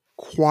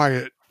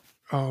quiet,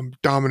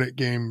 dominant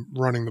game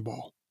running the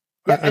ball.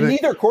 Yeah, and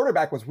neither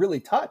quarterback was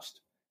really touched.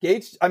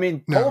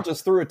 Cole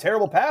just threw a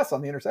terrible pass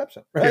on the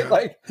interception,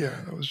 right? Yeah,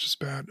 that was just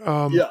bad.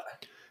 Yeah.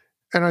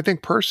 And I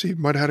think Percy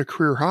might have had a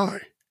career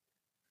high.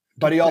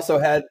 But he also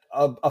had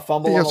a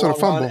fumble on the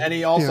long run, and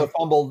he also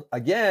fumbled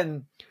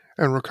again.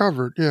 And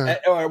recovered, yeah.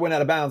 Or went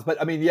out of bounds.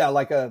 But I mean, yeah,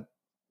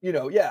 he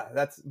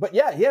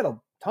had a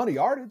ton of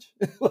yardage.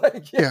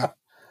 I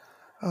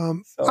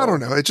don't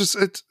know. It's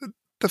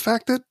the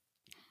fact that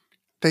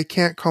they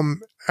can't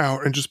come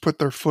out and just put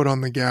their foot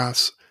on the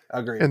gas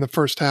in the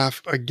first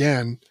half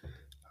again.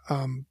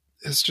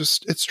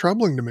 It's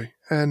troubling to me.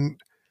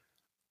 And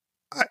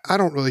I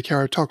don't really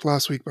care. I talked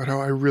last week about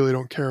how I really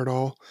don't care at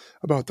all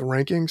about the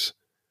rankings.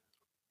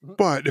 Mm-hmm.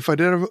 But if I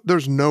did,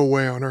 there's no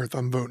way on earth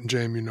I'm voting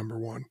JMU number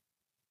 1.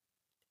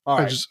 All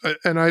right.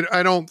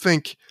 I don't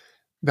think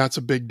that's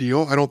a big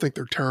deal. I don't think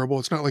they're terrible.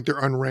 It's not like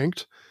they're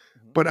unranked.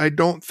 Mm-hmm. But I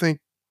don't think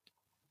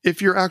if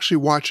you're actually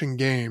watching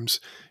games,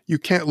 you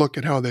can't look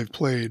at how they've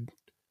played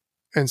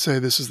and say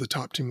this is the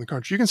top team in the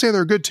country. You can say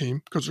they're a good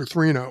team because they're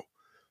 3-0.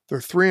 They're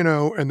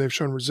 3-0 and they've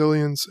shown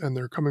resilience and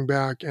they're coming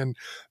back and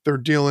they're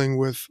dealing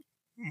with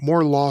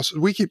more losses.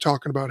 We keep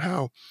talking about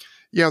how,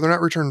 they're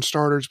not returning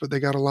starters, but they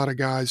got a lot of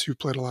guys who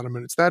played a lot of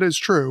minutes. That is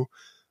true,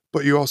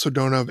 but you also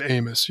don't have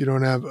Amos. You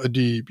don't have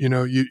Adib. You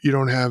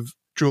don't have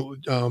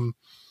Jalen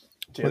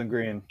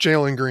Green.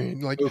 Jalen Green.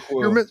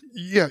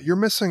 You're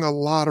missing a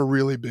lot of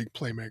really big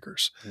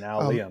playmakers. Now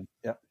Liam.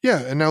 Yeah.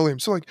 Yeah, and now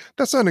Liam. So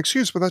that's not an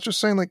excuse, but that's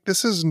just saying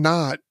this is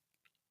not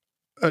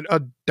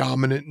a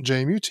dominant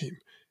JMU team.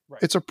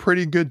 Right. It's a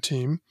pretty good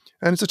team,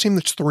 and it's a team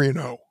that's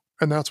 3-0,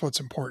 and that's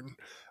what's important.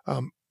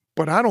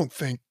 But I don't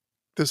think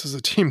this is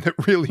a team that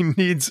really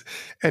needs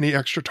any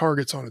extra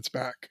targets on its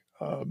back.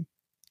 And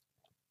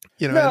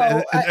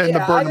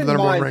the burden of the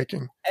number 1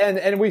 ranking. And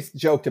I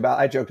joked about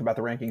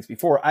the rankings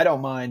before. I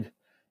don't mind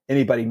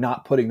anybody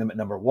not putting them at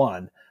number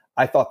 1.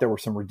 I thought there were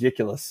some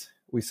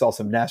we saw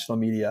some national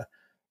media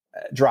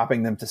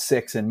dropping them to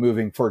 6 and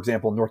moving, for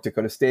example, North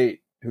Dakota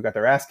State, who got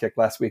their ass kicked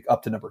last week,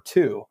 up to number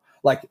 2.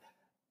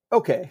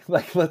 Okay,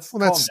 let's.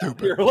 Well, that's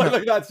stupid.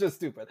 That's just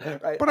stupid,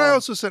 right? But I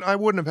also said I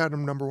wouldn't have had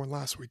them number 1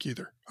 last week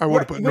either. I would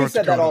have put North Dakota.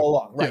 We said that all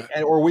along, right?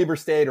 Yeah. Or Weber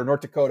State or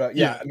North Dakota.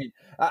 Yeah. I mean,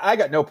 I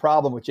got no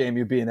problem with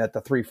JMU being at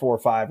the 3, 4,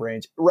 5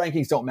 range.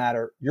 Rankings don't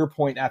matter. Your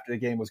point after the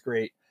game was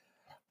great.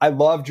 I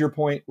loved your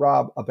point,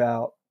 Rob,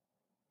 about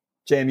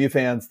JMU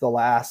fans the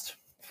last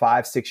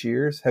 5, 6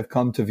 years have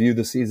come to view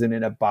the season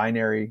in a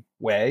binary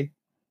way.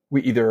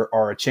 We either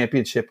are a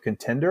championship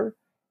contender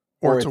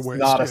or it's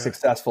not a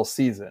successful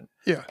season.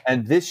 Yeah.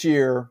 And this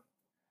year,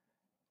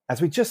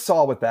 as we just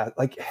saw with that,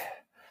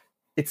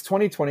 it's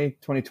 2020,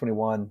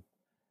 2021.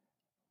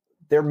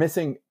 They're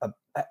missing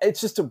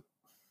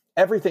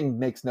everything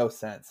makes no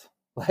sense.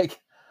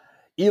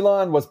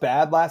 Elon was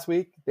bad last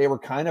week. They were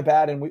kind of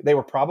bad they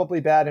were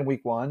probably bad in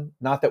week 1.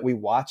 Not that we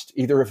watched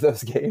either of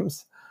those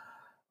games.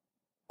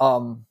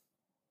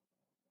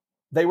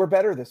 They were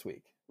better this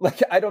week.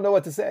 Like, I don't know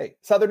what to say.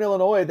 Southern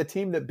Illinois, the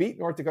team that beat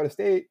North Dakota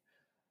State,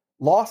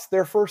 lost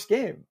their first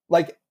game.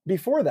 Like,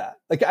 before that,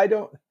 like,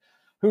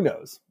 who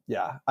knows?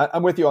 Yeah,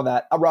 I'm with you on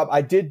that. Rob,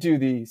 I did do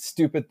the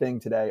stupid thing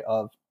today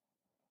of,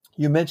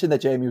 you mentioned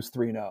that JMU's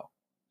 3-0.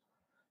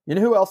 You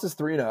know who else is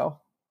 3-0?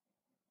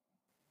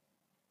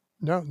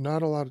 No,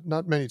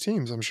 not many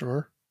teams, I'm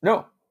sure.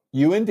 No,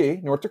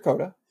 UND, North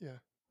Dakota. Yeah.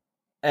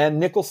 And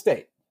Nicholls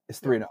State is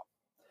 3-0.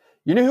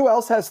 You know who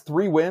else has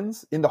 3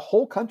 wins in the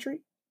whole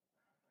country?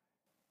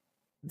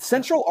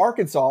 Central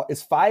Arkansas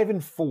is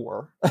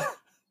 5-4,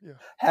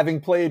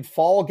 having played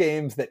fall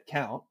games that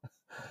count.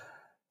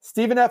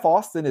 Stephen F.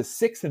 Austin is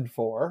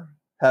 6-4,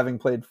 having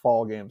played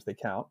fall games that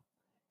count.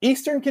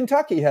 Eastern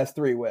Kentucky has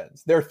 3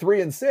 wins. They're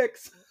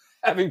 3-6,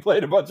 having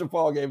played a bunch of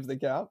fall games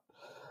that count.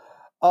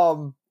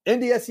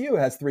 NDSU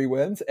has 3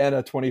 wins and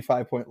a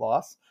 25-point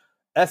loss.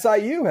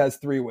 SIU has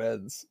 3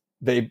 wins.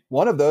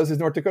 One of those is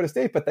North Dakota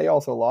State, but they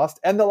also lost.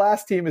 And the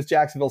last team is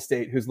Jacksonville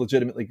State, who's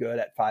legitimately good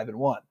at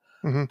 5-1.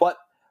 Mm-hmm. But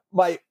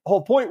my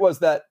whole point was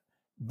that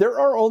there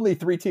are only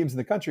 3 teams in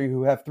the country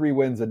who have 3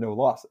 wins and no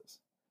losses.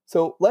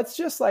 So let's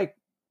just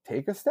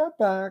take a step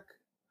back,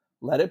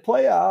 let it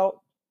play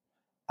out.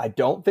 I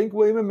don't think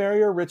William &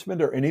 Mary or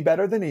Richmond are any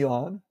better than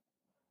Elon.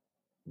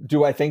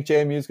 Do I think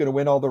JMU is going to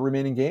win all the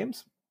remaining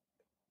games?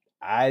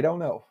 I don't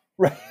know.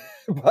 Right?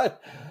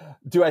 But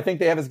do I think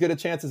they have as good a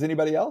chance as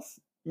anybody else?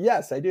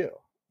 Yes, I do.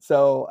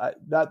 So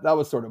that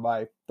was sort of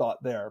my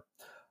thought there.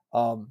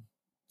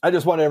 I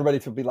just want everybody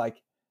to be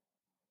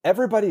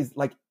everybody's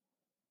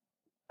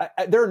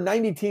there are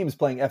 90 teams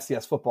playing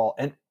FCS football,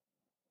 and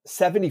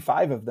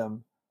 75 of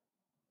them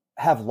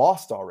have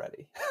lost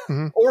already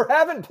or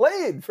haven't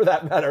played, for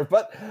that matter.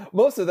 But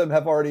most of them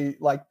have already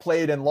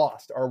played and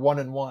lost, or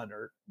 1-1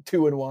 or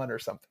 2-1 or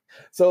something.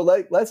 So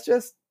let's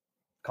just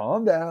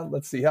calm down.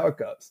 Let's see how it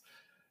goes.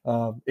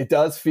 It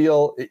does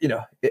feel,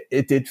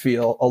 it did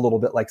feel a little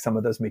bit like some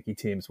of those Mickey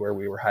teams where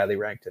we were highly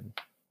ranked, and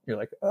you're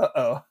like,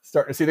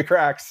 starting to see the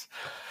cracks.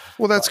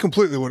 Well, that's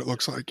completely what it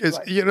looks like. It's,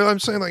 right. I'm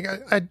saying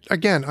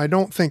I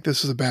don't think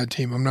this is a bad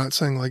team. I'm not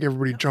saying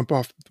everybody jump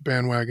off the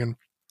bandwagon,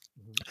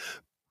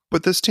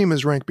 but this team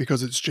is ranked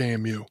because it's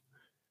JMU.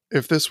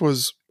 If this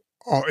was,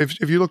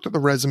 if you looked at the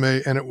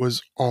resume and it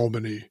was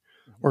Albany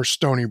or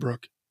Stony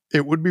Brook,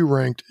 it would be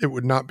ranked. It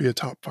would not be a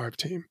top 5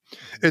 team.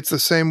 It's the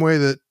same way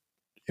that,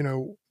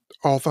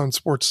 All-Thon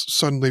Sports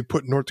suddenly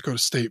put North Dakota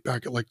State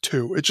back at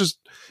 2. It's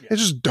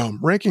just dumb.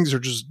 Rankings are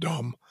just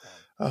dumb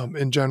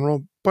in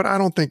general. But I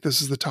don't think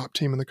this is the top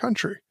team in the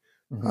country.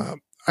 Mm-hmm.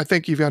 I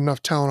think you've got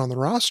enough talent on the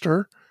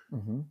roster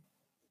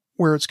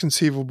where it's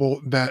conceivable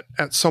that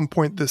at some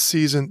point this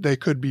season they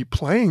could be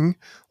playing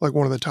like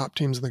one of the top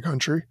teams in the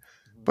country.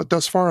 But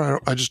thus far,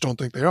 I just don't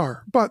think they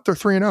are. But they're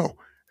 3-0,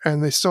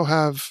 and they still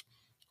have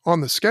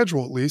on the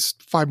schedule at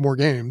least 5 more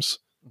games,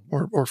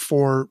 or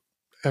 4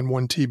 and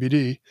 1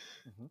 TBD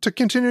to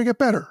continue to get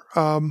better.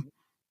 So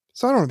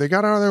I don't know. They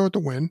got out of there with the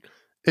win.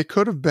 It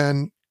could have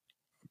been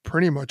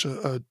pretty much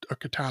a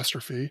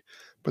catastrophe,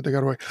 but they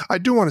got away. I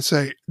do want to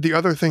say the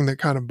other thing that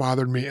kind of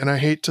bothered me, and I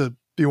hate to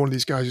be one of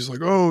these guys who's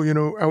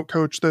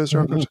outcoach this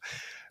or outcoach.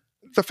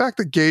 The fact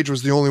that Gage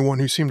was the only one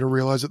who seemed to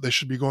realize that they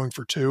should be going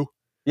for 2.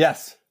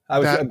 Yes.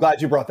 I'm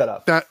glad you brought that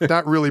up.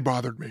 That really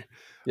bothered me.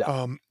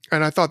 Yeah.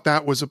 And I thought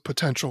that was a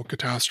potential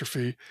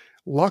catastrophe.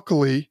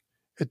 Luckily,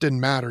 it didn't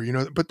matter,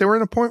 but they were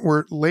in a point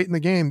where late in the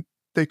game,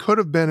 they could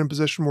have been in a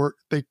position where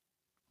they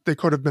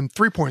could have been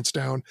 3 points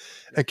down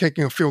and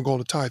kicking a field goal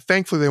to tie.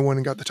 Thankfully, they went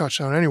and got the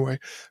touchdown anyway,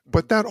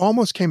 but that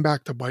almost came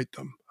back to bite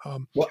them.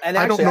 And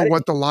I don't know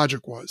what the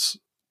logic was.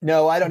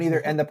 No, I don't either.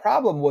 And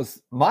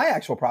my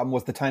actual problem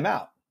was the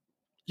timeout.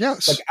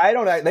 Yes.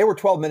 They were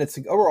 12 minutes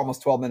to go, or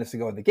almost 12 minutes to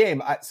go in the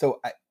game.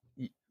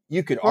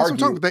 You could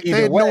argue they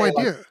had no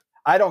idea.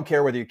 I don't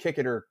care whether you kick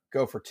it or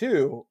go for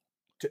 2.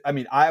 I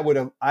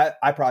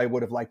probably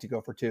would have liked to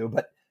go for 2,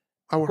 but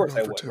of course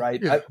I would,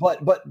 right? Yeah.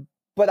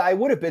 But I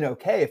would have been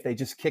okay if they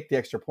just kicked the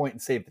extra point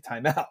and saved the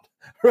timeout,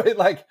 right?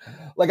 Like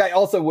I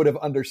also would have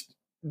understood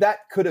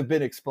that could have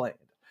been explained.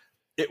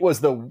 It was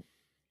the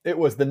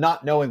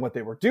not knowing what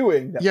they were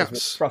doing that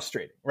was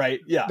frustrating, right?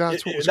 Yeah,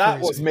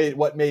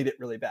 what made it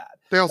really bad.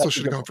 They also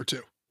should have gone for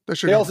 2.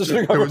 They also should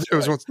have gone for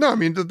 2.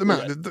 The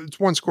math. It's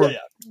one score.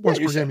 One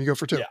score game. You go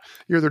for 2. Yeah.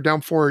 You're either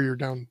down 4 or you're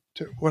down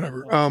 2.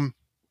 Whatever. Right.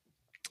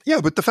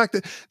 But the fact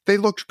that they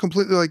looked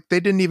completely like they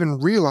didn't even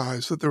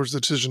realize that there was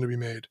a decision to be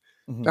made.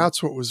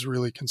 That's what was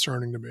really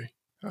concerning to me.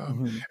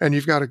 And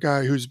you've got a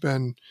guy who's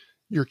been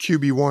your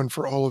QB1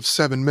 for all of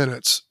 7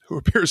 minutes, who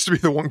appears to be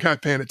the one guy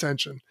paying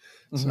attention.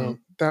 So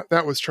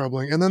that was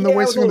troubling. And then the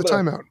wasting of the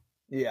timeout.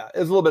 It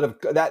was a little bit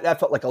of that. That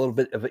felt like a little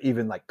bit of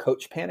even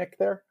coach panic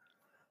there.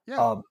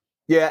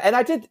 Yeah. And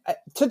I did,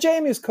 to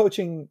JMU's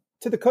coaching,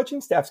 to the coaching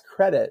staff's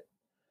credit,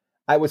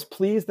 I was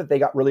pleased that they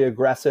got really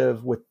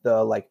aggressive with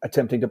the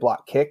attempting to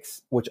block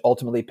kicks, which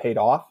ultimately paid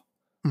off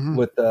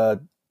with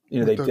the,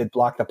 they did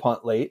block the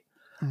punt late.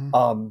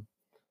 I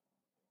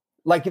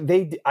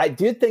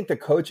did think the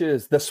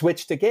coaches, the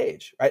switch to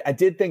Gage, right? I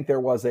did think there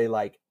was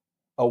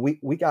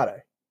we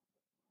gotta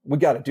we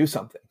got to do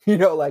something,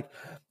 like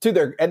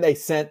and they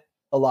sent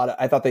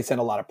I thought they sent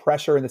a lot of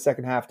pressure in the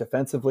second half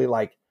defensively.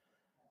 Like,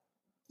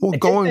 well,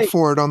 going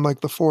for it on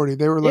like the 40,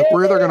 they were like,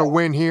 we're either going to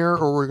win here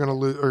or we're going to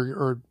lose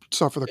or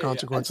suffer the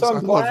consequences. So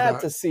I'm glad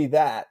to see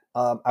that.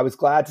 I was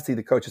glad to see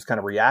the coaches kind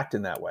of react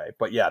in that way.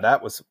 But yeah,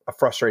 that was a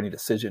frustrating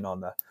decision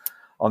on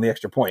the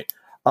extra point.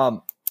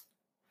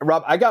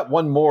 Rob, I got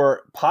one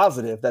more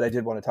positive that I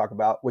did want to talk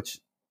about, which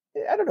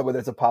I don't know whether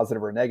it's a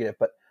positive or a negative,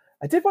 but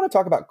I did want to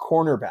talk about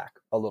cornerback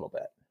a little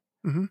bit.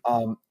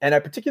 Mm-hmm. And I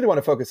particularly want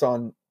to focus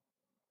on,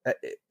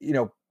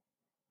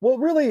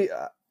 really,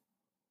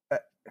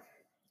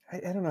 I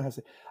don't know how to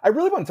say. I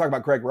really want to talk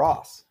about Greg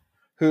Ross,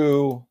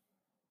 who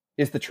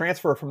is the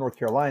transfer from North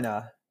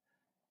Carolina,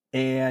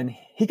 and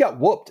he got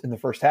whooped in the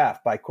first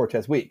half by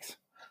Cortez Weeks.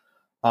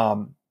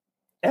 And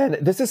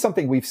this is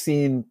something we've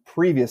seen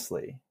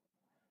previously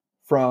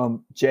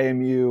from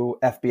JMU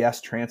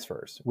FBS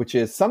transfers, which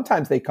is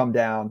sometimes they come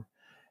down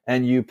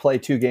and you play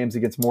 2 games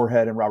against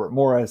Moorhead and Robert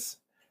Morris,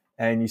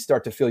 and you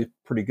start to feel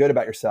pretty good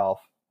about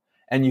yourself,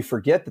 and you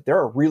forget that there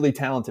are really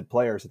talented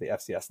players at the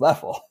FCS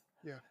level.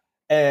 Yeah.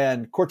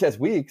 And Cortez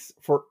Weeks,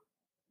 for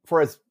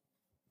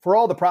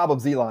all the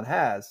problems Elon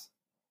has,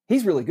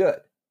 he's really good.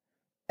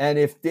 And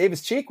if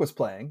Davis Cheek was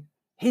playing,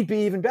 he'd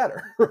be even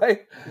better,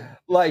 right? Yeah.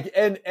 Like,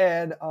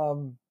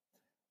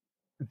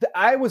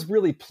 I was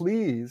really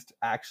pleased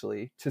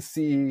actually to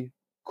see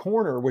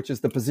corner, which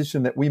is the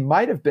position that we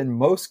might have been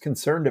most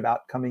concerned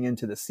about coming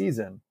into the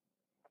season.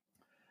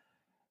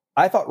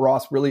 I thought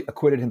Ross really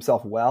acquitted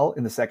himself well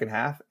in the second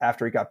half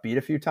after he got beat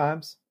a few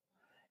times.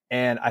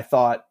 And I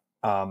thought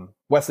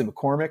Wesley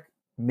McCormick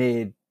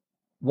made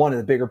one of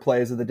the bigger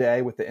plays of the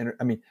day with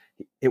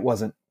it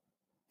wasn't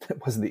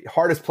the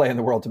hardest play in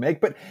the world to make,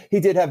 but he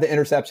did have the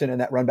interception and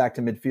that run back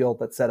to midfield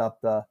that set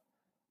up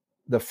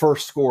the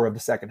first score of the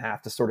second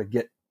half to sort of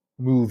get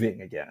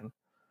moving again.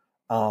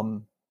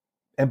 And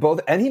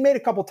he made a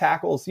couple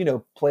tackles,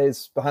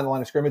 plays behind the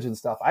line of scrimmage and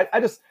stuff.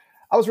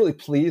 I was really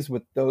pleased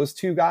with those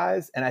 2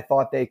 guys. And I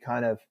thought they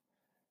kind of,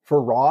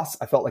 for Ross,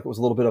 I felt like it was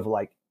a little bit of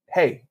like,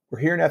 hey, we're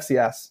here in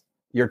FCS.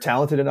 You're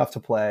talented enough to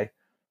play,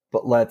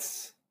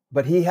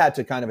 but he had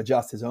to kind of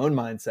adjust his own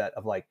mindset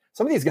of like,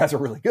 some of these guys are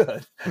really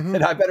good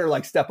and I better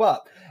like step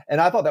up.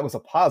 And I thought that was a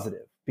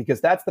positive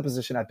because that's the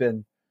position I've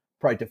been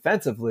probably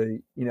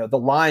defensively. The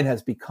line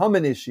has become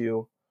an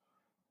issue,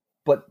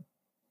 but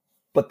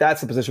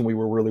that's the position we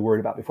were really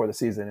worried about before the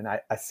season. And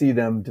I see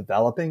them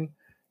developing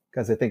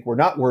because I think we're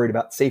not worried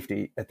about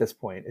safety at this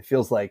point. It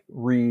feels like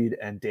Reed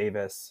and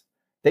Davis,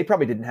 they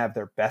probably didn't have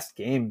their best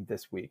game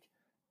this week,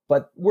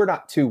 but we're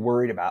not too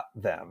worried about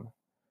them.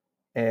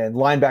 And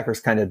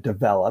linebackers kind of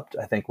developed.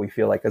 I think we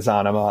feel like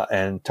Azanama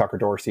and Tucker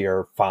Dorsey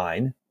are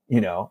fine,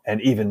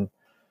 and even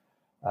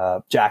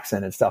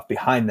Jackson and stuff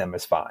behind them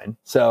is fine.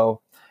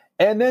 So,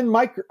 and then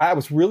I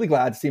was really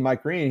glad to see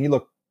Mike Green. He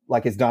looked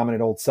like his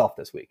dominant old self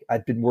this week.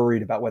 I'd been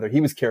worried about whether he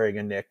was carrying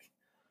a nick,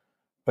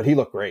 but he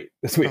looked great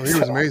this week. Oh, he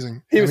was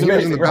amazing. He was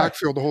amazing, in the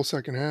backfield the whole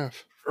second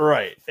half.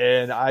 Right.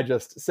 And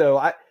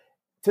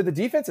to the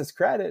defense's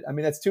credit,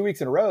 that's 2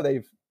 weeks in a row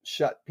they've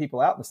shut people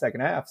out in the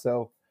second half.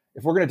 So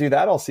if we're going to do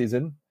that all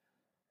season,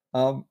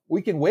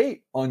 we can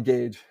wait on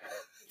Gage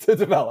to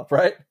develop,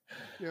 right?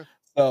 Yeah.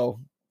 So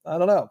I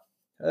don't know.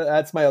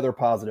 That's my other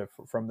positive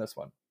from this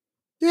one.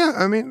 Yeah.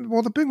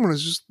 The big one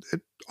is just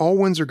all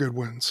wins are good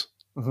wins.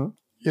 Mm-hmm.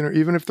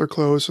 Even if they're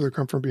close or they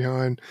come from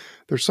behind,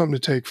 there's something to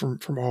take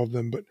from all of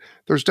them. But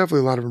there's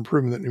definitely a lot of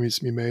improvement that needs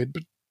to be made.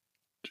 But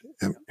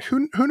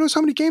who knows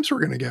how many games we're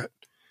going to get?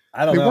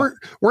 I don't know.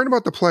 Worrying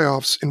about the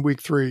playoffs in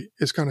week 3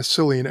 is kind of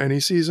silly in any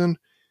season.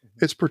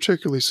 It's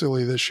particularly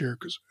silly this year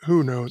because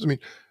who knows?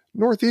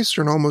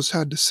 Northeastern almost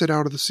had to sit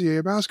out of the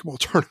CAA basketball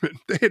tournament.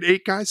 They had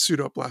 8 guys suit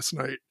up last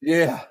night.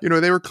 Yeah.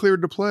 They were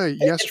cleared to play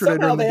yesterday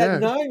during the day. They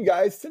had 9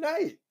 guys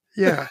tonight.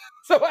 Yeah.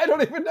 So I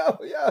don't even know.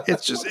 Yeah.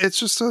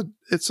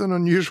 It's an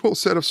unusual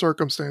set of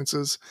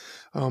circumstances.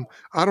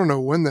 I don't know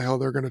when the hell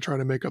they're going to try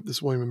to make up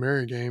this William &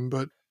 Mary game,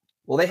 but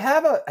they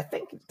have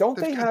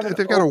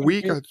they've got a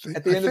week at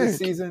the end of the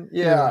season.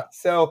 Yeah.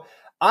 So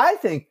I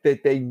think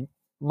that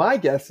my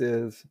guess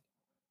is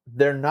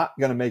they're not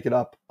going to make it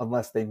up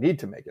unless they need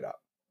to make it up.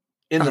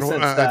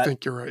 I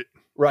think you're right.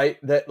 Right.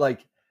 That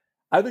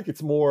I think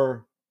it's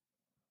more,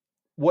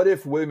 what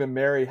if William &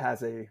 Mary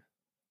has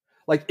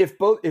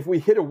if we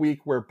hit a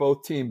week where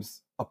both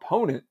teams'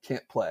 opponent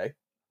can't play,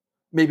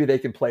 maybe they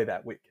can play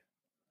that week.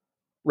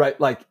 Right.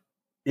 Like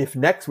if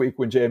next week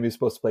when JMU is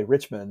supposed to play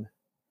Richmond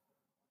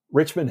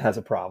has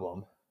a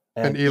problem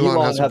and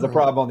Elon has a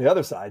problem on the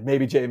other side,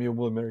 maybe JMU and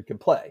William & Mary can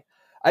play.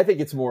 I think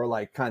it's more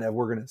like kind of,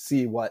 we're going to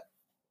see what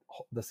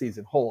the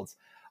season holds.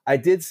 I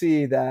did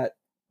see that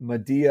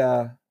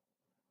Medea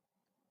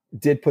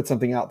did put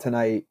something out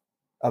tonight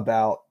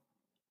about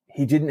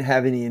he didn't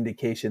have any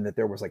indication that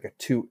there was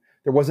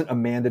there wasn't a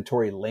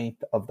mandatory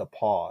length of the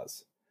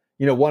pause.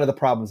 One of the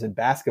problems in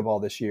basketball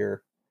this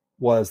year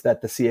was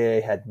that the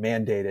CAA had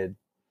mandated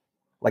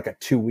like a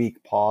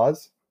 2-week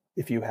pause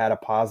if you had a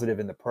positive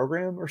in the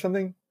program or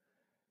something.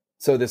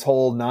 So this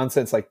whole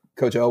nonsense, like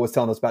Coach O was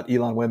telling us about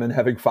Elon Women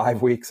having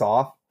 5 weeks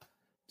off.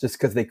 just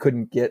because they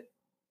couldn't get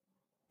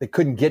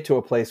to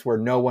a place where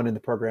no one in the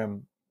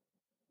program,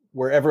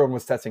 where everyone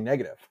was testing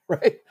negative,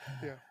 right?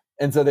 Yeah.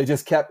 And so they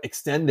just kept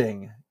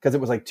extending because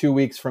it was like 2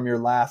 weeks from your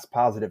last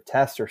positive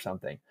test or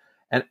something.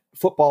 And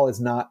football is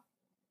not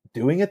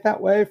doing it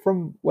that way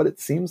from what it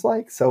seems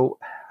like. So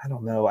I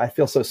don't know. I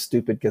feel so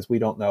stupid because we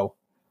don't know.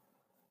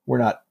 We're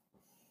not,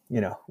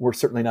 we're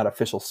certainly not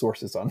official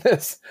sources on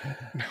this.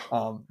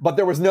 But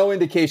there was no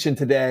indication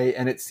today,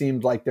 and it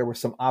seemed like there was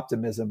some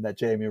optimism that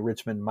JMU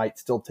Richmond might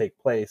still take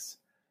place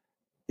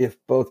if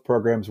both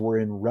programs were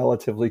in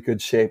relatively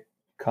good shape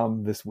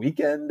come this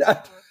weekend.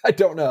 I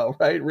don't know,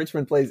 right?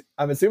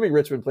 I'm assuming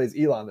Richmond plays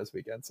Elon this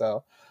weekend.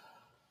 So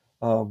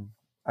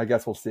I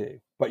guess we'll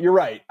see. But you're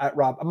right,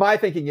 Rob. My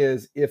thinking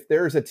is if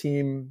there's a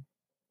team,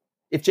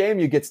 if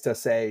JMU gets to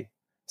say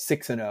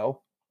 6-0,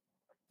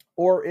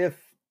 or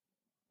if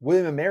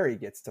William & Mary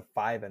gets to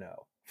 5-0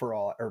 for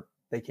all, or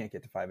they can't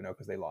get to 5-0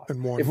 because they lost.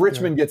 If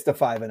Richmond gets to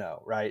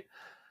 5-0, right?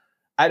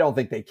 I don't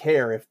think they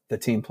care if the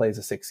team plays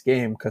a 6th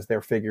game because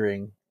they're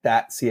figuring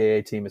that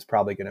CAA team is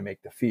probably going to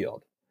make the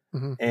field.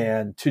 Mm-hmm.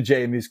 And to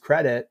JMU's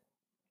credit,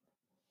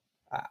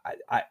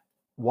 I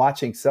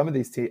watching some of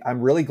these teams,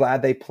 I'm really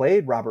glad they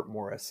played Robert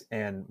Morris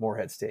and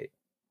Morehead State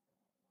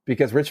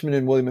because Richmond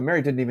and William &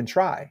 Mary didn't even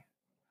try.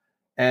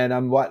 And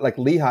I'm like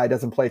Lehigh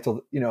doesn't play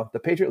till,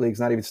 the Patriot League's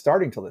not even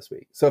starting till this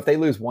week. So if they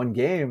lose one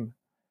game,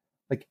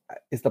 like,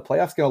 is the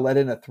playoffs going to let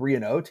in a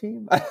 3-0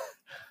 team?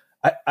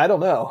 I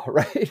don't know,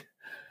 right?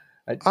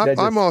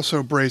 I'm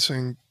also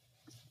bracing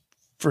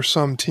for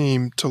some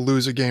team to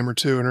lose a game or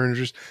two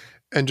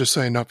and just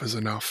say enough is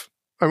enough.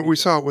 I mean, we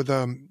saw it with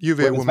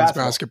UVA women's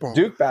basketball.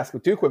 Duke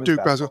women's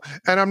basketball.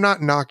 And I'm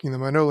not knocking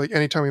them. I know, like,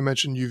 anytime we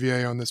mention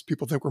UVA on this,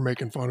 people think we're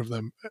making fun of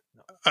them.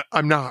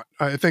 I'm not.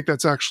 I think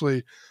that's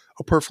actually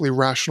a perfectly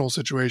rational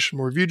situation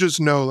where if you just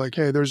know, like,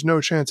 hey, there's no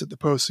chance at the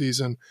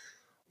postseason,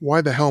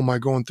 why the hell am I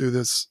going through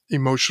this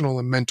emotional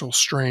and mental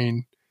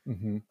strain?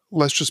 Mm-hmm.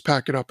 Let's just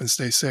pack it up and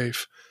stay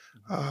safe.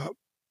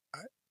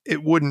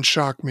 It wouldn't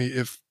shock me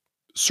if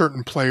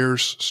certain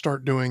players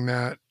start doing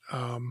that,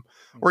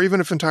 or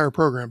even if entire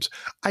programs.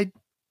 I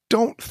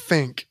don't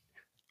think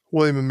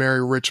William &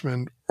 Mary,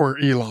 Richmond, or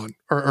Elon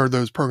are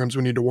those programs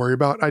we need to worry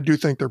about. I do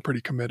think they're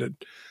pretty committed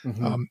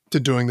to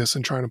doing this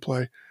and trying to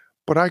play.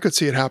 But I could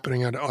see it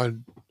happening at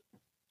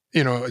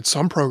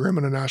some program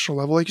at a national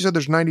level. Like you said,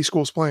 there's 90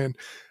 schools playing.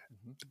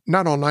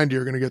 Not all 90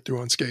 are going to get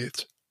through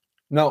unscathed.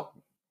 No.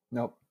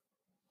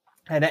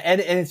 And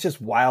it's just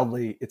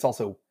wildly, it's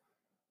also,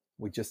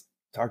 we just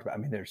talked about, I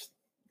mean, there's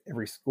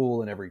every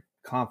school and every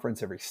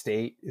conference, every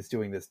state is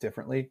doing this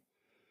differently.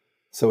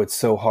 So it's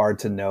so hard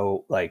to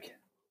know, like,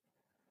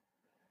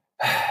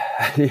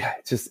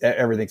 it's just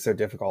everything's so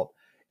difficult.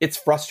 It's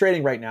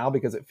frustrating right now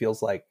because it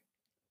feels like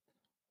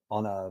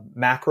on a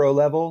macro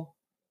level,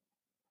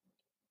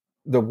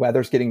 the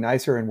weather's getting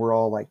nicer and we're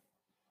all like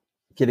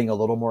getting a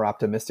little more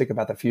optimistic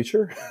about the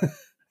future,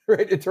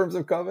 right? In terms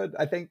of COVID,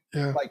 I think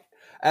like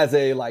as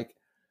a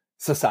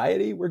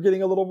society, we're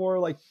getting a little more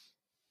like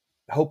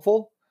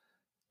hopeful.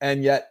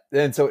 And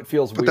so it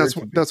feels weird.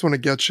 But that's when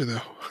it gets you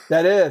though.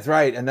 That is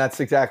right. And that's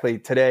exactly,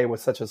 today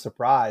was such a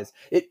surprise.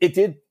 It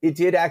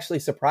did actually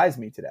surprise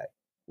me today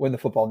when the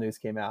football news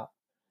came out.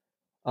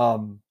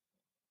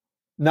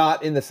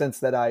 Not in the sense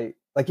that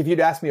if you'd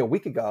asked me a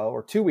week ago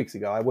or 2 weeks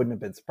ago, I wouldn't have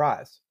been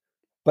surprised,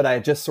 but I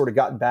had just sort of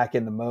gotten back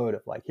in the mode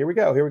of like, here we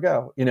go.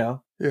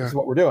 This is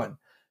what we're doing.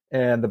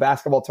 And the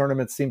basketball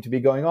tournaments seem to be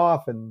going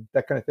off and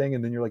that kind of thing.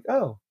 And then you're like,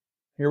 oh,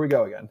 here we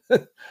go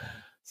again.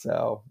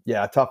 So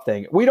yeah, tough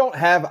thing. We don't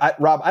have,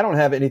 Rob, I don't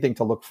have anything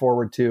to look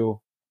forward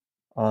to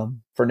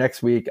for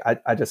next week.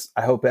 I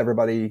hope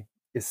everybody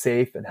is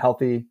safe and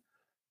healthy.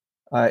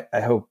 I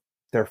hope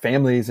their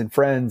families and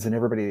friends and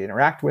everybody they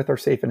interact with are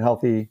safe and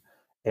healthy.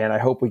 And I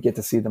hope we get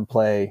to see them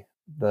play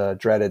the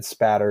dreaded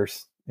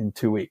Spatters in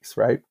 2 weeks,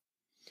 right?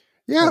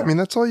 Yeah, I mean,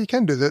 that's all you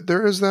can do.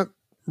 There is that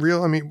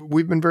real, I mean,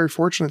 we've been very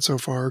fortunate so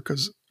far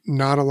because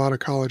not a lot of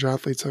college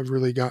athletes have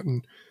really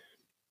gotten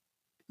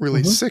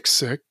really sick.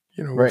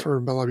 We've heard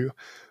about a lot of people.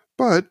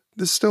 But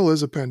this still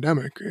is a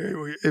pandemic.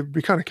 It'd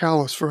be kind of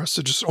callous for us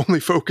to just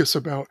only focus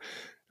about,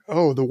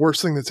 the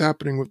worst thing that's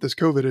happening with this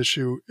COVID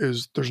issue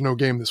is there's no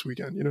game this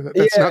weekend.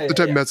 That's not the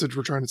type of message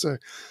we're trying to say.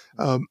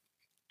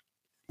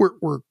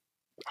 We're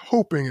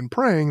hoping and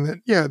praying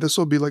that, this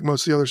will be like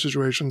most of the other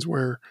situations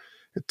where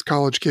it's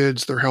college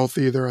kids, they're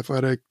healthy, they're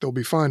athletic, they'll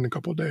be fine in a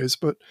couple of days.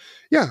 But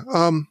you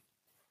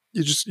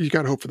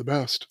got to hope for the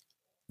best.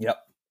 Yep.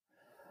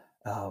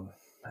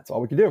 That's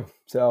all we can do.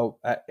 So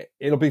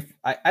it'll be,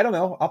 I don't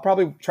know. I'll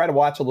probably try to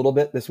watch a little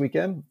bit this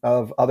weekend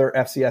of other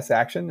FCS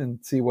action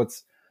and see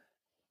what's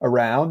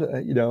around.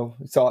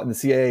 Saw it in the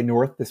CAA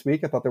North this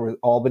week. I thought there was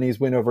Albany's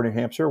win over New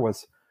Hampshire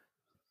was,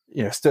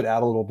 stood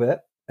out a little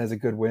bit as a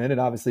good win. And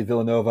obviously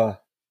Villanova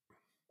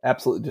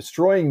absolutely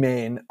destroying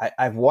Maine.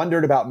 I've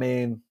wondered about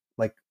Maine,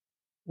 like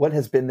what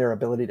has been their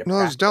ability to No,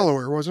 it was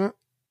Delaware, wasn't it?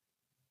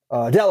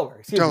 Delaware,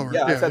 excuse me.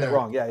 Yeah, I said that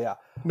wrong. Yeah.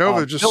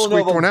 Nova just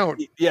squeaked one out.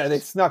 Yeah, they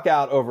snuck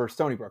out over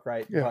Stony Brook,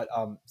 right? Yeah.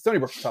 But Stony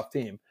Brook's a tough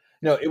team.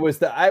 No, it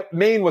was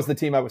Maine was the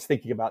team I was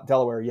thinking about.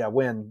 Delaware, yeah,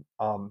 win.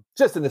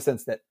 Just in the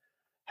sense that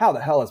how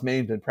the hell has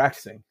Maine been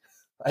practicing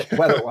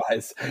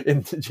weather-wise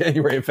in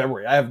January and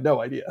February? I have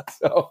no idea.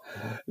 So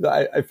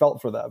I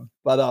felt for them.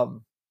 But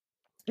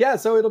yeah,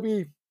 so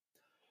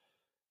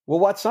we'll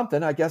watch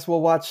something. I guess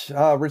we'll watch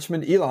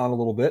Richmond Elon a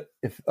little bit,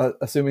 if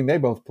assuming they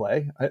both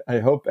play. I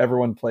hope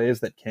everyone plays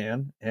that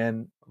can.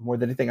 And more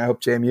than anything, I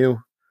hope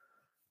JMU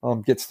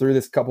gets through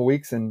this couple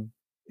weeks and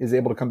is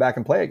able to come back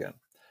and play again.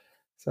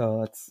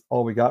 So that's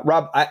all we got.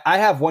 Rob, I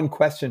have one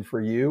question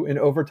for you in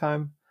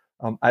overtime.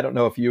 I don't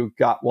know if you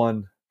got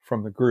one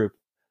from the group.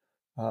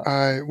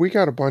 We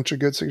got a bunch of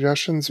good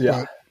suggestions,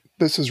 but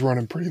this is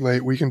running pretty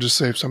late. We can just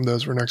save some of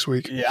those for next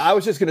week. Yeah, I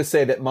was just going to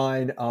say that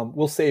mine,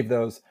 we'll save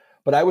those.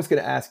 But I was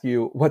going to ask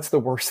you, what's the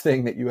worst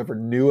thing that you ever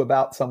knew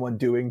about someone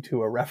doing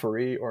to a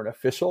referee or an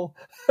official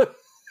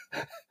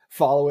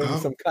following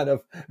some kind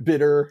of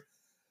bitter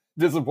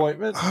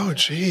disappointment? Oh,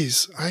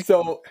 geez.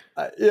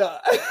 Yeah.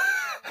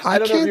 I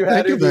don't know if you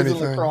had any in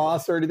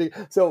lacrosse or anything.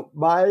 So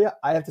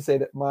I have to say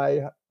that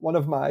one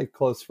of my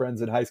close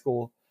friends in high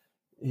school,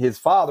 his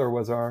father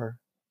was our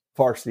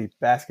varsity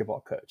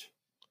basketball coach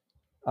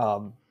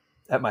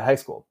at my high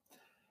school.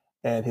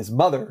 And his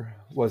mother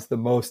was the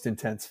most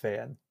intense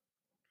fan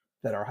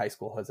that our high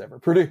school has ever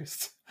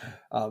produced.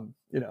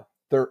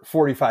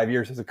 45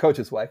 years as a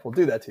coach's wife will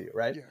do that to you,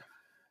 right? Yeah.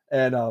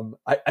 And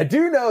I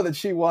do know that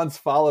she once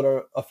followed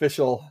an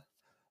official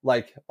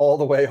like all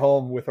the way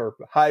home with her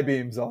high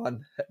beams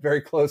on at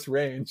very close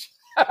range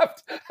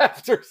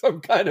after some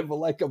kind of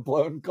a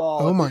blown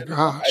call. Oh my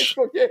gosh. High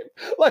school game.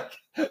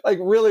 Like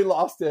really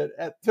lost it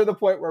to the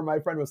point where my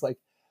friend was like,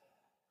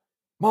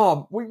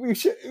 Mom, we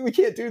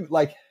can't do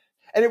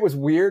and it was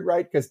weird,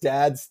 right? Because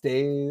dad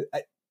stayed,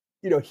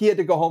 he had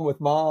to go home with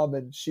mom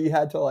and she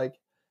had to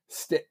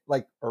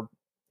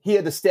he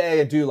had to stay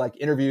and do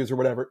interviews or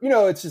whatever.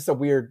 It's just a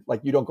weird,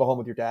 you don't go home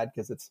with your dad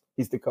because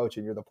he's the coach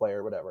and you're the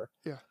player or whatever.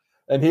 Yeah.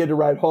 And he had to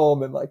ride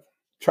home and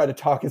try to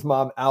talk his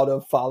mom out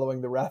of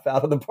following the ref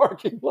out of the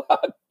parking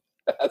lot.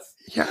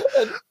 Yeah.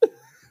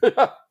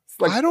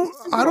 I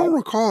don't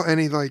recall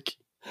any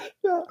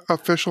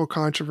official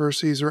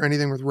controversies or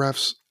anything with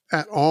refs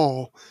at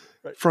all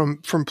from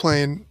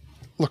playing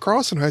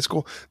lacrosse in high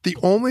school. The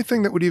only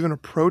thing that would even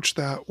approach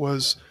that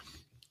was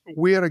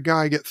we had a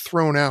guy get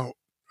thrown out.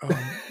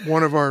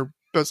 One of our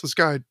best, this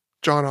guy,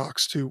 John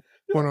Oxt, who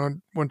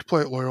went to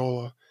play at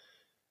Loyola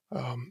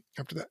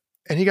after that.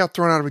 And he got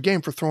thrown out of a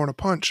game for throwing a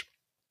punch.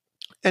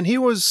 And he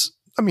was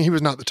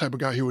not the type of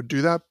guy who would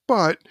do that.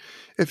 But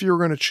if you were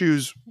going to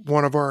choose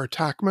one of our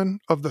attackmen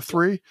of the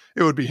three,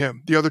 it would be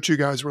him. The other two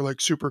guys were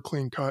super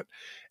clean cut.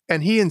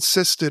 And he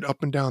insisted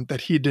up and down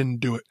that he didn't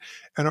do it.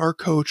 And our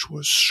coach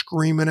was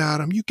screaming at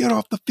him, "You get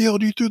off the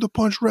field, you threw the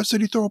punch, ref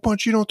said you throw a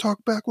punch, you don't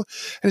talk back." And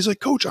he's like,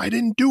 "Coach, I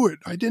didn't do it.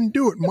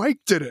 Mike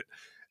did it."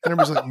 And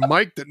everybody's like,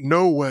 "Mike did?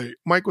 No way."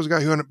 Mike was a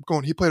guy who ended up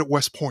going, he played at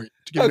West Point,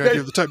 to give you an idea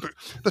of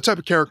the type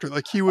of character.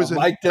 He was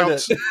Mike did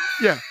it.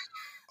 Yeah.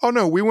 Oh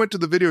no, we went to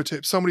the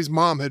videotape. Somebody's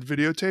mom had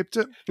videotaped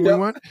it. We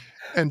went,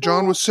 and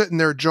John was sitting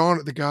there, John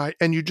at the guy,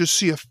 and you just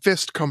see a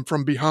fist come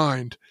from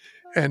behind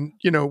and,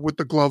 with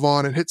the glove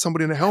on and hit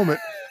somebody in a helmet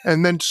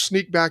and then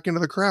sneak back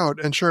into the crowd.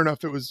 And sure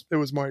enough, it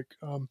was Mike.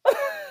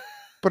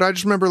 But I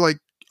just remember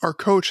our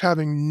coach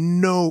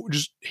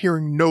just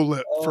hearing no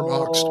lip from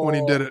Oxt when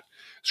he did it,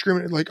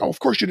 screaming "Oh, of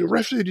course you did.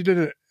 Ref said you did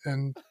it."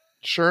 And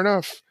sure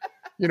enough,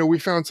 we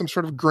found some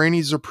sort of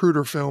grainy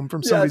Zapruder film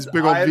from somebody's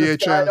big old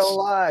VHS. I don't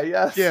lie.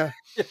 Yes. Yeah.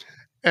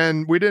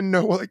 And we didn't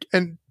know,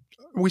 and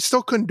we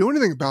still couldn't do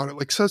anything about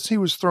it. Since he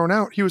was thrown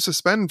out, he was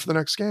suspended for the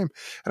next game.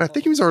 And I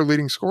think he was our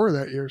leading scorer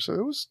that year. So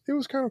it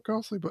was kind of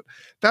costly, but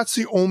that's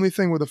the only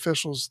thing with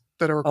officials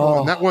that I recall.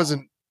 And that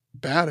wasn't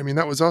bad.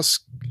 That was us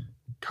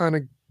kind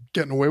of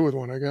getting away with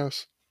one, I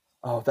guess.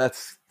 Oh,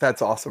 that's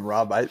awesome,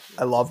 Rob. I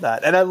love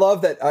that. And I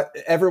love that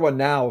everyone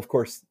now, of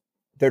course,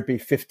 there'd be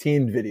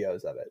 15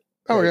 videos of it.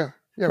 Right? Oh, yeah.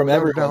 Yeah, from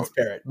everyone's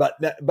parent. But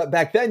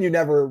back then you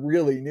never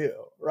really knew,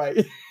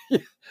 right?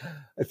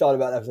 I thought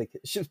about it. I was like,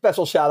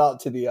 special shout out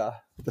to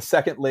the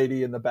second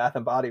lady in the Bath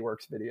and Body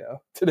Works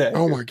video today.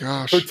 Oh my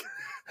gosh.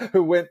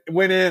 Who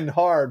went in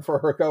hard for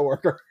her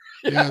coworker.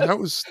 Yeah, that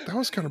was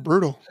kind of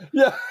brutal.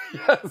 Yeah.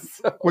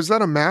 So, was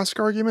that a mask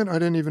argument? I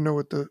didn't even know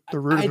what the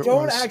root of it was. I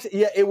don't actually.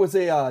 Yeah, it was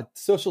a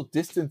social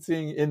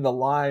distancing in the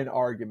line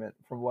argument,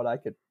 from what I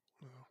could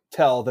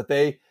tell. That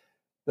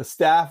the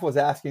staff was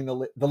asking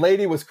the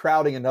lady was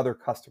crowding another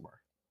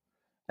customer,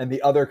 and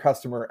the other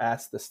customer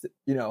asked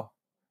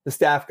the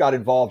staff got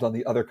involved on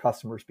the other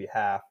customer's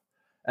behalf,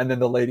 and then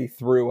the lady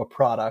threw a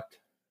product,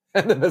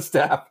 and then the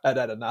staff had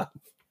enough.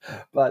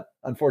 But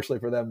unfortunately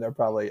for them, they're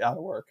probably out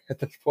of work at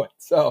this point.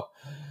 So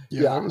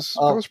yeah,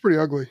 that was pretty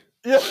ugly.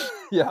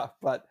 Yeah.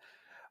 But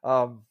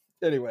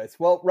anyways,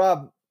 well,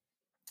 Rob,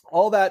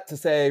 all that to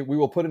say, we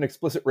will put an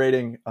explicit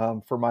rating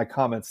for my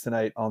comments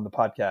tonight on the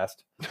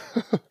podcast,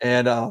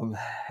 and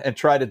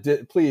try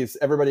to please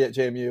everybody at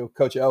JMU.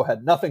 Coach O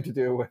had nothing to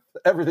do with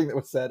everything that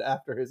was said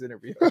after his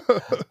interview.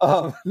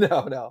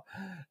 No.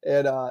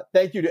 And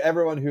thank you to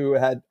everyone who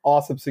had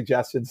awesome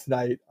suggestions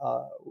tonight.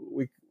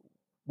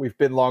 we've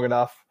been long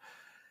enough.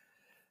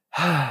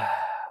 I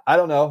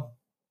don't know.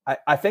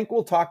 I think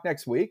we'll talk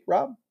next week,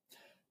 Rob,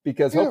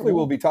 because hopefully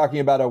we'll be talking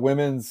about a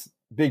women's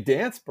big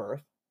dance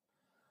berth.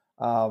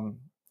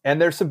 And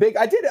there's some big,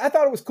 I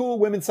thought it was cool.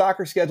 Women's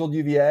soccer scheduled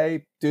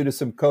UVA due to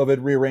some COVID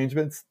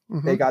rearrangements.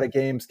 Mm-hmm. They got a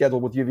game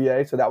scheduled with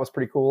UVA. So that was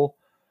pretty cool.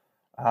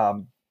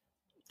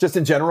 Just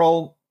in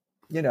general,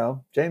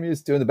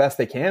 JMU's doing the best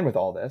they can with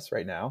all this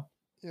right now.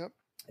 Yep.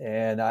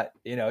 And,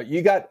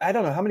 you got, I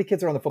don't know how many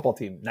kids are on the football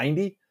team,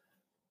 90?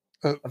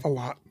 A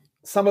lot.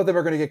 Some of them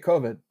are going to get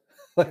COVID.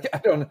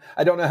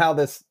 I don't know how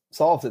this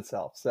solves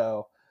itself.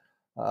 So,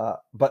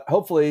 but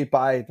hopefully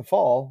by the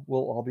fall,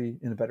 we'll all be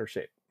in a better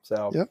shape.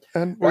 So, yep.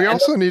 And we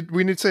also need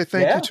to say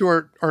thank you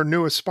to our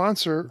newest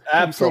sponsor.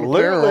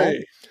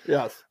 Absolutely.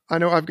 Yes. I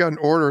know I've got an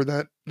order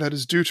that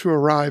is due to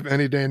arrive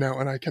any day now,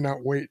 and I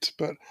cannot wait.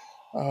 But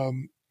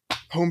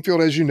Home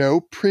Field, as you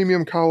know,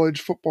 premium college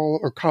football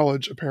or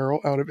college apparel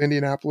out of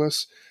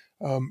Indianapolis.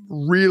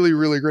 Really,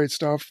 really great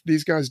stuff.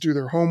 These guys do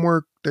their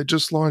homework. They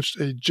just launched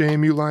a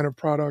JMU line of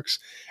products,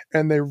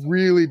 and they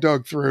really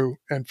dug through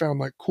and found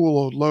like cool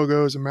old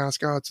logos and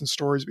mascots and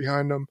stories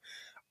behind them.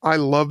 I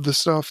love the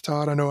stuff,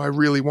 Todd. I know I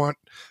really want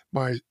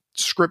my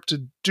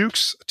scripted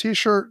Dukes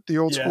t-shirt, the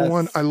old school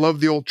one. I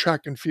love the old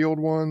track and field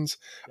ones.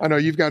 I know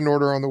you've got an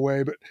order on the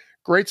way, but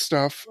great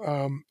stuff.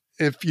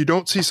 If you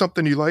don't see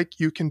something you like,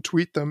 you can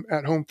tweet them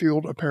at Home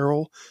Field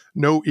Apparel,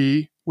 no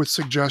E, with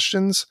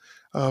suggestions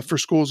for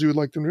schools you would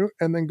like them to do,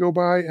 and then go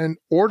by and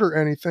order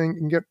anything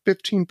and get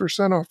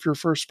 15% off your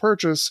first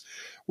purchase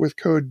with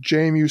code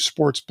JMU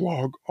Sports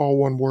Blog, all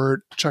one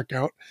word,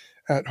 checkout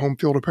at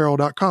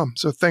homefieldapparel.com.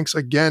 So thanks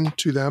again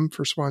to them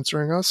for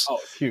sponsoring us. Oh,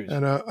 it's huge.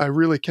 And I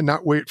really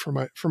cannot wait for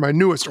my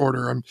newest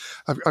order.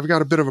 I've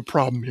got a bit of a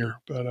problem here,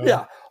 but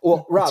yeah.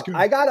 Well, Rob,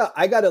 I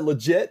got a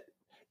legit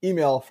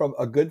email from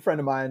a good friend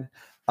of mine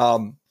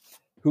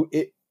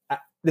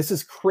this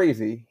is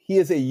crazy. He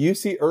is a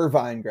UC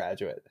Irvine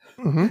graduate,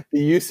 the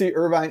UC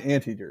Irvine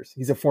Anteaters.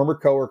 He's a former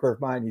coworker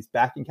of mine. He's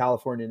back in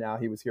California now.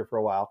 He was here for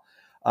a while.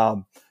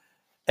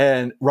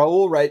 And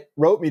Raul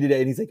wrote me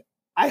today, and he's like,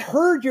 I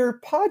heard your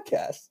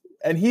podcast.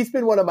 And he's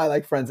been one of my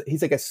friends.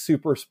 He's like a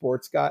super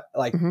sports guy.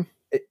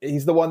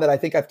 He's the one that I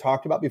think I've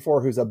talked about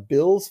before, who's a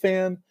Bills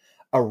fan,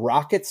 a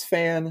Rockets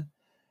fan,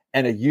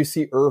 and a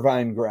UC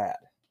Irvine grad.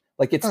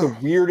 It's the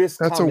weirdest.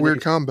 That's a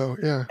weird combo.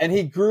 Yeah. And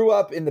he grew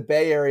up in the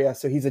Bay Area.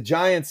 So he's a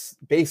Giants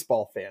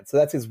baseball fan. So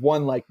that's his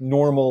one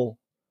normal,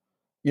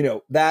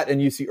 that and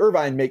UC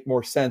Irvine make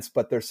more sense,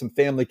 but there's some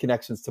family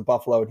connections to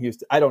Buffalo and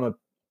Houston. I don't know.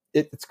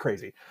 It's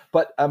crazy,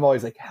 but I'm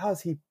always like, how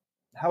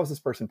is this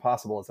person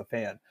possible as a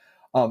fan?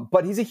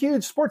 But he's a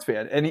huge sports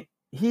fan. And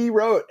he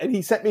wrote, and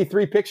he sent me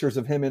 3 pictures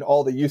of him in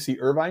all the UC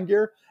Irvine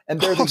gear.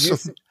 And they're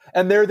the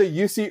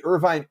UC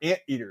Irvine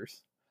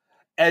Anteaters.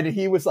 And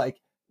he was like,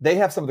 they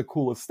have some of the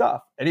coolest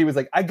stuff. And he was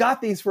like, I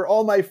got these for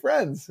all my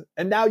friends.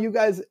 And now you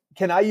guys,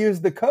 can I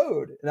use the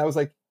code? And I was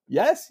like,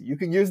 yes, you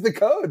can use the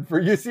code for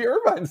UC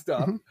Irvine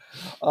stuff.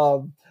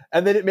 Mm-hmm.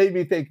 And then it made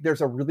me think there's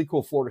a really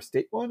cool Florida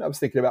State one. I was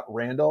thinking about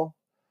Randall.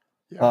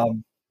 Yeah.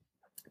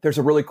 There's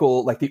a really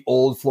cool, the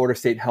old Florida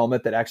State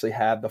helmet that actually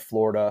had the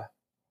Florida,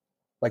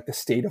 the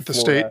state of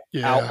Florida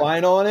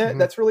outline on it. Mm-hmm.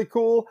 That's really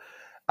cool.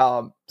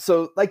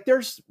 So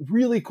there's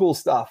really cool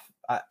stuff.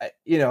 I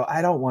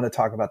don't want to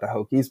talk about the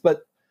Hokies, but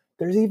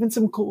there's even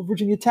some cool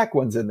Virginia Tech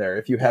ones in there.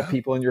 If you have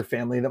people in your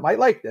family that might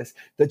like this,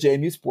 the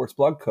JMU Sports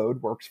Blog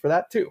code works for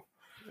that too.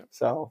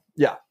 So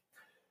yeah,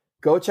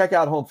 go check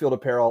out Home Field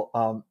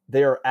Apparel.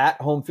 They are at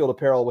Home Field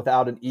Apparel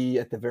without an E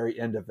at the very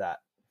end of that,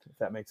 if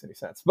that makes any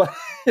sense. But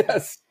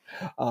yes,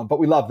 but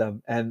we love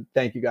them and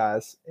thank you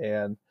guys.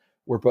 And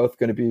we're both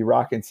going to be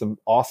rocking some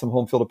awesome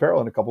Home Field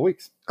Apparel in a couple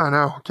weeks. I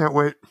know. Can't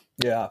wait.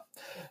 Yeah.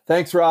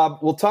 Thanks, Rob.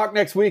 We'll talk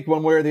next week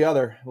one way or the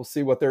other. We'll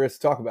see what there is to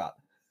talk about.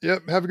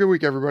 Yep. Have a good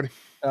week, everybody.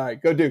 All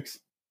right. Go Dukes.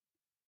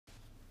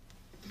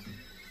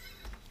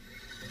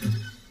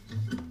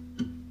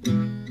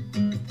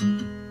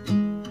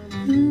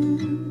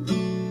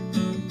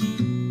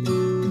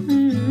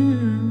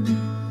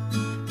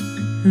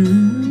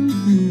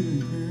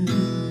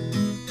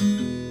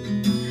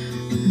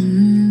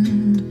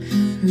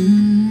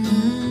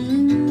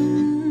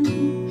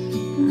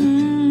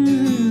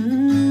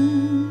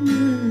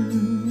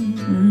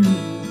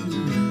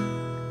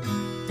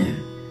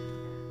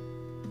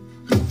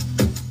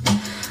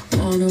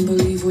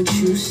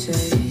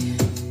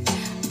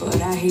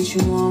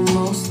 You on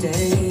most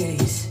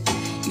days.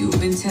 You've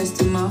been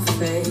testing my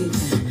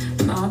faith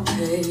and my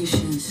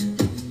patience.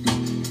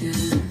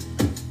 Yeah.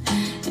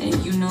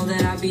 And you know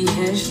that I be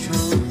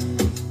headstrong,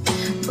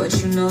 but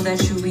you know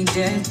that you be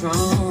dead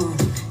wrong.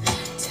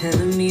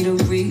 Telling me to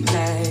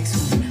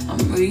relax when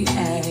I'm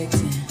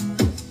reacting.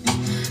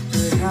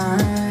 But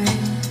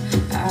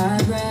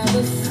I'd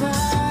rather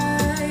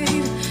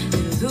fight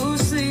and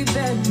lose sleep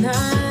at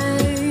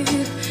night.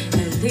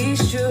 At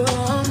least you're